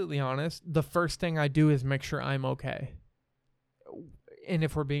completely honest, the first thing I do is make sure I'm okay. And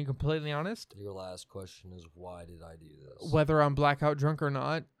if we're being completely honest, Your last question is, why did I do this? whether I'm blackout drunk or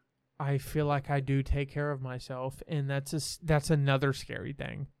not, I feel like I do take care of myself, and that's another scary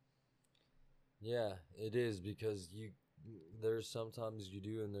thing. Yeah, it is, because there's sometimes you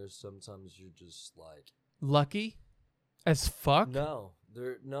do, and there's sometimes you're just like, Lucky as fuck? no,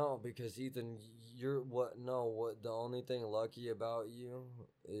 because Ethan, the only thing lucky about you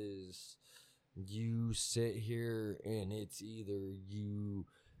is you sit here and it's either you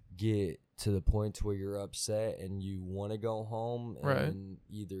get to the point where you're upset and you want to go home, Right. and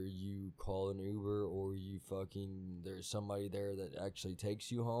either you call an Uber or there's somebody there that actually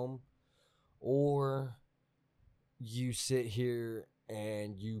takes you home, or you sit here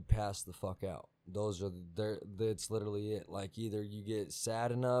and you pass the fuck out. That's literally it. Like, either you get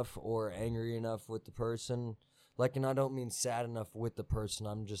sad enough or angry enough with the person. Like, and I don't mean sad enough with the person.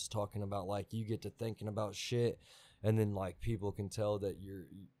 I'm just talking about, like, you get to thinking about shit, and then, like, people can tell that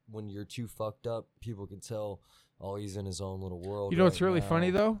when you're too fucked up, people can tell, oh, he's in his own little world. You know what's right really now. funny,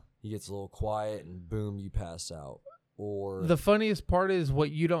 though? He gets a little quiet, and boom, you pass out. Or The funniest part is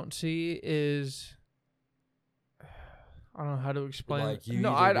what you don't see is... I don't know how to explain like, it. you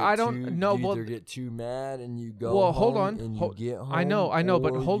No, either I get don't... too- No, you well... either get too mad and you go Well, home hold on. and you get home. I know,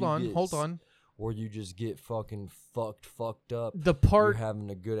 but or hold you on, get hold on. Or you just get fucking fucked up. The part... You're having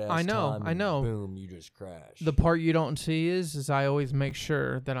a good ass I know, time. I and know. Boom, you just crash. The part you don't see is I always make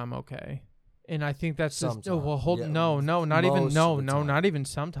sure that I'm okay. And I think that's just... Oh, well, Sometimes. Yeah, not even... most No, of the no, time. not even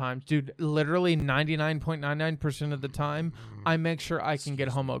sometimes. Dude, literally 99.99% of the time, I make sure I can get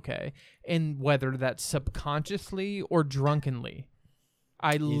home okay. And whether that's subconsciously or drunkenly.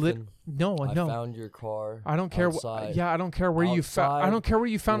 Ethan, No. I found your car. I don't care. outside, I don't care where you found. I outside don't care where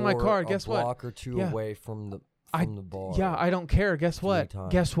you found my or car. a Guess what? block or two Yeah. away from the bar. Yeah, I don't care. Guess 3 what?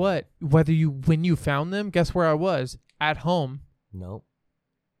 times. Guess what? When you found them, guess where I was? At home. Nope.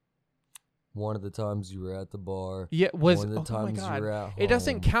 One of the times you were at the bar. Yeah, One of the oh my times you God. were at home. It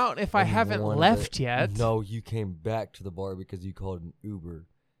doesn't count if I and haven't one of left the- yet. No, you came back to the bar because you called an Uber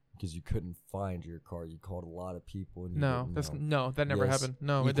because you couldn't find your car. You called a lot of people. And you didn't know. that never Yes. happened.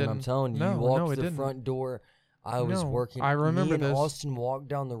 No, Ethan, it didn't. I'm telling you, No, you walked no, to it the didn't. front door. I was No, working. I remember me and this. Austin walked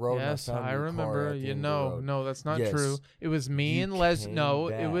down the road. Yes, and I found I your remember. Car at the You end of the know, road. no, that's not Yes. true. It was me You and Les. came No,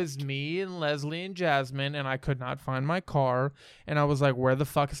 it was back. me and Leslie and Jasmine, and I could not find my car. And I was like, "Where the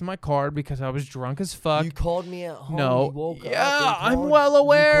fuck is my car?" Because I was drunk as fuck. You called me at home. No, You woke up yeah, and I'm called- well you called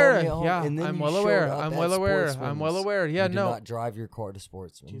aware. me at home, Yeah, and then I'm you well showed aware. up I'm at well aware. I'm Sportsman's. well aware. Yeah, You did no. not drive your car to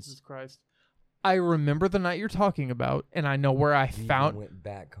Sportsman's. Jesus Christ. I remember the night you're talking about, and I know where I You even found. went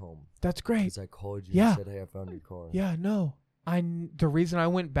back home That's great. because I called you Yeah. and said, "Hey, I found your car." Yeah, no. The reason I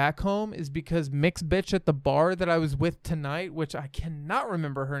went back home is because mixed bitch at the bar that I was with tonight, which I cannot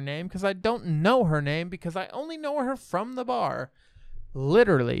remember her name because I don't know her name because I only know her from the bar,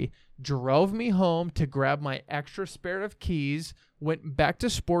 literally drove me home to grab my extra spare of keys, went back to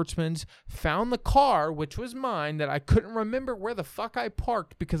Sportsman's, found the car, which was mine, that I couldn't remember where the fuck I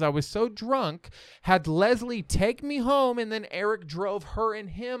parked because I was so drunk, had Leslie take me home, and then Eric drove her and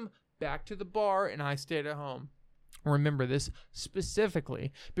him back to the bar, and I stayed at home. Remember this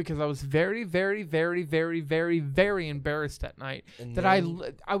specifically because I was very, very, very, very, very, very embarrassed that night. And That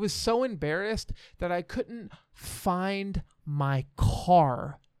I was so embarrassed that I couldn't find my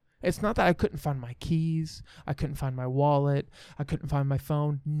car. It's not that I couldn't find my keys. I couldn't find my wallet. I couldn't find my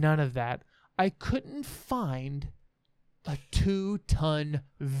phone. None of that. I couldn't find a 2-ton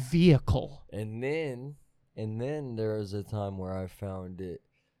vehicle. And then there was a time where I found it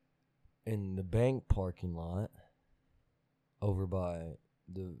in the bank parking lot over by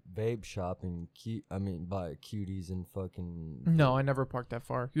the vape shop and by Cuties and fucking. No, I never parked that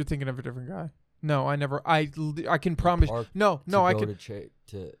far. You're thinking of a different guy. No, I never. I can promise. No, I can.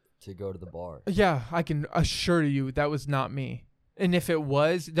 To go to the bar. Yeah, I can assure you that was not me. And if it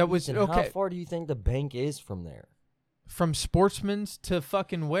was, that was Ethan, okay. How far do you think the bank is from there? From Sportsman's to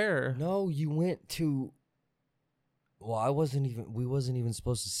fucking where? No, you went to. Well, we wasn't even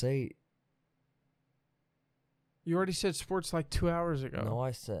supposed to say. You already said sports like 2 hours ago. No,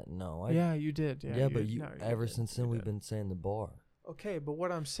 I said no. Yeah, you did. Yeah, but ever since then we've been saying the bar. Okay, but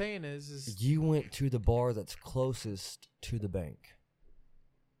what I'm saying is you went to the bar that's closest to the bank.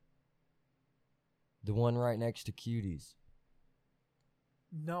 The one right next to Cuties.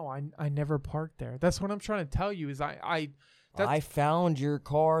 No, I never parked there. That's what I'm trying to tell you is I found your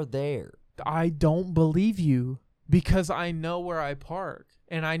car there. I don't believe you because I know where I park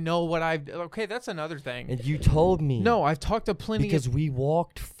and I know what I've. Okay, that's another thing. And you told me. No, I've talked to plenty because we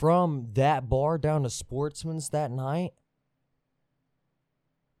walked from that bar down to Sportsman's that night.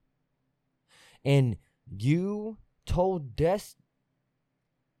 And you told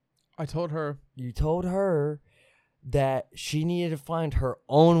I told her. You told her that she needed to find her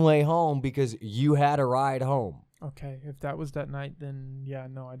own way home because you had a ride home. Okay, if that was that night, then yeah,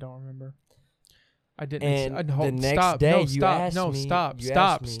 no, I don't remember. I didn't. And the next day, you asked me.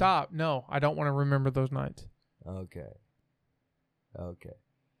 Stop. No, I don't want to remember those nights. Okay.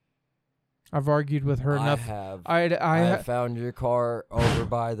 I've argued with her enough. I have found your car over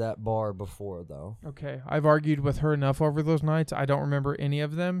by that bar before, though. Okay, I've argued with her enough over those nights. I don't remember any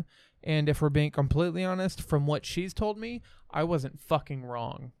of them. And if we're being completely honest, from what she's told me, I wasn't fucking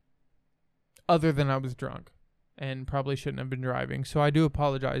wrong. Other than I was drunk and probably shouldn't have been driving. So I do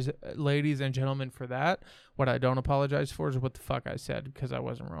apologize, ladies and gentlemen, for that. What I don't apologize for is what the fuck I said because I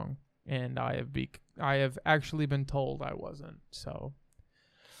wasn't wrong. And I have actually been told I wasn't. So.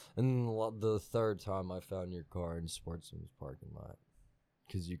 And the third time I found your car in Sportsman's parking lot.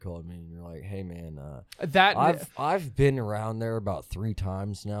 Because you called me and you're like, hey, man, I've been around there about 3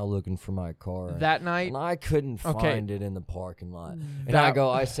 times now looking for my car. That night? And I couldn't find it in the parking lot. And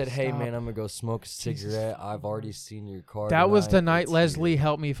I said, hey, man, I'm going to go smoke a cigarette. I've already seen your car. That was the night Leslie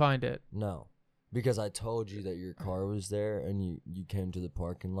helped me find it. No, because I told you that your car was there and you came to the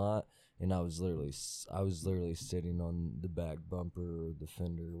parking lot. And I was literally sitting on the back bumper or the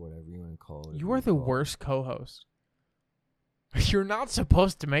fender or whatever you want to call it. You are the worst co-host. You're not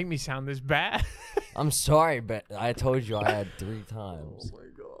supposed to make me sound this bad. I'm sorry, but I told you I had 3 times. Oh my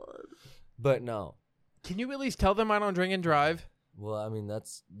god. But no. Can you at least tell them I don't drink and drive? Well, I mean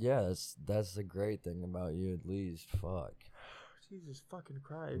that's the great thing about you at least. Fuck. Jesus fucking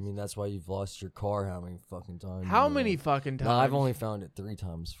Christ. I mean that's why you've lost your car how many fucking times? How many fucking times? No, I've only found it 3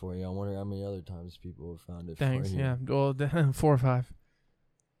 times for you. I wonder how many other times people have found it for you. Thanks, yeah. Well, 4 or 5.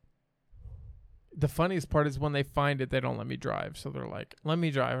 The funniest part is when they find it, they don't let me drive. So they're like, let me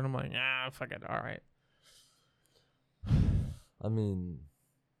drive. And I'm like, fuck it. All right. I mean,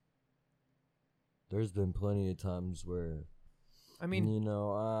 there's been plenty of times where,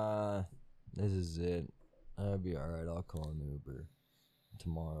 this is it. I'll be all right. I'll call an Uber.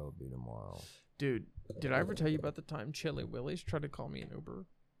 Tomorrow will be tomorrow. Dude, did I ever tell you about the time Chili Willy's tried to call me an Uber?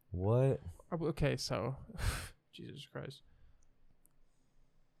 What? Okay, so, Jesus Christ.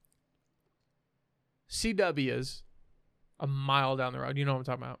 CW's a mile down the road. You know what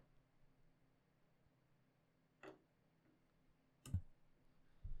I'm talking about.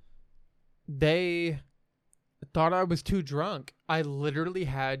 They thought I was too drunk. I literally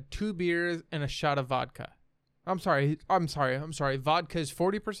had 2 beers and a shot of vodka. I'm sorry. Vodka is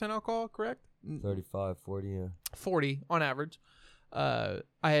 40% alcohol, correct? 35, 40, yeah. 40 on average. I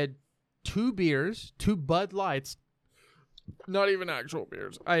had 2 beers, 2 Bud Lights, Not even actual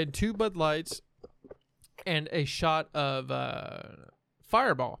beers. I had 2 Bud Lights and a shot of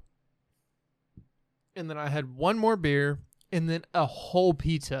Fireball. And then I had 1 more beer and then a whole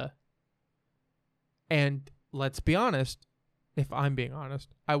pizza. And let's be honest, if I'm being honest,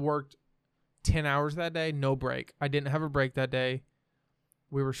 I worked 10 hours that day, no break. I didn't have a break that day.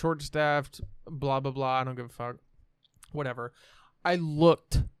 We were short-staffed, blah, blah, blah. I don't give a fuck. Whatever.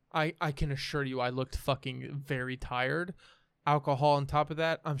 I can assure you I looked fucking very tired. Alcohol on top of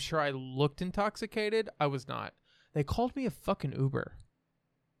that. I'm sure I looked intoxicated. I was not. They called me a fucking Uber.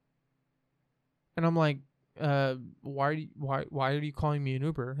 And I'm like, why are you calling me an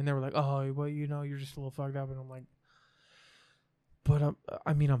Uber? And they were like, oh, well, you're just a little fucked up. And I'm like, but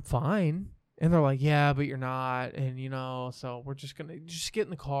I'm fine. And they're like, yeah, but you're not. And, so we're just going to just get in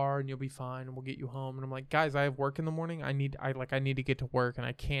the car and you'll be fine and we'll get you home. And I'm like, guys, I have work in the morning. I need to get to work and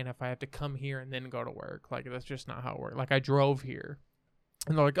I can't if I have to come here and then go to work. Like, that's just not how it works. Like, I drove here.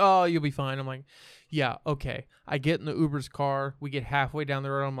 And they're like, oh, you'll be fine. I'm like, yeah, okay. I get in the Uber's car. We get halfway down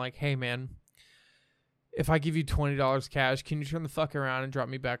the road. I'm like, hey, man, if I give you $20 cash, can you turn the fuck around and drop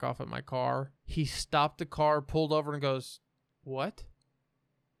me back off at my car? He stopped the car, pulled over and goes, what?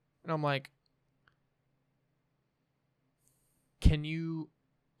 And I'm like, can you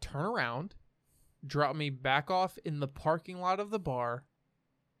turn around, drop me back off in the parking lot of the bar,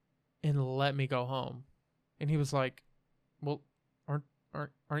 and let me go home? And he was like, well,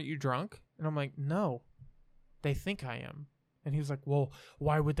 aren't you drunk? And I'm like, no, they think I am. And he was like, well,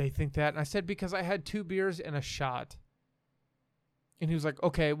 why would they think that? And I said, because I had 2 beers and a shot. And he was like,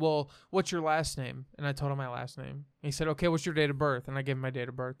 okay, well, what's your last name? And I told him my last name. And he said, okay, what's your date of birth? And I gave him my date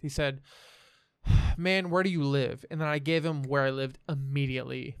of birth. He said, man, where do you live? And then I gave him where I lived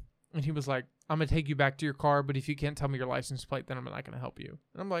immediately. And he was like, I'm going to take you back to your car, but if you can't tell me your license plate, then I'm not going to help you.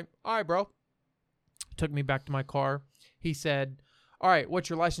 And I'm like, all right, bro. Took me back to my car. He said, all right, what's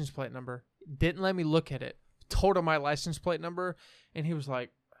your license plate number? Didn't let me look at it. Told him my license plate number. And he was like,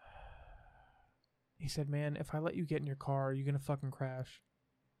 he said, man, if I let you get in your car, are you going to fucking crash?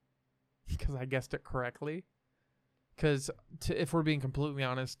 Because I guessed it correctly. Because if we're being completely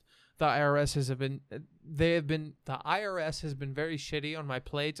honest, the IRS has been very shitty on my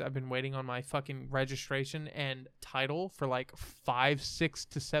plates. I've been waiting on my fucking registration and title for like 5, 6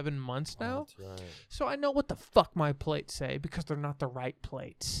 to 7 months now. That's right. So I know what the fuck my plates say because they're not the right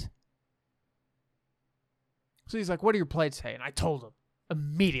plates. So he's like, what do your plates say? And I told him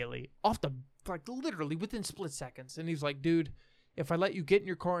immediately, literally within split seconds. And he's like, dude, if I let you get in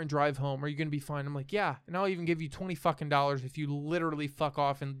your car and drive home, are you going to be fine? I'm like, yeah. And I'll even give you $20 fucking if you literally fuck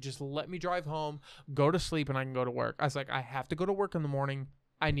off and just let me drive home, go to sleep, and I can go to work. I was like, I have to go to work in the morning.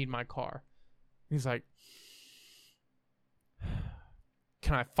 I need my car. He's like,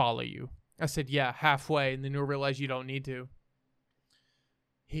 can I follow you? I said, yeah, halfway. And then you'll realize you don't need to.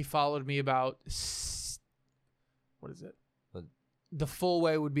 He followed me about, what is it? The full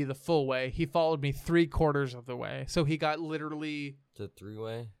way would be the full way. He followed me 3/4 of the way. So he got literally The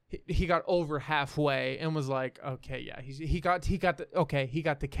 3-way? He got over halfway and was like, okay, yeah. He got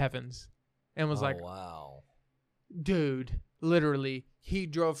the Kevin's and was like, wow. Dude, literally, he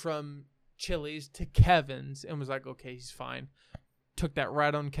drove from Chili's to Kevin's and was like, okay, he's fine. Took that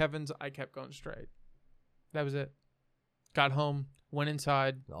ride on Kevin's. I kept going straight. That was it. Got home, went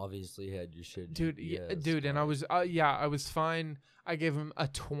inside. Obviously had your shit. Dude, GPS, dude, and I was fine. I gave him a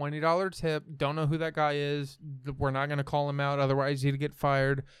 $20 tip. Don't know who that guy is. We're not going to call him out. Otherwise, he'd get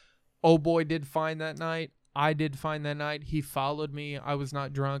fired. Oh, boy, did fine that night. I did fine that night. He followed me. I was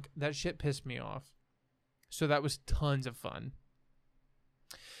not drunk. That shit pissed me off. So that was tons of fun.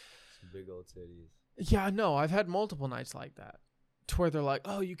 Some big old titties. Yeah, no, I've had multiple nights like that. To where they're like,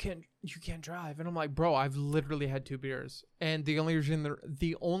 oh, you can't drive. And I'm like, bro, I've literally had 2 beers. And the only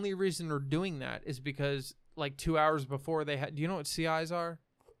reason they're doing that is because like 2 hours before they had, do you know what CIs are?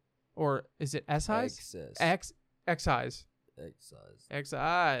 Or is it SIs? XIs.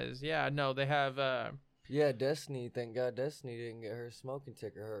 XIs. Yeah, no, they have yeah, Destiny, thank God Destiny didn't get her smoking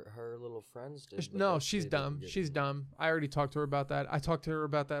ticket. Her little friends did. No, she's dumb. She's dumb. I already talked to her about that. I talked to her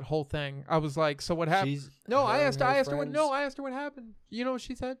about that whole thing. I was like, so what happened? I asked her what happened. You know what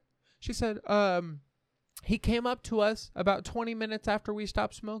she said? She said, he came up to us about 20 minutes after we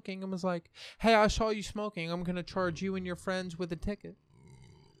stopped smoking and was like, hey, I saw you smoking. I'm going to charge you and your friends with a ticket.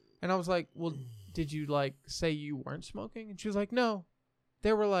 And I was like, well, did you like say you weren't smoking? And she was like, no.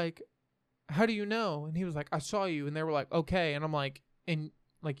 They were like, how do you know? And he was like, I saw you. And they were like, okay. And I'm like, and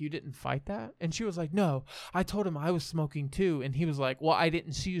like, you didn't fight that? And she was like, no, I told him I was smoking too. And he was like, well, I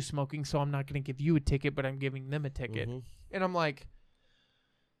didn't see you smoking, so I'm not going to give you a ticket, but I'm giving them a ticket. Mm-hmm. And I'm like,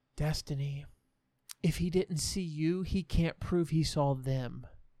 Destiny, if he didn't see you, he can't prove he saw them.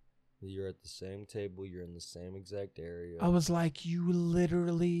 You're at the same table. You're in the same exact area. I was like, you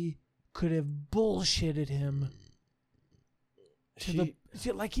literally could have bullshitted him.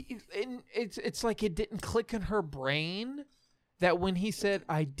 It's like it didn't click in her brain that when he said,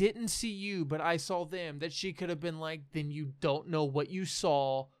 I didn't see you, but I saw them, that she could have been like, then you don't know what you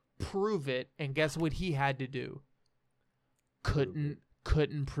saw, prove it, and guess what he had to do? Couldn't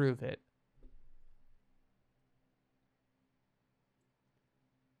prove it.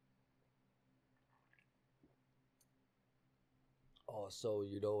 Oh, so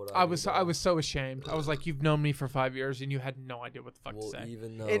you know what I was so ashamed. I was like, you've known me for 5 years and you had no idea what the fuck to say.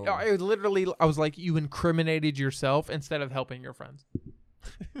 Even though It literally, I was like, you incriminated yourself instead of helping your friends.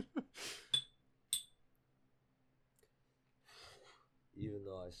 even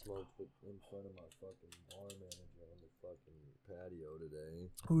though I smoked in front of my fucking bar manager on the fucking patio today.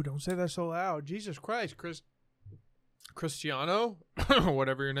 Ooh, don't say that so loud. Jesus Christ, Cristiano,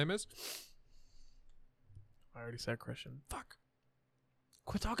 whatever your name is. I already said Christian. Fuck.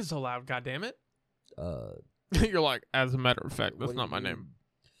 Quit talking so loud, goddammit. You're like, as a matter of fact, that's not my name.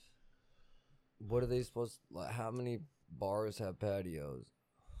 What are they supposed to, like, how many bars have patios?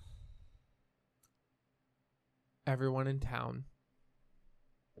 Everyone in town.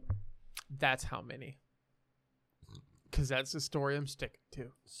 That's how many. Because that's the story I'm sticking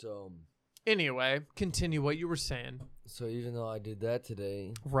to. So, anyway, continue what you were saying. So even though I did that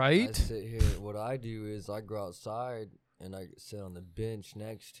today, right? I sit here. What I do is I go outside and I sit on the bench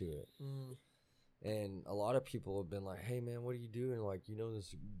next to it. And a lot of people have been like, "Hey man, what are you doing?" Like, you know,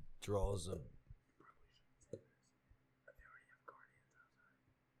 this draws them.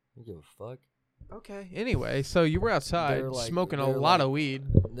 You give a fuck. Okay. Anyway, so you were outside smoking a lot of weed.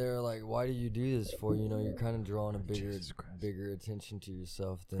 They're like, "Why do you do this for?" You know, you're kind of drawing a bigger attention to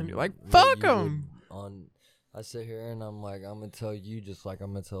yourself than. And you're like, "Fuck them." I sit here and I'm like, I'm gonna tell you just like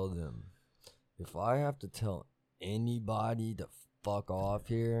I'm gonna tell them. If I have to tell anybody to fuck off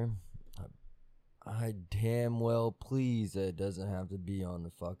here, I damn well please that it doesn't have to be on the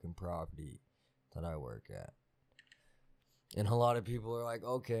fucking property that I work at. And a lot of people are like,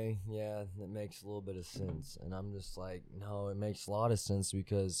 okay, yeah, that makes a little bit of sense. And I'm just like, no, it makes a lot of sense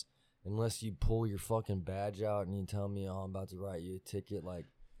because unless you pull your fucking badge out and you tell me, oh, I'm about to write you a ticket, like,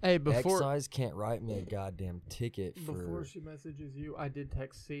 hey, before excise can't write me a goddamn ticket for... Before she messages you, I did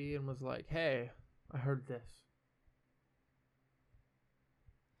text C and was like, hey, I heard this.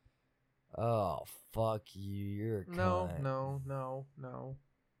 Oh, fuck you. You're a cunt. No.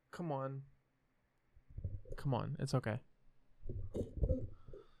 Come on. It's okay.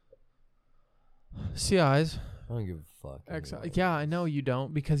 See eyes. I don't give a fuck. Yeah, I know you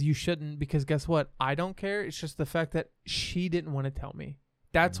don't because you shouldn't. Because guess what? I don't care. It's just the fact that she didn't want to tell me.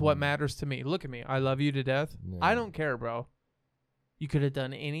 That's what matters to me. Look at me. I love you to death. Yeah. I don't care, bro. You could have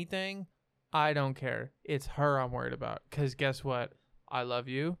done anything. I don't care. It's her I'm worried about. Because guess what? I love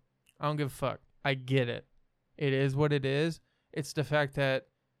you. I don't give a fuck. I get it. It is what it is. It's the fact that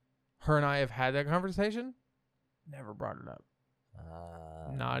her and I have had that conversation. Never brought it up.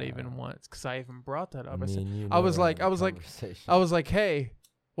 Not even once. Because I even brought that up. I was like, hey,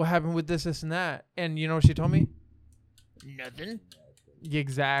 what happened with this, and that? And you know what she told me? Nothing.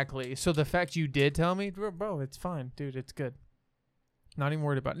 Exactly. So the fact you did tell me, bro, it's fine, dude. It's good. Not even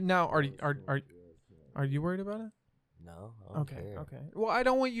worried about it. Now, are you worried about it? No. I don't care. Okay. Well, I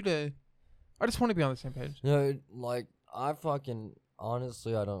don't want you to. I just want to be on the same page. No, like I fucking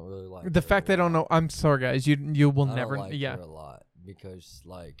honestly, I don't really like the fact they don't know. I'm sorry, guys. You will never. I don't like her a lot because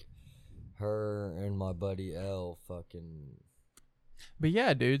like her and my buddy L fucking. But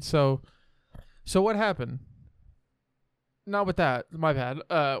yeah, dude. So what happened? Not with that. My bad.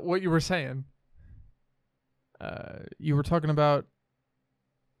 What you were saying. You were talking about.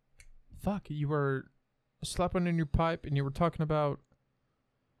 Fuck. You were slapping in your pipe, and you were talking about.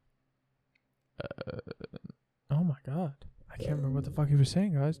 Oh my god. I can't remember what the fuck he was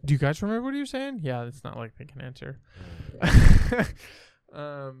saying, guys. Do you guys remember what he was saying? Yeah, it's not like they can answer.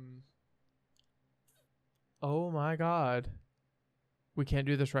 Oh my god. We can't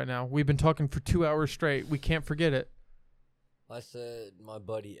do this right now. We've been talking for 2 hours straight. We can't forget it. I said my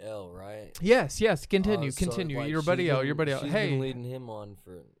buddy L, right? Yes. Continue. So, Continue. like, Your buddy L. She's Hey. been leading him on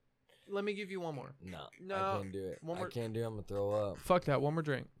for... Let me give you one more. No, No. I can't do it. One more. I can't do it. I'm going to throw up. Fuck that. One more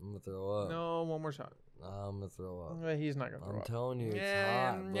drink. I'm going to throw up. No, one more shot. I'm going to throw up. He's not going to throw I'm up. telling you, it's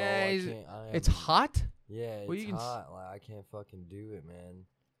Yeah, hot, bro. yeah, it's hot? Yeah, Well, it's you can hot. Like, I can't fucking do it, man.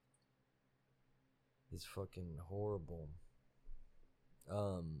 It's fucking horrible.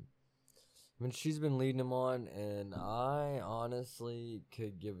 I mean, she's been leading him on, and I honestly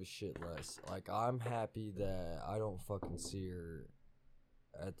could give a shit less. Like, I'm happy that I don't fucking see her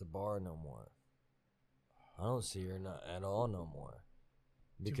at the bar no more. I don't see her not at all no more.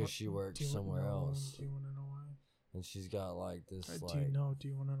 Because she works somewhere else. Do you want to know why? And she's got, like, this, Do like... Do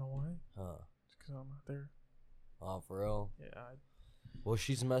you want to know why? Huh. It's because I'm not there. Oh, for real? Yeah. Well,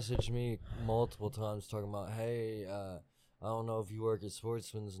 she's messaged me multiple times talking about, hey, I don't know if you work at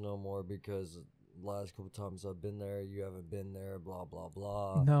Sportsman's no more because the last couple times I've been there, you haven't been there, blah, blah,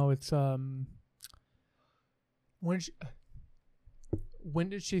 blah. No, it's when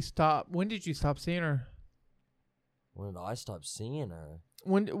did she stop? When did you stop seeing her? When did I stop seeing her?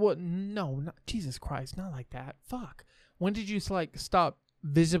 No, not Jesus Christ, not like that. Fuck. When did you like stop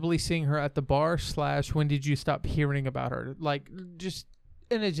visibly seeing her at the bar / when did you stop hearing about her? Like, just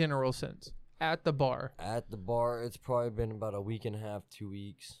in a general sense. At the bar. At the bar, it's probably been about a week and a half, 2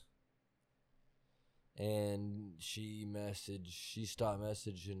 weeks. And she stopped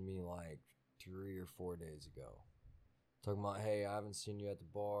messaging me like 3 or 4 days ago. Talking about, hey, I haven't seen you at the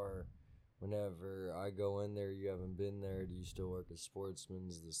bar. Whenever I go in there, you haven't been there. Do you still work at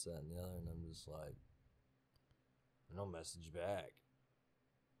Sportsman's? This, that, and the other. And I'm just like, no message back.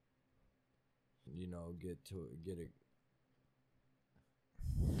 You know, get it to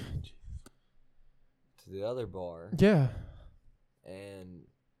the other bar. Yeah. And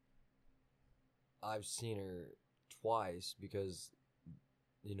I've seen her twice because,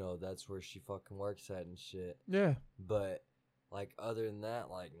 you know, that's where she fucking works at and shit. Yeah. But, like, other than that,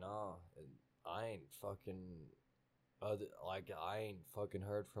 like, nah, I ain't fucking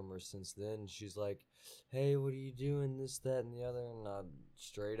heard from her since then. She's like, hey, what are you doing, this, that, and the other? And I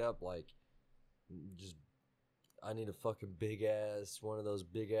straight up, like, just, I need a fucking one of those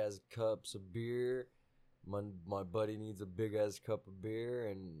big ass cups of beer. My buddy needs a big ass cup of beer,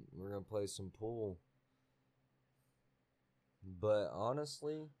 and we're gonna play some pool. But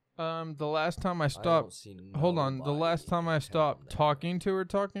honestly, the last time I stopped, hold on, the last time I stopped talking to her,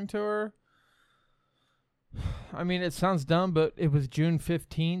 I mean, it sounds dumb, but it was June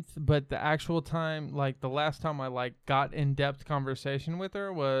 15th, but the actual time, like, the last time I, like, got in-depth conversation with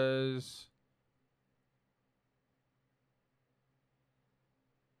her was...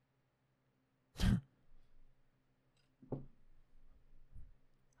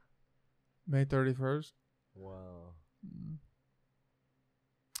 May 31st. Wow.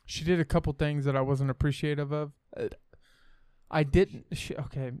 She did a couple things that I wasn't appreciative of.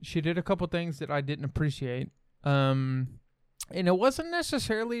 She did a couple things that I didn't appreciate. And it wasn't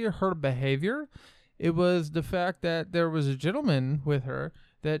necessarily her behavior. It was the fact that there was a gentleman with her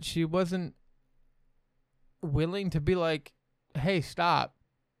that she wasn't willing to be like, hey, stop.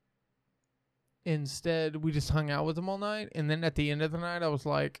 Instead, we just hung out with him all night. And then at the end of the night, I was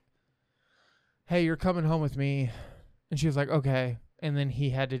like, hey, you're coming home with me. And she was like, okay. And then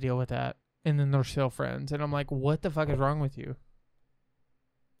he had to deal with that. And then they're still friends. And I'm like, what the fuck is wrong with you?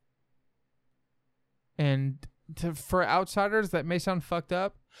 And for outsiders, that may sound fucked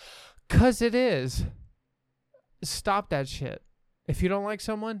up. 'Cause it is. Stop that shit. If you don't like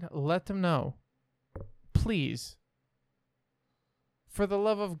someone, let them know. Please. For the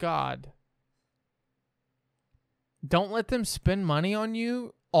love of God. Don't let them spend money on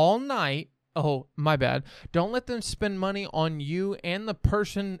you all night. Oh, my bad. Don't let them spend money on you and the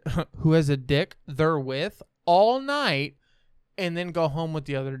person who has a dick they're with all night and then go home with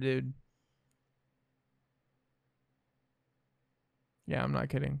the other dude. Yeah, I'm not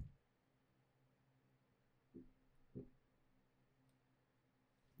kidding.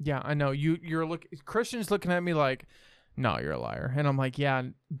 Yeah, I know. Christian's looking at me like, no, you're a liar. And I'm like, yeah,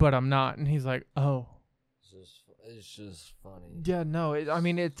 but I'm not. And he's like, oh. It's just funny. Yeah, no,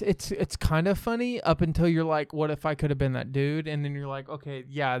 it's kind of funny up until you're like, what if I could have been that dude? And then you're like, okay,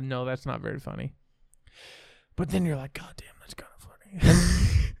 yeah, no, that's not very funny. But then you're like, God damn, that's kind of funny.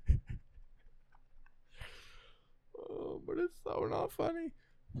 Oh, but it's so not funny.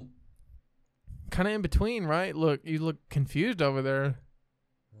 Kind of in between, right? Look, you look confused over there.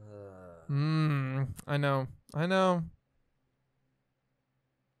 I know. You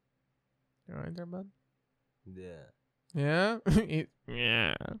all right there, bud? Yeah. Yeah?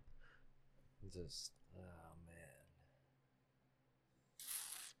 Yeah. Just, oh, man.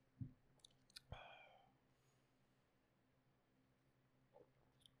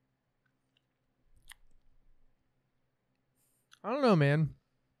 I don't know, man.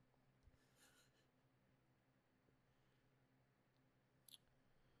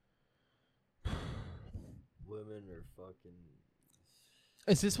 Women are fucking...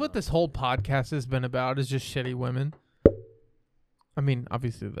 Is this what this whole podcast has been about? Is just shitty women? I mean,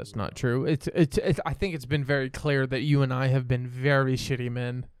 obviously that's not true. It's. I think it's been very clear that you and I have been very shitty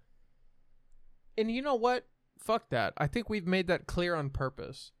men. And you know what? Fuck that. I think we've made that clear on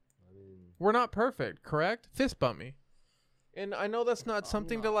purpose. We're not perfect, correct? Fist bump me. And I know that's not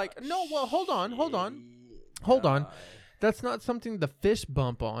something to like. No, well, hold on. That's not something to fist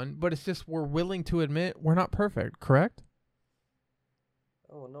bump on, but it's just we're willing to admit we're not perfect, correct?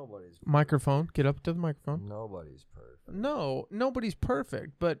 Oh, nobody's perfect. Microphone. Get up to the microphone. Nobody's perfect. No, nobody's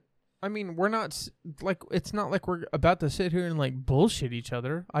perfect, but I mean, we're not like it's not like we're about to sit here and like bullshit each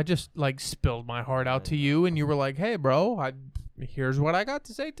other. I just like spilled my heart out to you, and you were like, "Hey, bro, here's what I got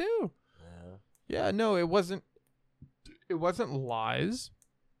to say too." Yeah, no, it wasn't lies.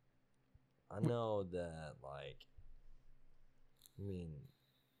 I know that, like, I mean,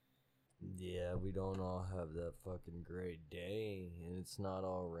 yeah, we don't all have that fucking great day, and it's not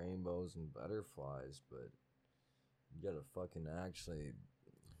all rainbows and butterflies, but you gotta fucking actually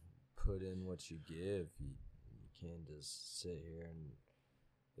put in what you give. You can't just sit here and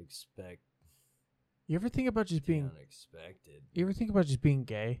expect. You ever think about just being unexpected? You ever think about just being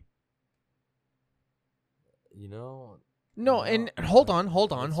gay? You know. No, and hold on.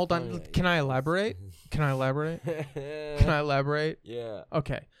 Can I elaborate? Yeah.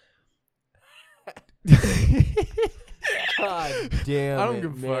 Okay. God damn it. I don't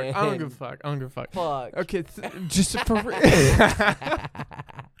give a fuck. Fuck. Okay, just for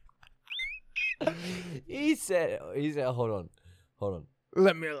He said hold on.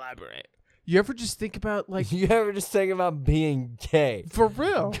 Let me elaborate. You ever just think about like You ever just think about being gay? for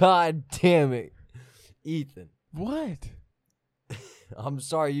real? God damn it. Ethan. What? I'm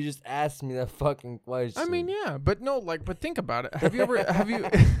sorry, you just asked me that fucking question. I mean, yeah, but no, like, but think about it. Have you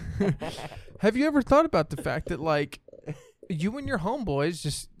ever thought about the fact that like you and your homeboys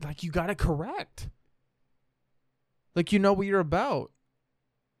just like you gotta correct, like you know what you're about.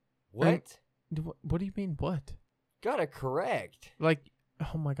 What? What do you mean? What? Gotta correct. Like,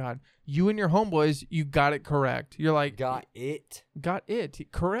 oh my god, you and your homeboys, you got it correct. You're like got it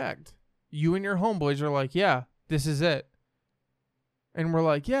correct. You and your homeboys are like, yeah, this is it. And we're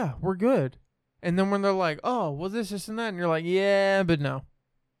like, yeah, we're good. And then when they're like, oh, well, this, and that, and you're like, yeah, but no.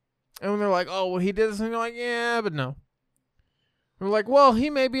 And when they're like, oh, well, he did this, and you're like, yeah, but no. We're like, well, he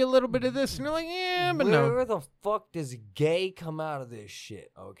may be a little bit of this, and you're like, yeah, but no. Where the fuck does gay come out of this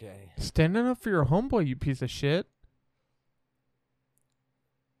shit? Okay. Standing up for your homeboy, you piece of shit.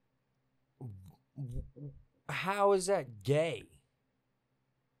 How is that gay?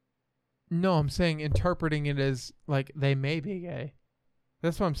 No, I'm saying interpreting it as like they may be gay.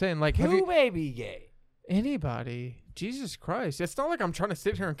 That's what I'm saying. Like, Who may be gay? Anybody? Jesus Christ! It's not like I'm trying to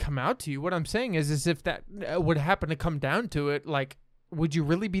sit here and come out to you. What I'm saying is if that would happen to come down to it, like, would you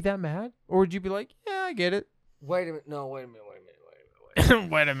really be that mad, or would you be like, yeah, I get it? Wait a minute. No, wait a minute.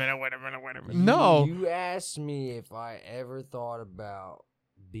 Wait a minute. No. You asked me if I ever thought about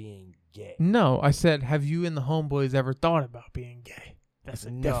being gay. No, I said, have you and the homeboys ever thought about being gay? That's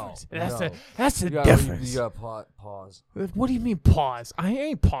a difference. That's a difference. You got pause. What do you mean pause? I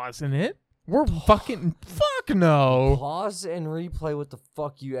ain't pausing it. We're fucking fuck no. Pause and replay what the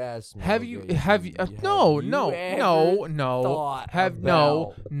fuck you asked me. Have you Have you and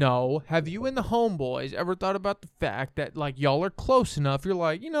the homeboys ever thought about the fact that like y'all are close enough? You're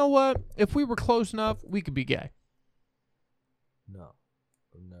like, you know what? If we were close enough, we could be gay. No,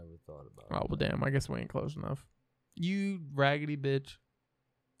 I've never thought about it. Oh well, damn. I guess we ain't close enough. You raggedy bitch.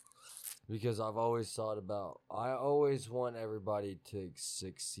 Because I've always thought about, I always want everybody to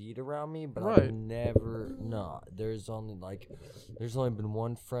succeed around me, but right. I've never, there's only been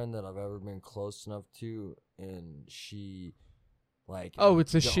one friend that I've ever been close enough to, and she, like. Oh,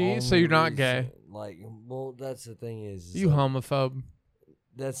 it's a she, so you're not gay. Like, well, that's the thing is. You homophobe.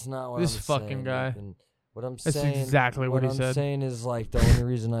 That's not what this I'm fucking saying. guy. What I'm That's saying. Exactly what he said. What I'm saying is, like, the only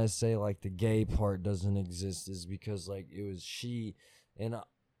reason I say, like, the gay part doesn't exist is because, like, it was she, and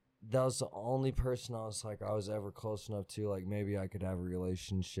that was the only person I was ever close enough to, like, maybe I could have a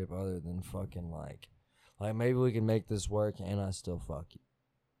relationship other than fucking, like maybe we can make this work and I still fuck you.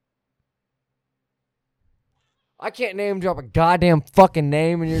 I can't name drop a goddamn fucking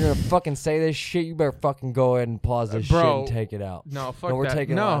name and you're gonna fucking say this shit. You better fucking go ahead and pause this shit and take it out. No, fuck we're that.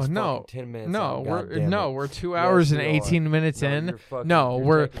 Taking no, the last no, fucking 10 minutes no, out. we're 2 hours and 18 minutes in. No,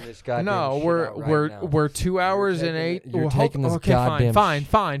 we're 2 hours and 8. You're taking this okay, goddamn.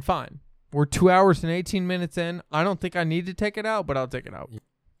 Fine. We're 2 hours and 18 minutes in. I don't think I need to take it out, but I'll take it out.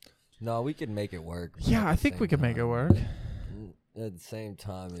 No, we can make it work. Yeah, I think we can make it work. at the same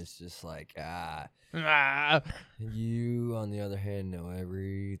time, it's just like Ah. you. On the other hand, know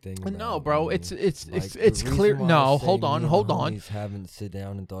everything. No, about bro, me. it's Like, the it's clear. reason why No, I say hold me on, and the hold on. homies haven't sit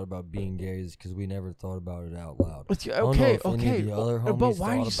down and thought about being gay is because we never thought about it out loud. It's- don't know Okay, if any of okay, the other but homies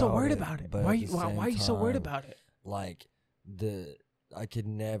why are you thought so about worried it, about it? but Why at you- the why same are you so worried time, about it? Like I could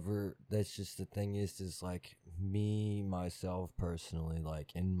never. That's just the thing is like me myself personally.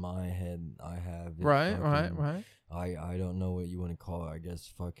 Like in my head, I have it Right. fucking- I don't know what you want to call it. I guess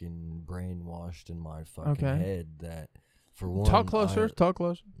fucking brainwashed in my fucking Okay. head that for one. Talk closer. Talk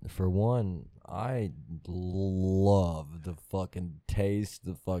closer. For one, I love the fucking taste,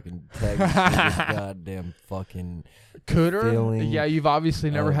 the fucking texture, this goddamn fucking Cooter. feeling Yeah, you've obviously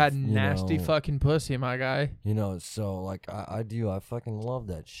never of, had you nasty know, fucking pussy, my guy. So like I do. I fucking love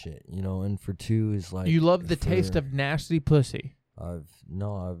that shit. And for two is like You love the taste for- of nasty pussy. I've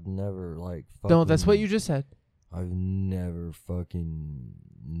never like. No, that's what fucking- you just said. I've never fucking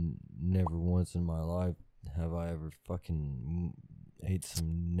never once in my life have I ever fucking ate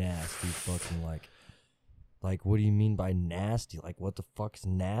some nasty fucking like what do you mean by nasty? Like what the fuck's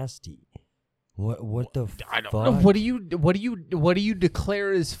nasty? What the I don't fuck? know. What do you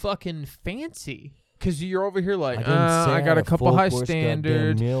declare as fucking fancy? Because you're over here like, I got a couple high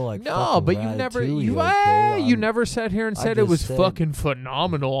standards. Meal, like No, fucking but you never Ratatouille, you okay? you I'm never sat here and I said it just was said- fucking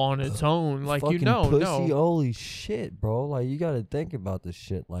phenomenal on its own. Like fucking no. pussy, holy shit, bro. Like you gotta think about this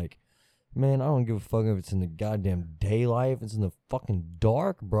shit. Like, man, I don't give a fuck if it's in the goddamn daylight, if it's in the fucking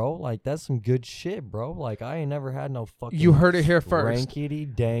dark, bro. Like that's some good shit, bro. Like I ain't never had no fucking. You heard it here first. Rankety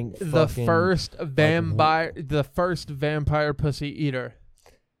dank. The fucking, first vampire pussy eater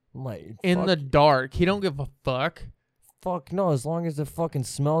like in fuck, the dark. He don't give a fuck. fuck no. As long as the fucking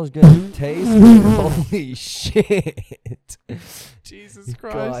smells good, and tastes good. Holy shit. Jesus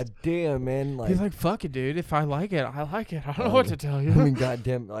God damn, man. Like, He's like, fuck it, dude. If I like it, I like it. I don't know what to tell you. I mean,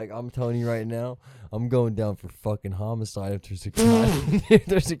 goddamn, like I'm telling you right now, I'm going down for fucking homicide if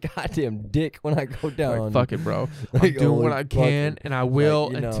there's a goddamn dick when I go down. Like, fuck it, bro. Like, I'm doing holy what I can, fucking- and I will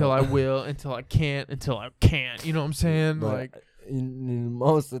like, you until I know. will, until I can't, until I can't. You know what I'm saying? But Like,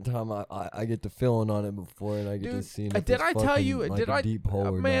 most of the time, I get the feeling on it before, and I get to Dude, see. did I tell you- Like did a I- deep hole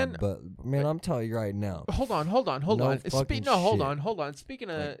or man, not. But man, I'm telling you right now. hold on. No fucking Hold shit. on. Speaking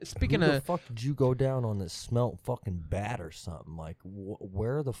Like, speaking who the of, fuck did you go down on that smelt fucking bad or something? Like,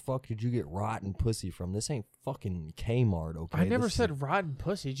 where the fuck did you get rotten pussy from? This ain't fucking Kmart, okay? I never This is- said rotten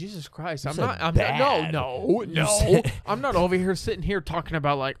pussy. Jesus Christ. You I'm said not. I'm bad. not. You No. said- I'm not over here sitting here talking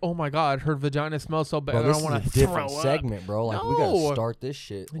about like, oh my God, her vagina smells so bad. Bro, that this I is want a to throw different up. segment, bro. Like, we No. gotta start this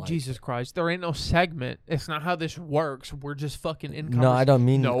shit. Like, Jesus Christ, there ain't no segment. It's not how this works. We're just fucking in no, I don't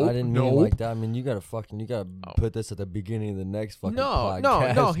mean. Nope, I didn't mean it nope. like that. I mean, you gotta Oh. put this at the beginning of the next fucking No,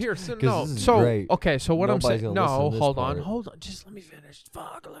 podcast. here, so, 'cause no. this is So, great. okay, so what Nobody's I'm saying, gonna listen no, to this hold part. on, just let me finish.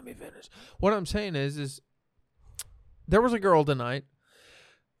 Fuck, let me finish. What I'm saying is there was a girl tonight.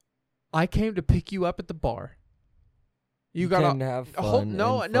 I came to pick you up at the bar. You got can to have fun. hold- and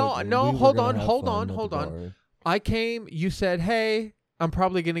no, fucking- no, we were hold gonna on, have hold fun on, at the hold on. bar. I came, you said, "Hey, I'm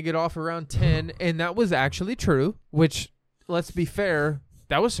probably going to get off around 10." And that was actually true, which let's be fair,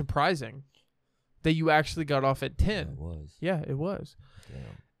 that was surprising that you actually got off at 10. It was. Yeah, it was. Damn.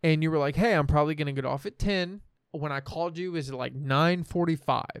 And you were like, "Hey, I'm probably going to get off at 10." When I called you, it was like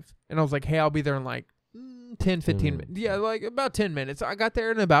 9:45. And I was like, "Hey, I'll be there in like 10, 15 minutes." Yeah, like about 10 minutes. I got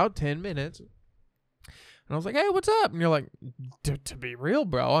there in about 10 minutes. And I was like, "Hey, what's up?" And you're like, to be real,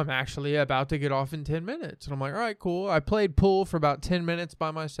 bro, I'm actually about to get off in 10 minutes. And I'm like, "All right, cool." I played pool for about 10 minutes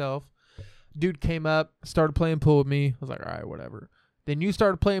by myself. Dude came up, started playing pool with me. I was like, "All right, whatever." Then you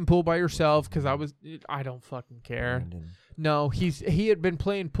started playing pool by yourself because I don't fucking care. Brandon. No, he had been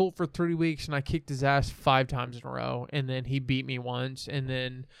playing pool for 3 weeks, and I kicked his ass 5 times in a row, and then he beat me once, and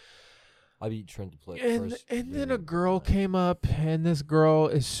then I beat Trent to play and first. then game a of the girl night. came up, and this girl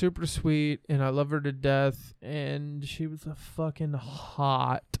is super sweet, and I love her to death, and she was a fucking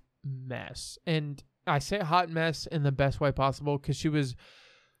hot mess, and I say hot mess in the best way possible because she was.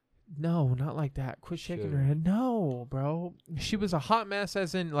 No, not like that. Quit shaking her Sure. head. No, bro. She was a hot mess,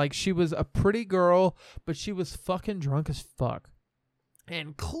 as in, like, she was a pretty girl, but she was fucking drunk as fuck.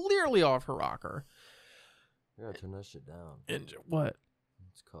 And clearly off her rocker. You gotta turn that shit down. And what?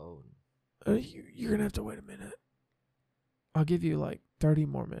 It's cold. You're going to have to wait a minute. I'll give you, like, 30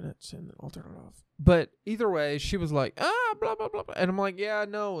 more minutes, and then I'll turn it off. But either way, she was like, blah, blah, blah, blah. And I'm like, yeah,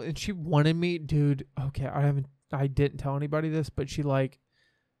 no. And she wanted me, dude. Okay, I didn't tell anybody this, but she, like,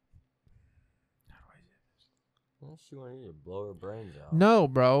 Well, she wanted you to blow her brains out. no,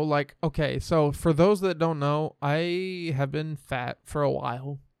 bro. Like, okay, so for those that don't know, I have been fat for a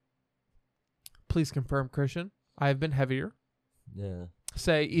while. Please confirm, Christian. I have been heavier. Yeah.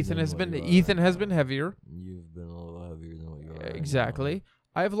 Say Ethan Than has what been you are Ethan right has now. been heavier. You've been a little heavier than what you are. Right now. Exactly.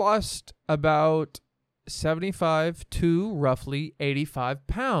 I've lost about 75 to roughly 85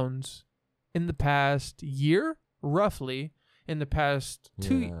 pounds in the past year, roughly in the past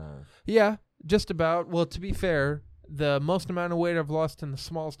 2 Yeah. Yeah, just about. Well, to be fair, the most amount of weight I've lost in the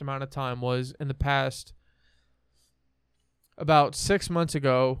smallest amount of time was in the past about 6 months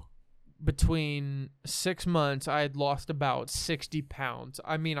ago. Between 6 months, I had lost about 60 pounds.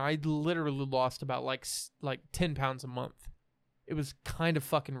 I mean, I literally lost about like 10 pounds a month. It was kind of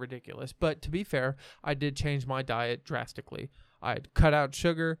fucking ridiculous. But to be fair, I did change my diet drastically. I'd cut out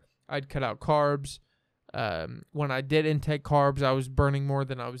sugar. I'd cut out carbs. When I did intake carbs, I was burning more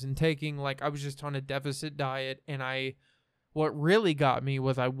than I was intaking. Like, I was just on a deficit diet. And what really got me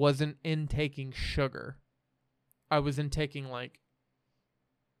was I wasn't intaking sugar. I was intaking, like,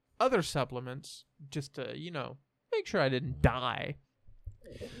 other supplements just to, make sure I didn't die.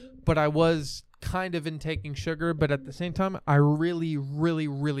 But I was kind of intaking sugar, but at the same time, I really, really,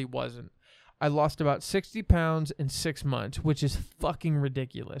 really wasn't. I lost about 60 pounds in 6 months, which is fucking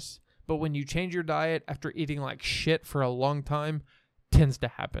ridiculous. But when you change your diet after eating like shit for a long time, tends to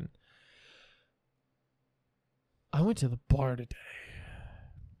happen. I went to the bar today.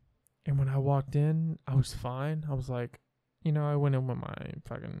 And when I walked in, I was fine. I was like, I went in with my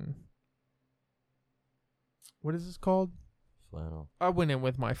fucking... What is this called? Flannel. I went in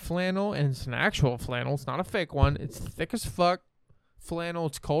with my flannel, and it's an actual flannel. It's not a fake one. It's thick as fuck. Flannel.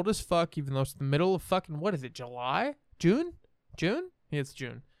 It's cold as fuck, even though it's the middle of fucking... What is it, July? June? June? Yeah, it's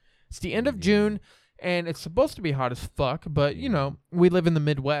June. It's the end of June, and it's supposed to be hot as fuck, but, we live in the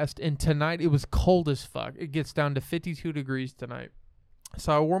Midwest, and tonight it was cold as fuck. It gets down to 52 degrees tonight.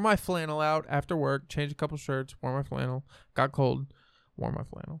 So I wore my flannel out after work, changed a couple shirts, wore my flannel, got cold, wore my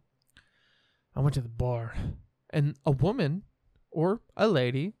flannel. I went to the bar, and a woman or a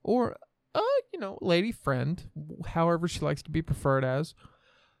lady or a, lady friend, however she likes to be preferred as,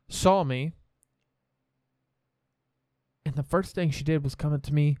 saw me. And the first thing she did was come up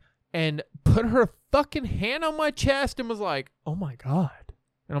to me and put her fucking hand on my chest and was like, "Oh my God."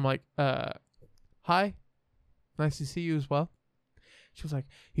 And I'm like, hi. Nice to see you as well. She was like,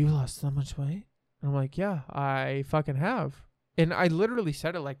 "You lost so much weight?" And I'm like, "Yeah, I fucking have." And I literally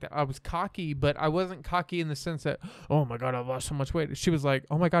said it like that. I was cocky, but I wasn't cocky in the sense that, "Oh my God, I've lost so much weight." She was like,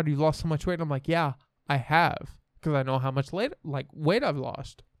 "Oh my God, you lost so much weight." And I'm like, "Yeah, I have." Because I know how much weight I've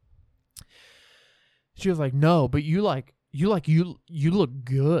lost. She was like, "No, but you look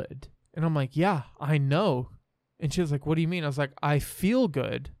good." And I'm like, "Yeah, I know." And she was like, "What do you mean?" I was like, "I feel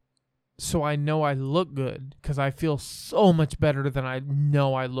good. So I know I look good because I feel so much better than I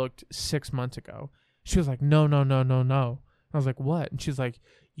know I looked 6 months ago." She was like, "No, no, no, no, no." I was like, "What?" And she's like,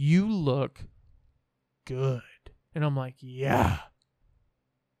 "You look good." And I'm like, "Yeah,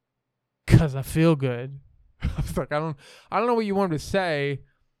 because I feel good." I was like, I don't know what you wanted to say,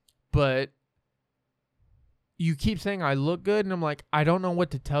 but you keep saying I look good. And I'm like, I don't know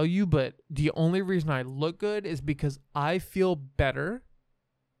what to tell you, but the only reason I look good is because I feel better.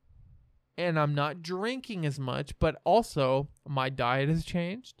 And I'm not drinking as much, but also my diet has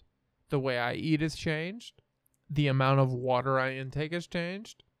changed. The way I eat has changed. The amount of water I intake has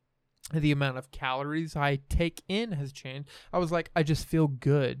changed. The amount of calories I take in has changed. I was like, I just feel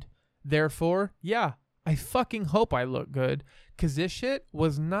good. Therefore, yeah, I fucking hope I look good. Because this shit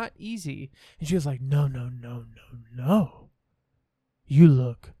was not easy. And she was like, "No, no, no, no, no. You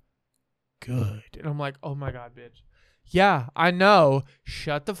look good." And I'm like, "Oh my God, bitch. Yeah, I know.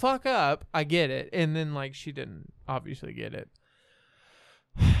 Shut the fuck up. I get it." And then, she didn't obviously get it.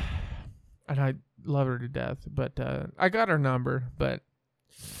 And I love her to death. But I got her number, but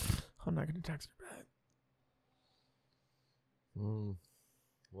I'm not going to text her back.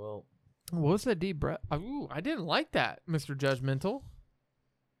 Well, what was that deep breath? Ooh, I didn't like that, Mr. Judgmental.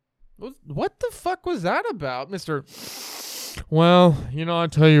 What the fuck was that about, Mr. Well, I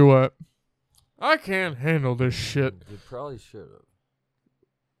tell you what. I can't handle this shit. you probably should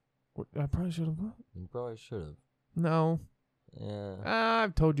have. I probably should have. You probably should have. No. Yeah.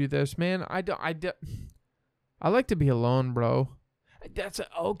 I've told you this, man. I like to be alone, bro. That's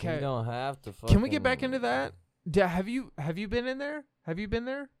okay. You don't have to. Can we get back into that? Have you been in there? Have you been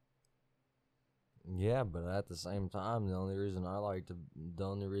there? Yeah, but at the same time, the only reason I liked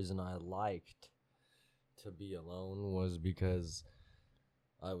to be alone was because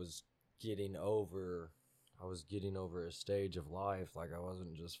I was getting over a stage of life. Like, I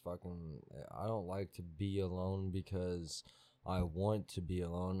wasn't just fucking... I don't like to be alone because I want to be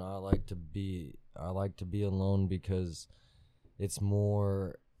alone. I like to be alone because it's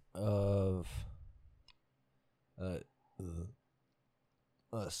more of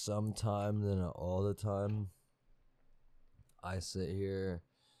sometime than all the time. I sit here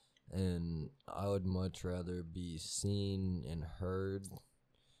and I would much rather be seen and heard,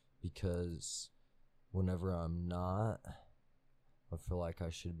 because whenever I'm not, I feel like I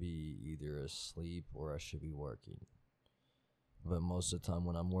should be either asleep or I should be working. But most of the time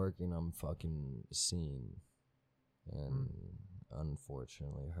when I'm working, I'm fucking seen and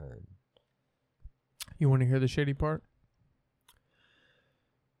unfortunately heard. You want to hear the shitty part?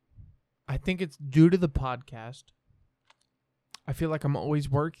 I think it's due to the podcast. I feel like I'm always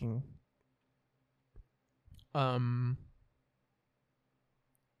working.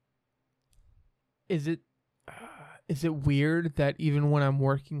 Is it weird that even when I'm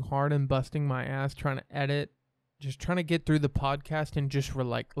working hard and busting my ass trying to edit, just trying to get through the podcast and just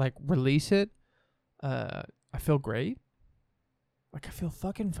release it, I feel great. Like, I feel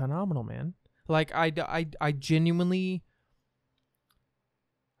fucking phenomenal, man. Like, I genuinely,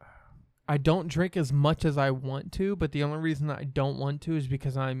 I don't drink as much as I want to, but the only reason that I don't want to is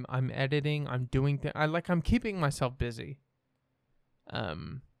because I'm editing, I'm doing things. I'm keeping myself busy. I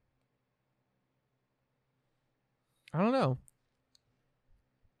don't know.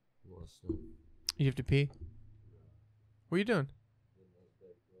 You have to pee? What are you doing?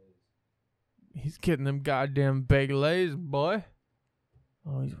 He's getting them goddamn baked lays, boy.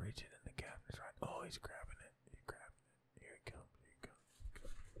 Oh, he's reaching in the cabinets, right? Oh, he's grabbing it. He's grabbing it. Here he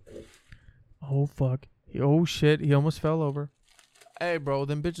comes. Oh, fuck. Oh, shit. He almost fell over. Hey, bro,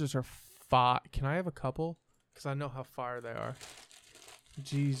 them bitches are fire. Can I have a couple? Because I know how fire they are.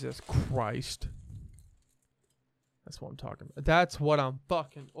 Jesus Christ. That's what I'm talking about. That's what I'm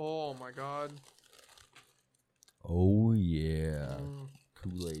fucking... Oh, my God. Oh, yeah.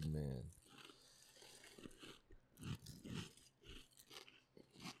 Kool-Aid Man.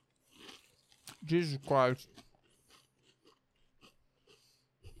 Jesus Christ.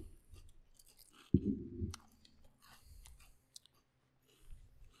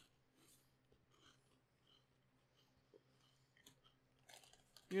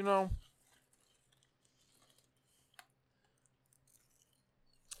 You know,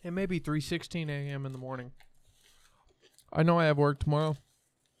 it may be 3:16 a.m. in the morning. I know I have work tomorrow,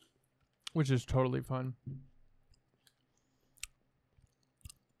 which is totally fun.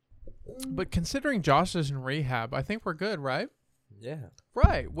 But considering Josh is in rehab, I think we're good, right? Yeah.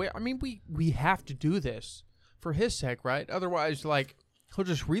 Right. We have to do this for his sake, right? Otherwise, like, he'll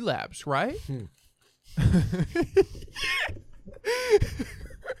just relapse, right?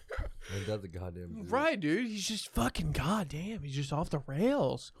 Ain't that the goddamn truth? Right, dude. He's just fucking goddamn. He's just off the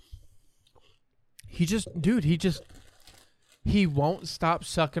rails. He won't stop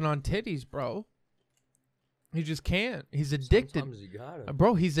sucking on titties, bro. He just can't. He's addicted. Sometimes you gotta.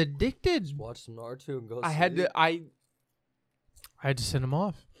 Bro, he's addicted. Just watch some Naruto and go I sleep. had to send him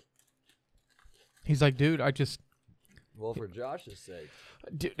off. He's like, dude, Well, for Josh's sake.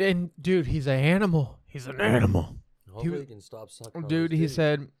 Dude, he's an animal. He's an animal. Hopefully he can stop sucking on Dude, those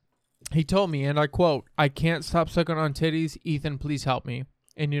titties. he told me, and I quote, "I can't stop sucking on titties. Ethan, please help me."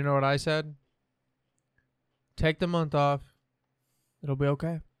 And you know what I said? Take the month off. It'll be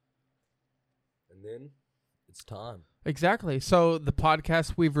okay. And then it's time. Exactly. So the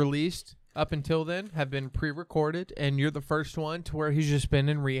podcasts we've released up until then have been pre-recorded, and you're the first one to where he's just been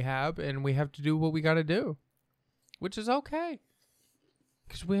in rehab, and we have to do what we got to do, which is okay,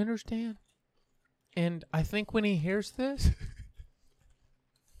 because we understand. And I think when he hears this,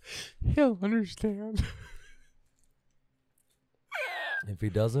 he'll understand. If he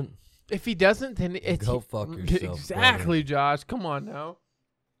doesn't, then it's... Go fuck yourself, Exactly, Josh. Come on now.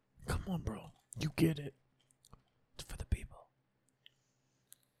 Come on, bro. You get it. It's for the people.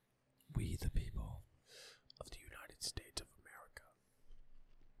 We the people of the United States of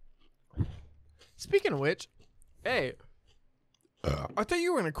America. Speaking of which, hey, I thought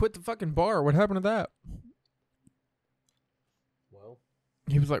you were going to quit the fucking bar. What happened to that? well,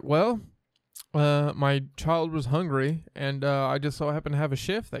 He was like, well, my child was hungry, and I just so happened to have a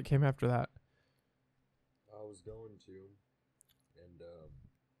shift that came after that. I was going to, and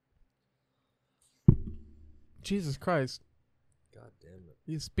Jesus Christ. God damn it.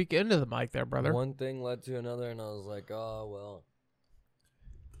 You speak into the mic there, brother. One thing led to another, and I was like, oh, well,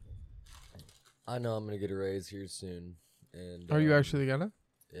 I know I'm going to get a raise here soon. And Are you actually gonna?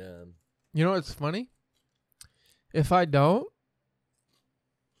 Yeah. You know what's funny? If I don't...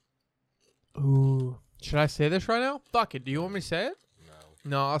 Ooh. Should I say this right now? Fuck it. Do you want me to say it?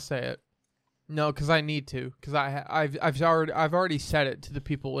 No, I'll say it. No, because I need to. Because I've already said it to the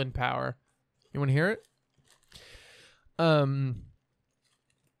people in power. You want to hear it?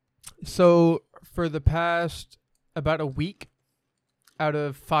 So for the past about a week, out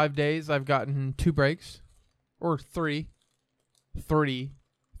of 5 days, I've gotten 2 breaks. Or 3.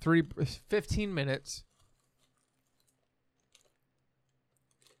 15 minutes.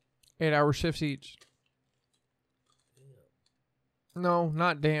 8-hour shifts each. No,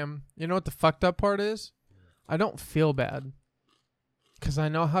 not damn. You know what the fucked up part is? I don't feel bad. Because I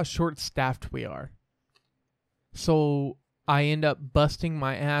know how short-staffed we are. So I end up busting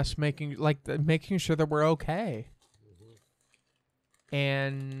my ass making sure that we're okay.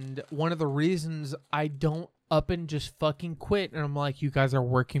 And one of the reasons I don't up and just fucking quit, and I'm like, you guys are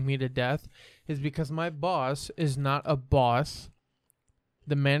working me to death, is because my boss is not a boss.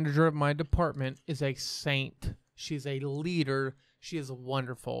 The manager of my department is a saint. She's a leader. She is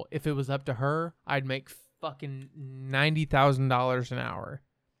wonderful. If it was up to her, I'd make fucking $90,000 an hour.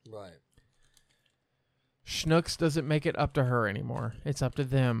 Right. Schnooks doesn't make it up to her anymore. It's up to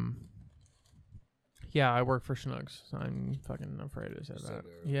them. Yeah, I work for Schnooks. I'm fucking afraid I said that.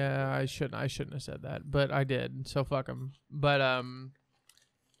 Yeah, I shouldn't have said that, but I did. So fuck them. But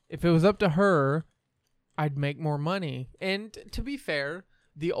if it was up to her, I'd make more money. And to be fair,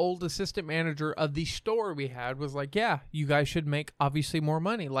 the old assistant manager of the store we had was like, yeah, you guys should make obviously more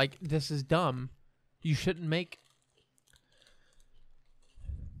money. Like, this is dumb. You shouldn't make...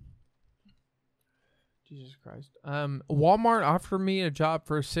 Jesus Christ. Walmart offered me a job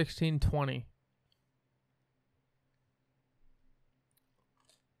for $16.20.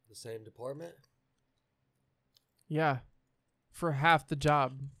 The same department? Yeah. For half the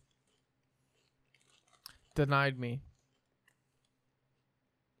job. Denied me.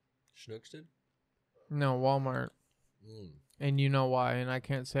 Schnooks did? No, Walmart. Mm. And you know why, and I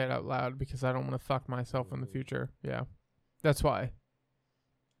can't say it out loud because I don't want to fuck myself in the future. Yeah. That's why.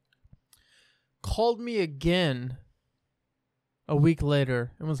 Called me again a week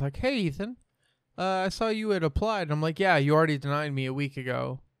later and was like, hey, Ethan, I saw you had applied. And I'm like, yeah, you already denied me a week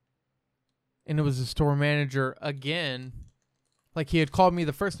ago. And it was the store manager again. Like, he had called me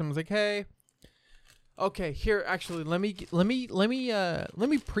the first time. I was like, hey, okay, here, actually, let me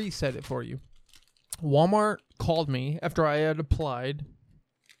preset it for you. Walmart called me after I had applied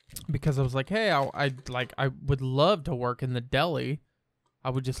because I was like, hey, I would love to work in the deli.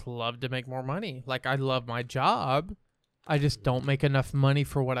 I would just love to make more money. Like, I love my job. I just don't make enough money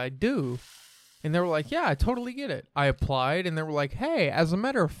for what I do. And they were like, yeah, I totally get it. I applied, and they were like, hey, as a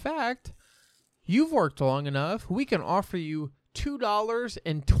matter of fact, you've worked long enough. We can offer you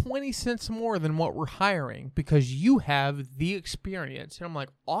 $2.20 more than what we're hiring because you have the experience. And I'm like,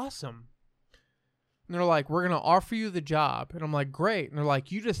 awesome. And they're like, we're going to offer you the job. And I'm like, great. And they're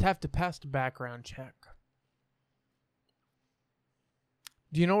like, you just have to pass the background check.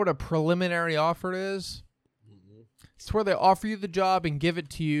 Do you know what a preliminary offer is? Mm-hmm. It's where they offer you the job and give it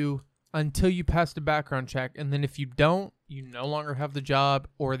to you until you pass the background check. And then if you don't, you no longer have the job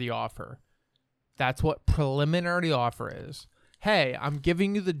or the offer. That's what preliminary offer is. Hey, I'm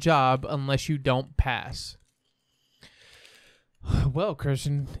giving you the job unless you don't pass. Well,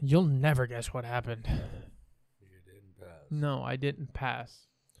 Christian, you'll never guess what happened. You didn't pass. No, I didn't pass.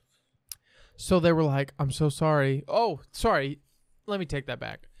 So they were like, I'm so sorry. Oh, sorry. Let me take that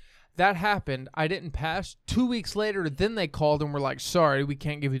back. That happened. I didn't pass. 2 weeks later, then they called and were like, sorry, we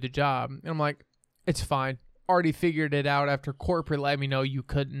can't give you the job. And I'm like, it's fine. Already figured it out after corporate let me know you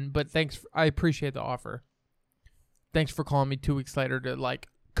couldn't, but thanks. I appreciate the offer. Thanks for calling me 2 weeks later to, like,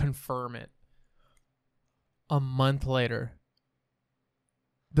 confirm it. A month later,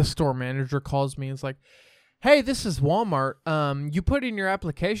 the store manager calls me and is like, hey, this is Walmart. You put in your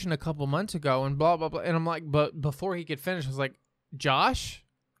application a couple months ago and blah, blah, blah. And I'm like, but before he could finish, I was like, Josh?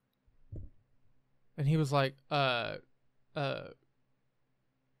 And he was like, yeah?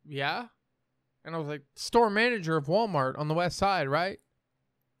 And I was like, store manager of Walmart on the west side, right?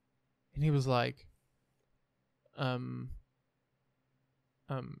 And he was like,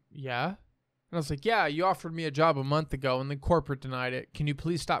 yeah. And I was like, yeah, you offered me a job a month ago and then corporate denied it. Can you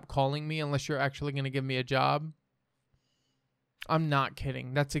please stop calling me unless you're actually going to give me a job? I'm not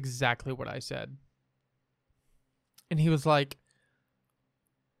kidding. That's exactly what I said. And he was like,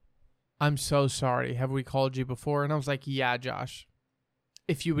 I'm so sorry. Have we called you before? And I was like, yeah, Josh.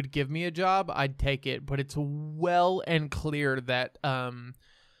 If you would give me a job, I'd take it. But it's well and clear that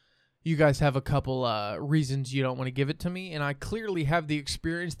you guys have a couple reasons you don't want to give it to me. And I clearly have the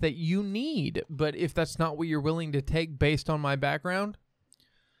experience that you need. But if that's not what you're willing to take based on my background,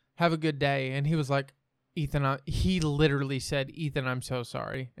 have a good day. And he was like, Ethan, he literally said, Ethan, I'm so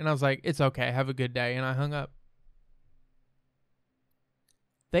sorry. And I was like, it's okay. Have a good day. And I hung up.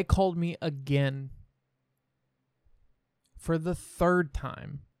 They called me again for the third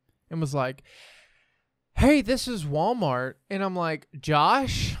time and was like, hey, this is Walmart. And I'm like,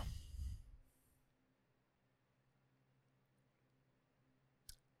 Josh?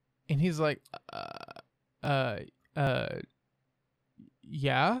 And he's like,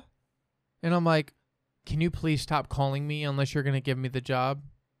 yeah? And I'm like, can you please stop calling me unless you're going to give me the job?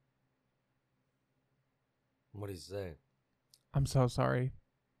 What did he say? I'm so sorry.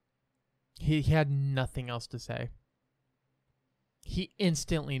 He had nothing else to say. He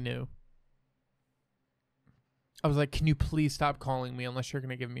instantly knew. I was like, can you please stop calling me unless you're going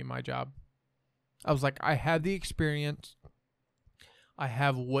to give me my job? I was like, I had the experience. I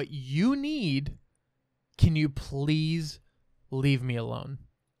have what you need. Can you please leave me alone?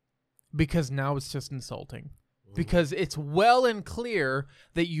 Because now it's just insulting. Because it's well and clear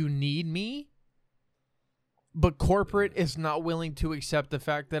that you need me, but corporate is not willing to accept the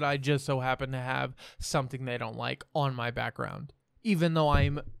fact that I just so happen to have something they don't like on my background, even though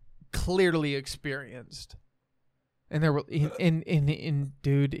I'm clearly experienced. And there were,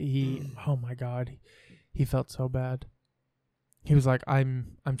 dude, oh my God, he felt so bad. He was like,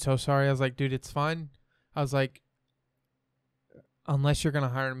 I'm so sorry. I was like, dude, it's fine. I was like, unless you're going to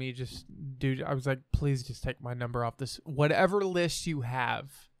hire me, just, dude, I was like, please just take my number off this. Whatever list you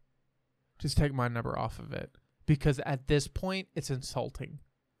have, just take my number off of it. Because at this point, it's insulting.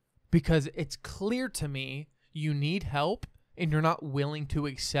 Because it's clear to me you need help and you're not willing to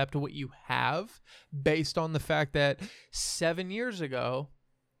accept what you have based on the fact that 7 years ago,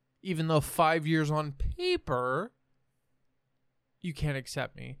 even though 5 years on paper, you can't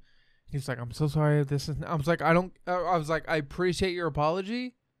accept me. He's like, I'm so sorry. I was like, I appreciate your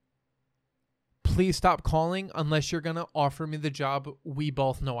apology. Please stop calling unless you're going to offer me the job we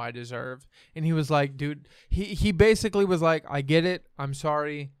both know I deserve. And he was like, dude, he basically was like, I get it. I'm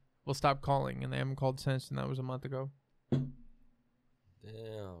sorry. We'll stop calling. And they haven't called since. And that was a month ago. Damn.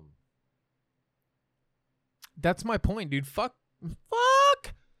 That's my point, dude. Fuck.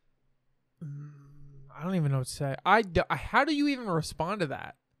 I don't even know what to say. How do you even respond to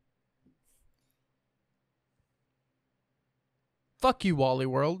that? Fuck you, Wally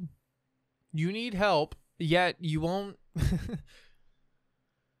World. You need help, yet you won't.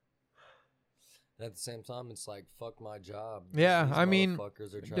 At the same time, it's like, fuck my job. Yeah, These I mean,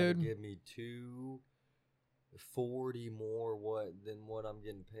 motherfuckers are trying dude, to give me $240 more than what I'm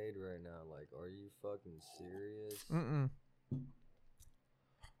getting paid right now. Like, are you fucking serious?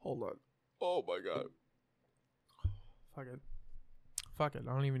 Hold on. Oh my God. Fuck it.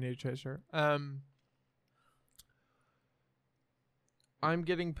 I don't even need a chaser. I'm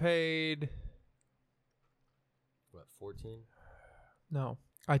getting paid. What, 14? No,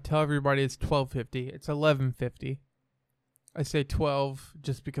 I tell everybody it's $12.50. It's $11.50. I say 12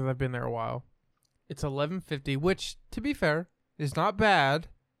 just because I've been there a while. It's $11.50, which, to be fair, is not bad.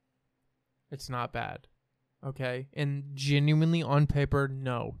 It's not bad. Okay, and genuinely on paper,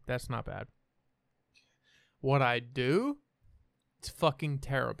 no, that's not bad. What I do, it's fucking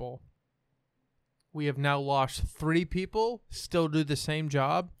terrible. We have now lost 3 people, still do the same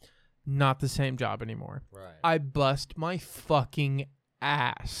job, not the same job anymore. Right. I bust my fucking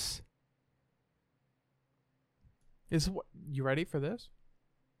ass. You ready for this?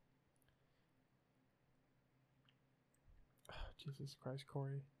 Oh, Jesus Christ,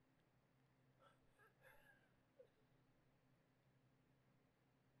 Corey.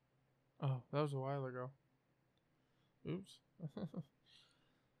 Oh, that was a while ago. Oops.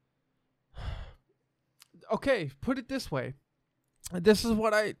 Okay, put it this way. This is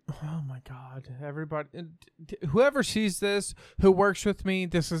what oh my God, everybody, whoever sees this, who works with me,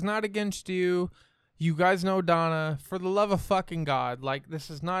 this is not against you. You guys know Donna. For the love of fucking God, like, this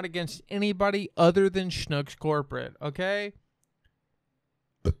is not against anybody other than Schnucks Corporate, okay?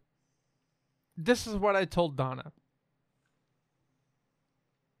 This is what I told Donna.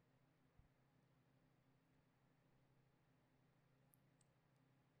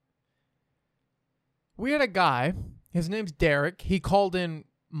 We had a guy, his name's Derek. He called in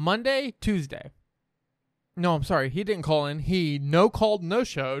Monday, Tuesday. No, I'm sorry. He didn't call in. He no-called,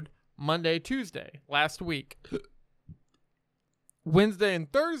 no-showed Monday, Tuesday last week. Wednesday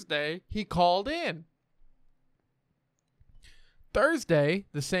and Thursday, he called in. Thursday,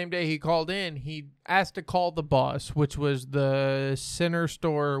 the same day he called in, he asked to call the boss, which was the center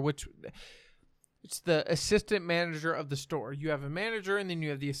store, it's the assistant manager of the store. You have a manager, and then you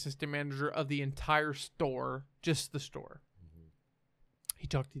have the assistant manager of the entire store, just the store. Mm-hmm. He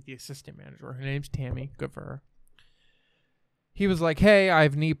talked to the assistant manager. Her name's Tammy. Good for her. He was like, hey, I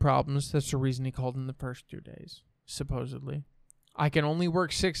have knee problems. That's the reason he called in the first 2 days, supposedly. I can only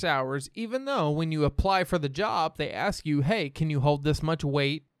work 6 hours, even though when you apply for the job, they ask you, hey, can you hold this much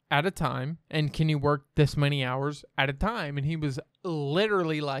weight at a time, and can you work this many hours at a time? And he was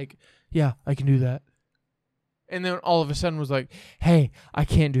literally like, yeah, I can do that. And then all of a sudden was like, hey, I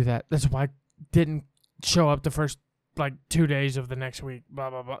can't do that. That's why I didn't show up the first, 2 days of the next week, blah,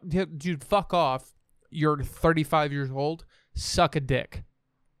 blah, blah. Dude, fuck off. You're 35 years old. Suck a dick.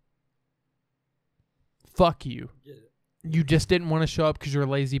 Fuck you. You just didn't want to show up because you're a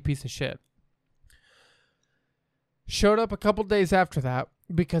lazy piece of shit. Showed up a couple days after that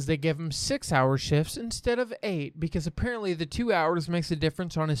because they gave him 6-hour shifts instead of 8 because apparently the 2 hours makes a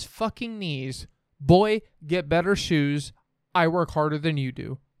difference on his fucking knees. Boy, get better shoes. I work harder than you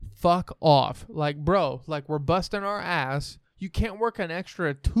do. Fuck off. Bro, we're busting our ass. You can't work an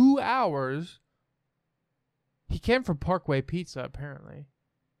extra 2 hours. He came from Parkway Pizza, apparently.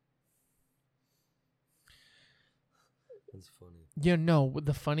 That's funny. What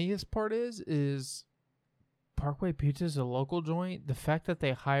the funniest part is Parkway Pizza is a local joint. The fact that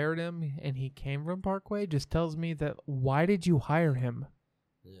they hired him and he came from Parkway just tells me that why did you hire him?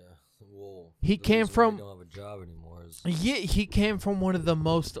 Yeah. Well, he came from. Don't have a job anymore. Yeah, he came from one of the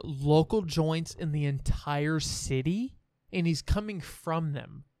most local joints in the entire city, and he's coming from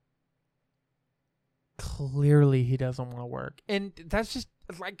them. Clearly, he doesn't want to work, and that's just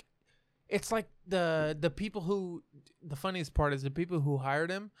it's like the people who. The funniest part is the people who hired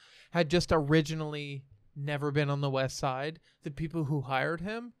him had just originally never been on the West Side. The people who hired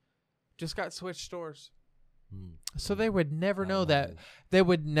him just got switched stores. So they would never know that. They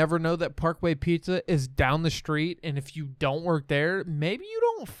would never know that Parkway Pizza is down the street, and if you don't work there, maybe you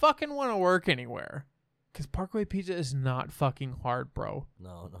don't fucking want to work anywhere. Because Parkway Pizza is not fucking hard, bro.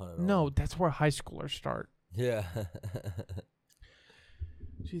 No, not at all. No, that's where high schoolers start. Yeah.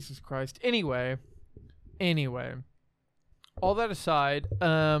 Jesus Christ. Anyway. All that aside,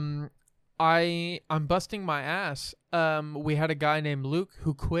 I'm busting my ass. We had a guy named Luke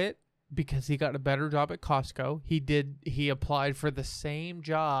who quit because he got a better job at Costco. He applied for the same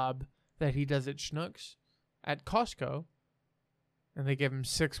job that he does at Schnucks at Costco, and they gave him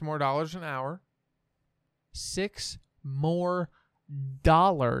 $6 more an hour. $6 more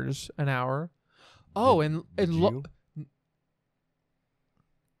an hour. Oh,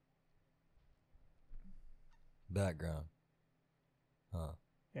 background. Huh.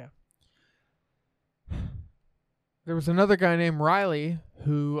 Yeah. There was another guy named Riley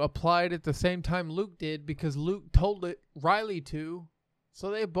who applied at the same time Luke did because Luke told Riley to. So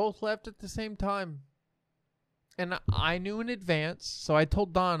they both left at the same time. And I knew in advance, so I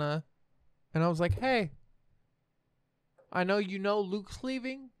told Donna, and I was like, hey, I know you know Luke's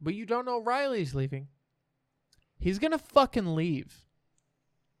leaving, but you don't know Riley's leaving. He's going to fucking leave.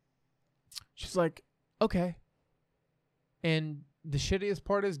 She's like, okay. And the shittiest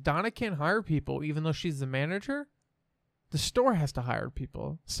part is Donna can't hire people, even though she's the manager. The store has to hire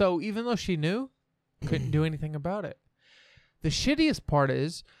people. So even though she knew, couldn't do anything about it. The shittiest part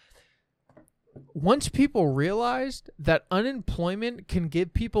is, once people realized that unemployment can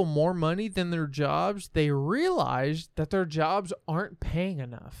give people more money than their jobs, they realized that their jobs aren't paying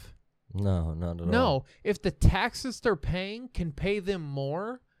enough. No, not at all. No, if the taxes they're paying can pay them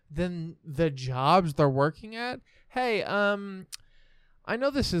more than the jobs they're working at, hey, I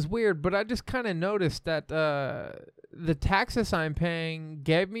know this is weird, but I just kind of noticed that the taxes I'm paying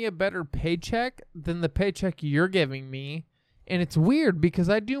gave me a better paycheck than the paycheck you're giving me. And it's weird because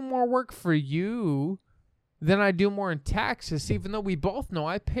I do more work for you than I do more in taxes, even though we both know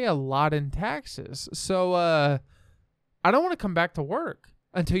I pay a lot in taxes. So I don't want to come back to work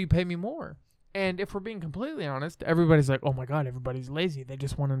until you pay me more. And if we're being completely honest, everybody's like, oh my God, everybody's lazy. They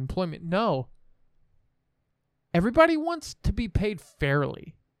just want unemployment. No. Everybody wants to be paid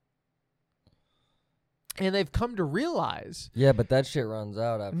fairly. And they've come to realize. Yeah, but that shit runs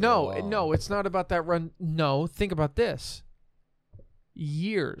out after a while. No, it's not about that run. No, think about this.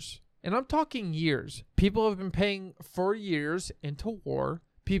 Years. And I'm talking years. People have been paying for years into war.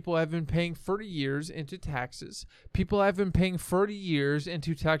 People have been paying 30 years into taxes. People have been paying 30 years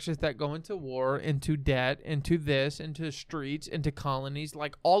into taxes that go into war, into debt, into this, into streets, into colonies,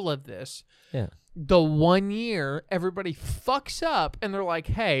 like all of this. Yeah. The 1 year, everybody fucks up and they're like,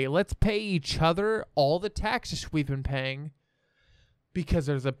 hey, let's pay each other all the taxes we've been paying because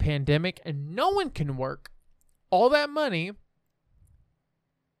there's a pandemic and no one can work. All that money,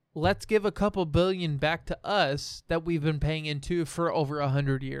 let's give a couple billion back to us that we've been paying into for over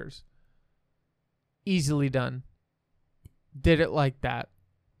 100 years. Easily done. Did it like that.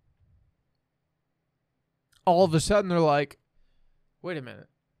 All of a sudden, they're like, wait a minute.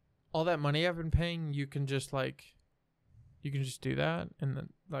 All that money I've been paying, you can just do that? And then,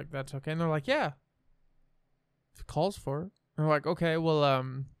 like, that's okay. And they're like, yeah. If it calls for it. And they're like, okay, well,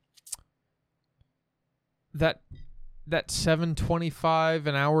 that 7.25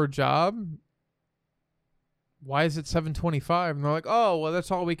 an hour job, why is it 7.25? And they're like, oh, well,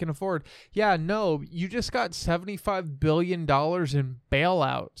 that's all we can afford. Yeah, no, you just got $75 billion in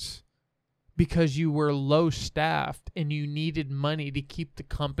bailouts because you were low staffed and you needed money to keep the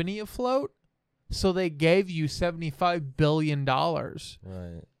company afloat. So they gave you $75 billion.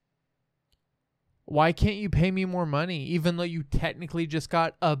 Right. Why can't you pay me more money even though you technically just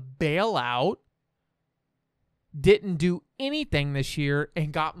got a bailout? Didn't do anything this year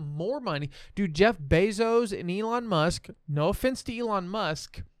and got more money. Dude, Jeff Bezos and Elon Musk, no offense to Elon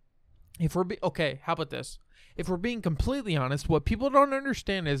Musk, okay, how about this? If we're being completely honest, what people don't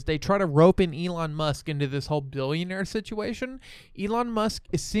understand is they try to rope in Elon Musk into this whole billionaire situation. Elon Musk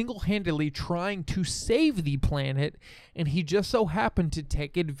is single-handedly trying to save the planet, and he just so happened to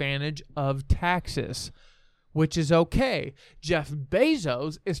take advantage of taxes, which is okay. Jeff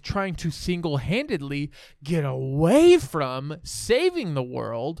Bezos is trying to single-handedly get away from saving the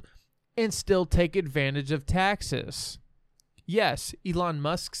world and still take advantage of taxes. Yes, Elon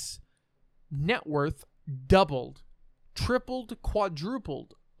Musk's net worth doubled, tripled,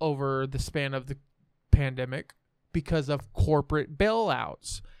 quadrupled over the span of the pandemic because of corporate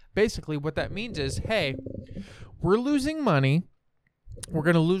bailouts. Basically, what that means is, hey, we're losing money. We're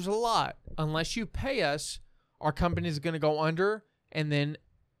going to lose a lot. Unless you pay us, our company is going to go under, and then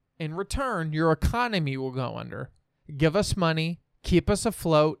in return, your economy will go under. Give us money, keep us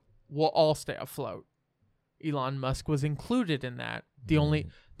afloat, we'll all stay afloat. Elon Musk was included in that. The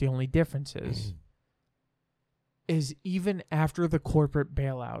only difference is even after the corporate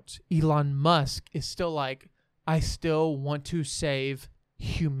bailouts, Elon Musk is still like, I still want to save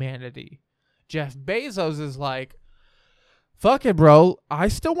humanity. Jeff Bezos is like, fuck it, bro. I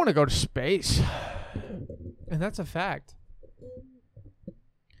still want to go to space. And that's a fact.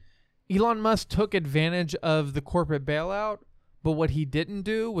 Elon Musk took advantage of the corporate bailout, but what he didn't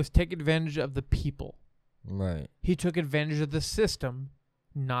do was take advantage of the people. Right. He took advantage of the system,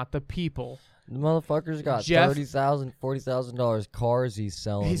 not the people. The motherfucker's got $30,000, $40,000 cars he's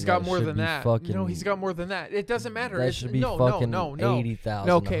selling. He's got more than that. No, he's got more than that. It doesn't matter. That should be fucking 80,000.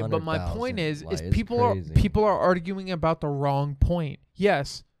 Okay, but my point is people are arguing about the wrong point.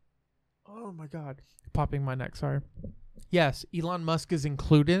 Yes. Oh my God, popping my neck. Sorry. Yes, Elon Musk is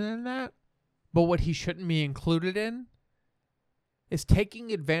included in that, but what he shouldn't be included in is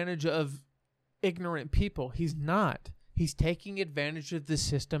taking advantage of ignorant people. He's not. He's taking advantage of the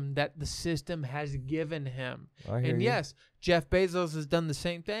system that the system has given him. And yes, Jeff Bezos has done the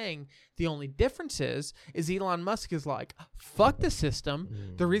same thing. The only difference is Elon Musk is like, fuck the system.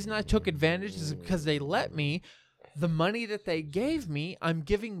 The reason I took advantage is because they let me. The money that they gave me, I'm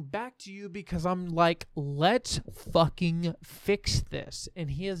giving back to you because I'm like, let's fucking fix this.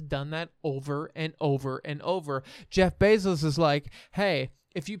 And he has done that over and over and over. Jeff Bezos is like, hey,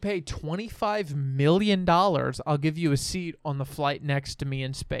 if you pay $25 million, I'll give you a seat on the flight next to me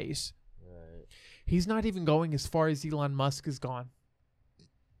in space. Right. He's not even going as far as Elon Musk has gone.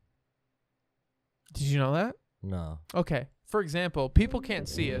 Did you know that? No. Okay. For example, people can't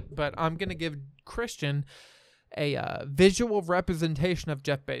see it, but I'm going to give Christian a visual representation of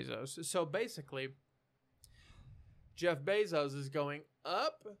Jeff Bezos. So basically, Jeff Bezos is going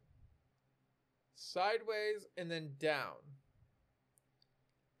up, sideways, and then down.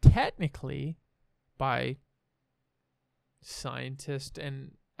 Technically, by scientist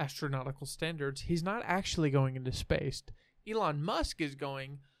and astronautical standards, he's not actually going into space. Elon Musk is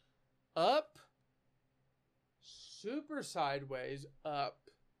going up, super sideways, up,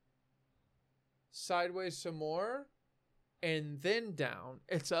 sideways some more, and then down.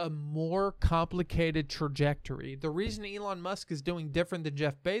 It's a more complicated trajectory. The reason Elon Musk is doing different than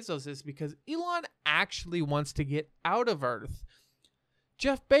Jeff Bezos is because Elon actually wants to get out of Earth.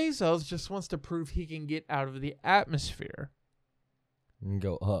 Jeff Bezos just wants to prove he can get out of the atmosphere. And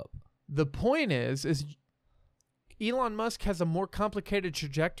go up. The point is Elon Musk has a more complicated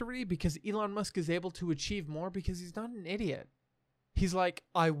trajectory because Elon Musk is able to achieve more because he's not an idiot. He's like,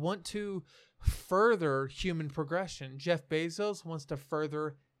 I want to further human progression. Jeff Bezos wants to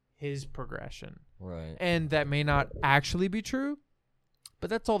further his progression. Right. And that may not actually be true,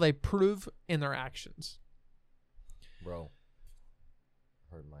 but that's all they prove in their actions. Bro.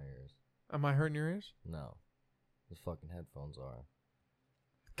 Hurt my ears. Am I hurting your ears? No. The fucking headphones are.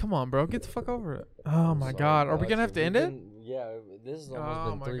 Come on, bro. Get the fuck over it. Oh, my God. Are we going to have to end it? Yeah. This has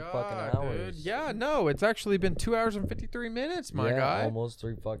almost been 3 fucking hours. Dude. Yeah, no. It's actually been 2 hours and 53 minutes, my guy. Almost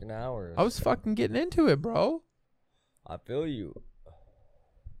 3 fucking hours. I was fucking getting into it, bro. I feel you.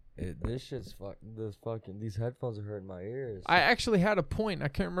 These headphones are hurting my ears. I actually had a point. I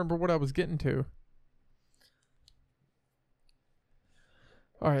can't remember what I was getting to.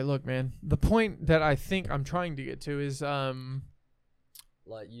 All right, look, man. The point that I think I'm trying to get to is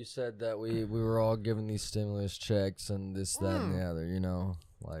Like you said that we were all given these stimulus checks and this, that, and the other, you know,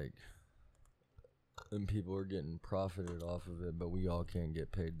 like, and people are getting profited off of it, but we all can't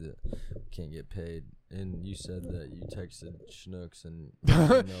get paid. And you said that you texted Schnooks and no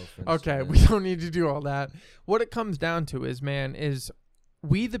offense, okay, man. we don't need to do all that. What it comes down to is, man, is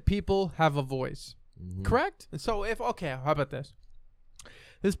we the people have a voice. Mhm. Correct? So how about this?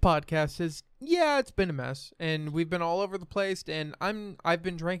 This podcast is, it's been a mess, and we've been all over the place, and I've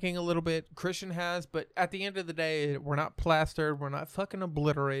been drinking a little bit. Christian has, but at the end of the day, we're not plastered, we're not fucking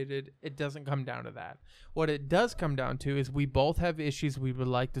obliterated. It doesn't come down to that. What it does come down to is we both have issues we would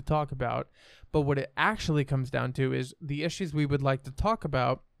like to talk about, but what it actually comes down to is the issues we would like to talk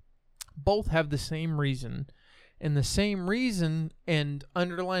about both have the same reason, and the same reason and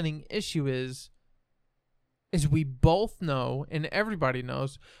underlining issue is we both know, and everybody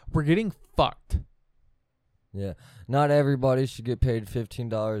knows, we're getting fucked. Yeah, not everybody should get paid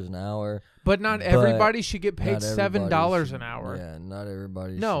 $15 an hour. But not everybody should get paid $7 an hour. Yeah, not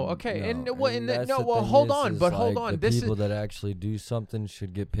everybody. No, should, okay, no. and that's the thing hold is, on, is but like hold on. The This people is, that actually do something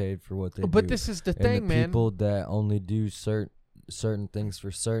should get paid for what they do. but this is the and thing, the man. people that only do certain things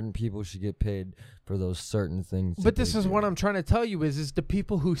for certain people should get paid for those certain things. But this is what I'm trying to tell you is the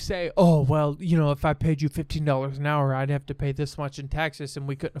people who say, oh, well, you know, if I paid you $15 an hour, I'd have to pay this much in taxes and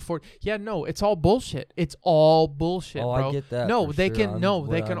we couldn't afford. Yeah, no, it's all bullshit. It's all bullshit, bro. I get that. No, for they sure. can,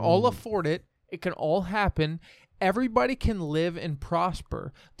 they can all afford it. It can all happen. Everybody can live and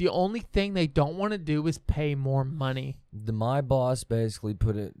prosper. The only thing they don't want to do is pay more money. My boss basically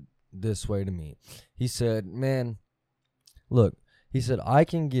put it this way to me. He said, man, look, he said, I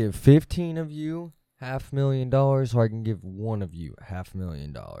can give 15 of you $500,000, or I can give one of you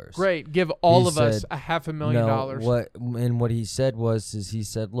 $500,000. Great. Give all He of us said, $500,000. What he said was, he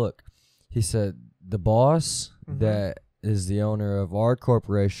said, look, he said, the boss that is the owner of our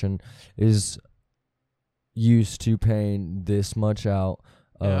corporation is used to paying this much out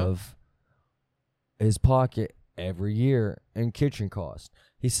of his pocket every year in kitchen costs.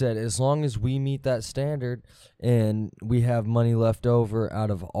 He said, as long as we meet that standard and we have money left over out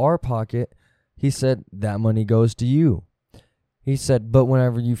of our pocket, he said, that money goes to you. He said, but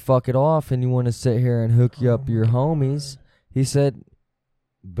whenever you fuck it off and you want to sit here and hook you up your homies, he said,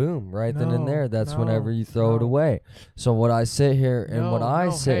 boom, right then and there. That's whenever you throw it away. So what I sit here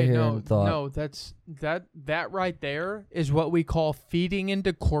and thought. No, that's that right there is what we call feeding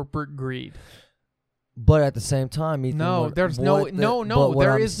into corporate greed. But at the same time, Ethan, there is no at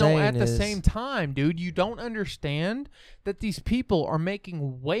the same time, dude. You don't understand that these people are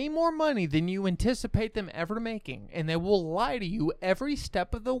making way more money than you anticipate them ever making, and they will lie to you every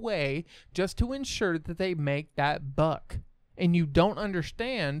step of the way just to ensure that they make that buck. And you don't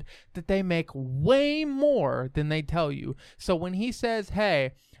understand that they make way more than they tell you. So when he says,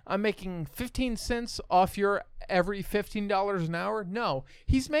 hey, I'm making 15 cents off your every $15 an hour. No,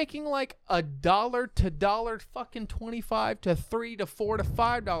 he's making like $1 to $1.25 to $3 to $4 to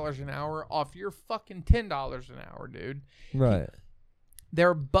 $5 an hour off your fucking $10 an hour, dude. Right.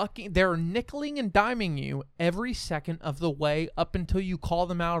 They're nickeling and diming you every second of the way up until you call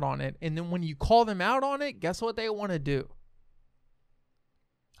them out on it. And then when you call them out on it, guess what they want to do?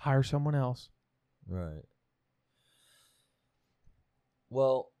 Hire someone else. Right.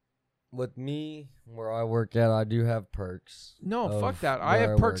 Well, with me, where I work at, I do have perks. No, fuck that. I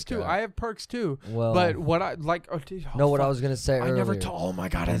have perks too. I have perks too. Well, but what I like. Oh, dude, what I was gonna say earlier. I never told. Oh my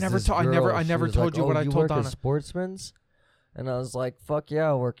god, I is never this told. girl, I never was told like, you what I you told work Donna. at Sportsman's, and I was like, "Fuck yeah,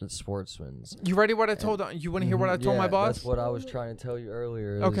 I work at Sportsman's." You ready? What I told? You want to hear what I told my boss? That's what I was trying to tell you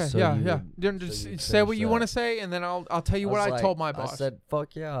earlier. Okay, so yeah. Then Just say what you want to say, and then I'll tell you what I told my boss. I said,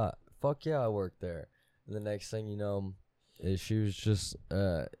 "Fuck yeah, I work there." And the next thing you know, she was just,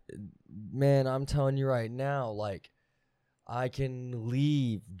 man, I'm telling you right now, like, I can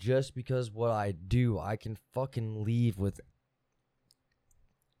leave just because what I do. I can fucking leave with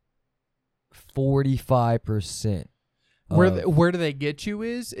 45%. Where do they get you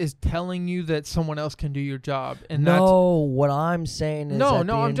is telling you that someone else can do your job, and what I'm saying is I'm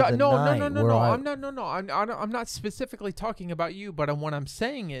not specifically talking about you, but what I'm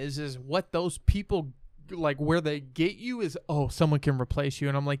saying is what those people like where they get you is, oh, someone can replace you,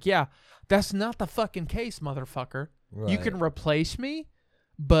 and I'm like, yeah, that's not the fucking case, motherfucker. Right. You can replace me,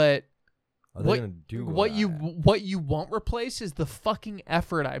 but what you won't replace is the fucking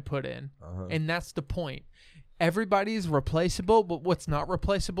effort I put in, and that's the point. Everybody's replaceable, but what's not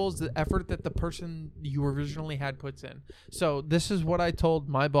replaceable is the effort that the person you originally had puts in. So this is what I told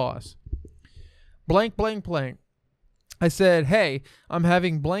my boss. Blank, blank, blank. I said, hey, I'm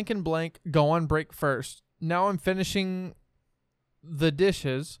having blank and blank go on break first. Now I'm finishing the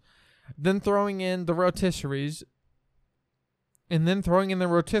dishes, then throwing in the rotisseries, and then throwing in the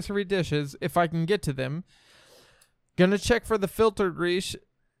rotisserie dishes if I can get to them. Gonna check for the filter grease,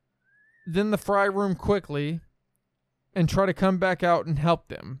 then the fry room quickly, and try to come back out and help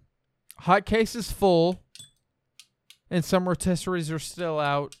them. Hot case is full, and some rotisseries are still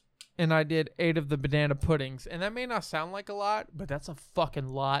out, and I did 8 of the banana puddings. And that may not sound like a lot, but that's a fucking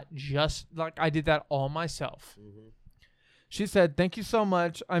lot, just like I did that all myself. Mm-hmm. She said, thank you so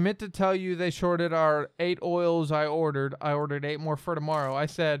much. I meant to tell you they shorted our 8 oils I ordered. I ordered 8 more for tomorrow. I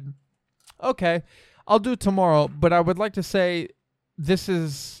said, okay, I'll do it tomorrow. But I would like to say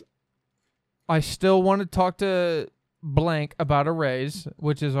I still want to talk to blank about a raise,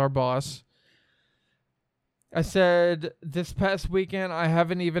 which is our boss. I said, this past weekend, I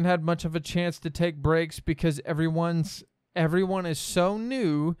haven't even had much of a chance to take breaks because everyone is so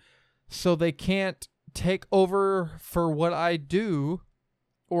new, so they can't take over for what I do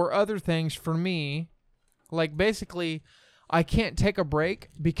or other things for me. Like, basically, I can't take a break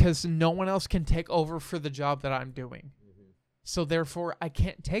because no one else can take over for the job that I'm doing. Mm-hmm. So, therefore, I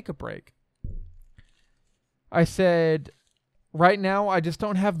can't take a break. I said, right now, I just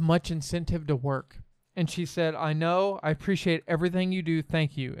don't have much incentive to work. And she said, I know, I appreciate everything you do.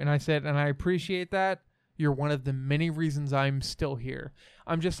 Thank you. And I said, and I appreciate that. You're one of the many reasons I'm still here.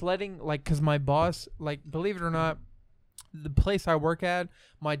 I'm just letting, like, because my boss, like, believe it or not, the place I work at,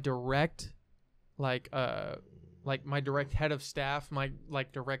 my direct, my direct head of staff, my,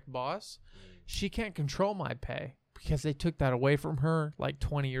 like, direct boss, she can't control my pay because they took that away from her, like,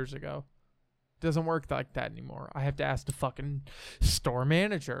 20 years ago. Doesn't work like that anymore. I have to ask the fucking store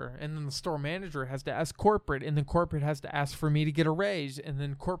manager, and then the store manager has to ask corporate, and then corporate has to ask for me to get a raise, and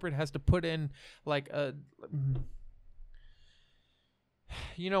then corporate has to put in like a.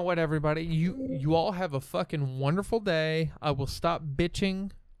 You know what, everybody? You all have a fucking wonderful day. I will stop bitching.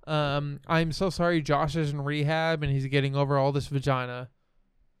 I'm so sorry Josh is in rehab and he's getting over all this vagina.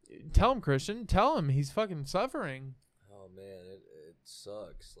 Tell him, Christian. Tell him he's fucking suffering. Oh man, it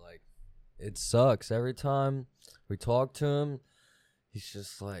sucks. Like. It sucks. Every time we talk to him, he's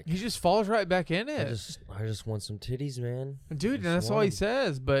just like... He just falls right back in it. I just want some titties, man. Dude, and that's all he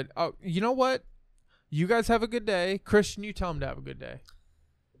says. But you know what? You guys have a good day. Christian, you tell him to have a good day.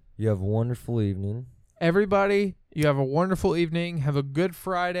 You have a wonderful evening. Everybody, you have a wonderful evening. Have a good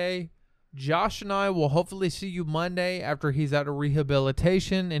Friday. Josh and I will hopefully see you Monday after he's out of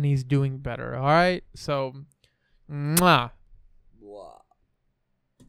rehabilitation and he's doing better. All right? So, mwah.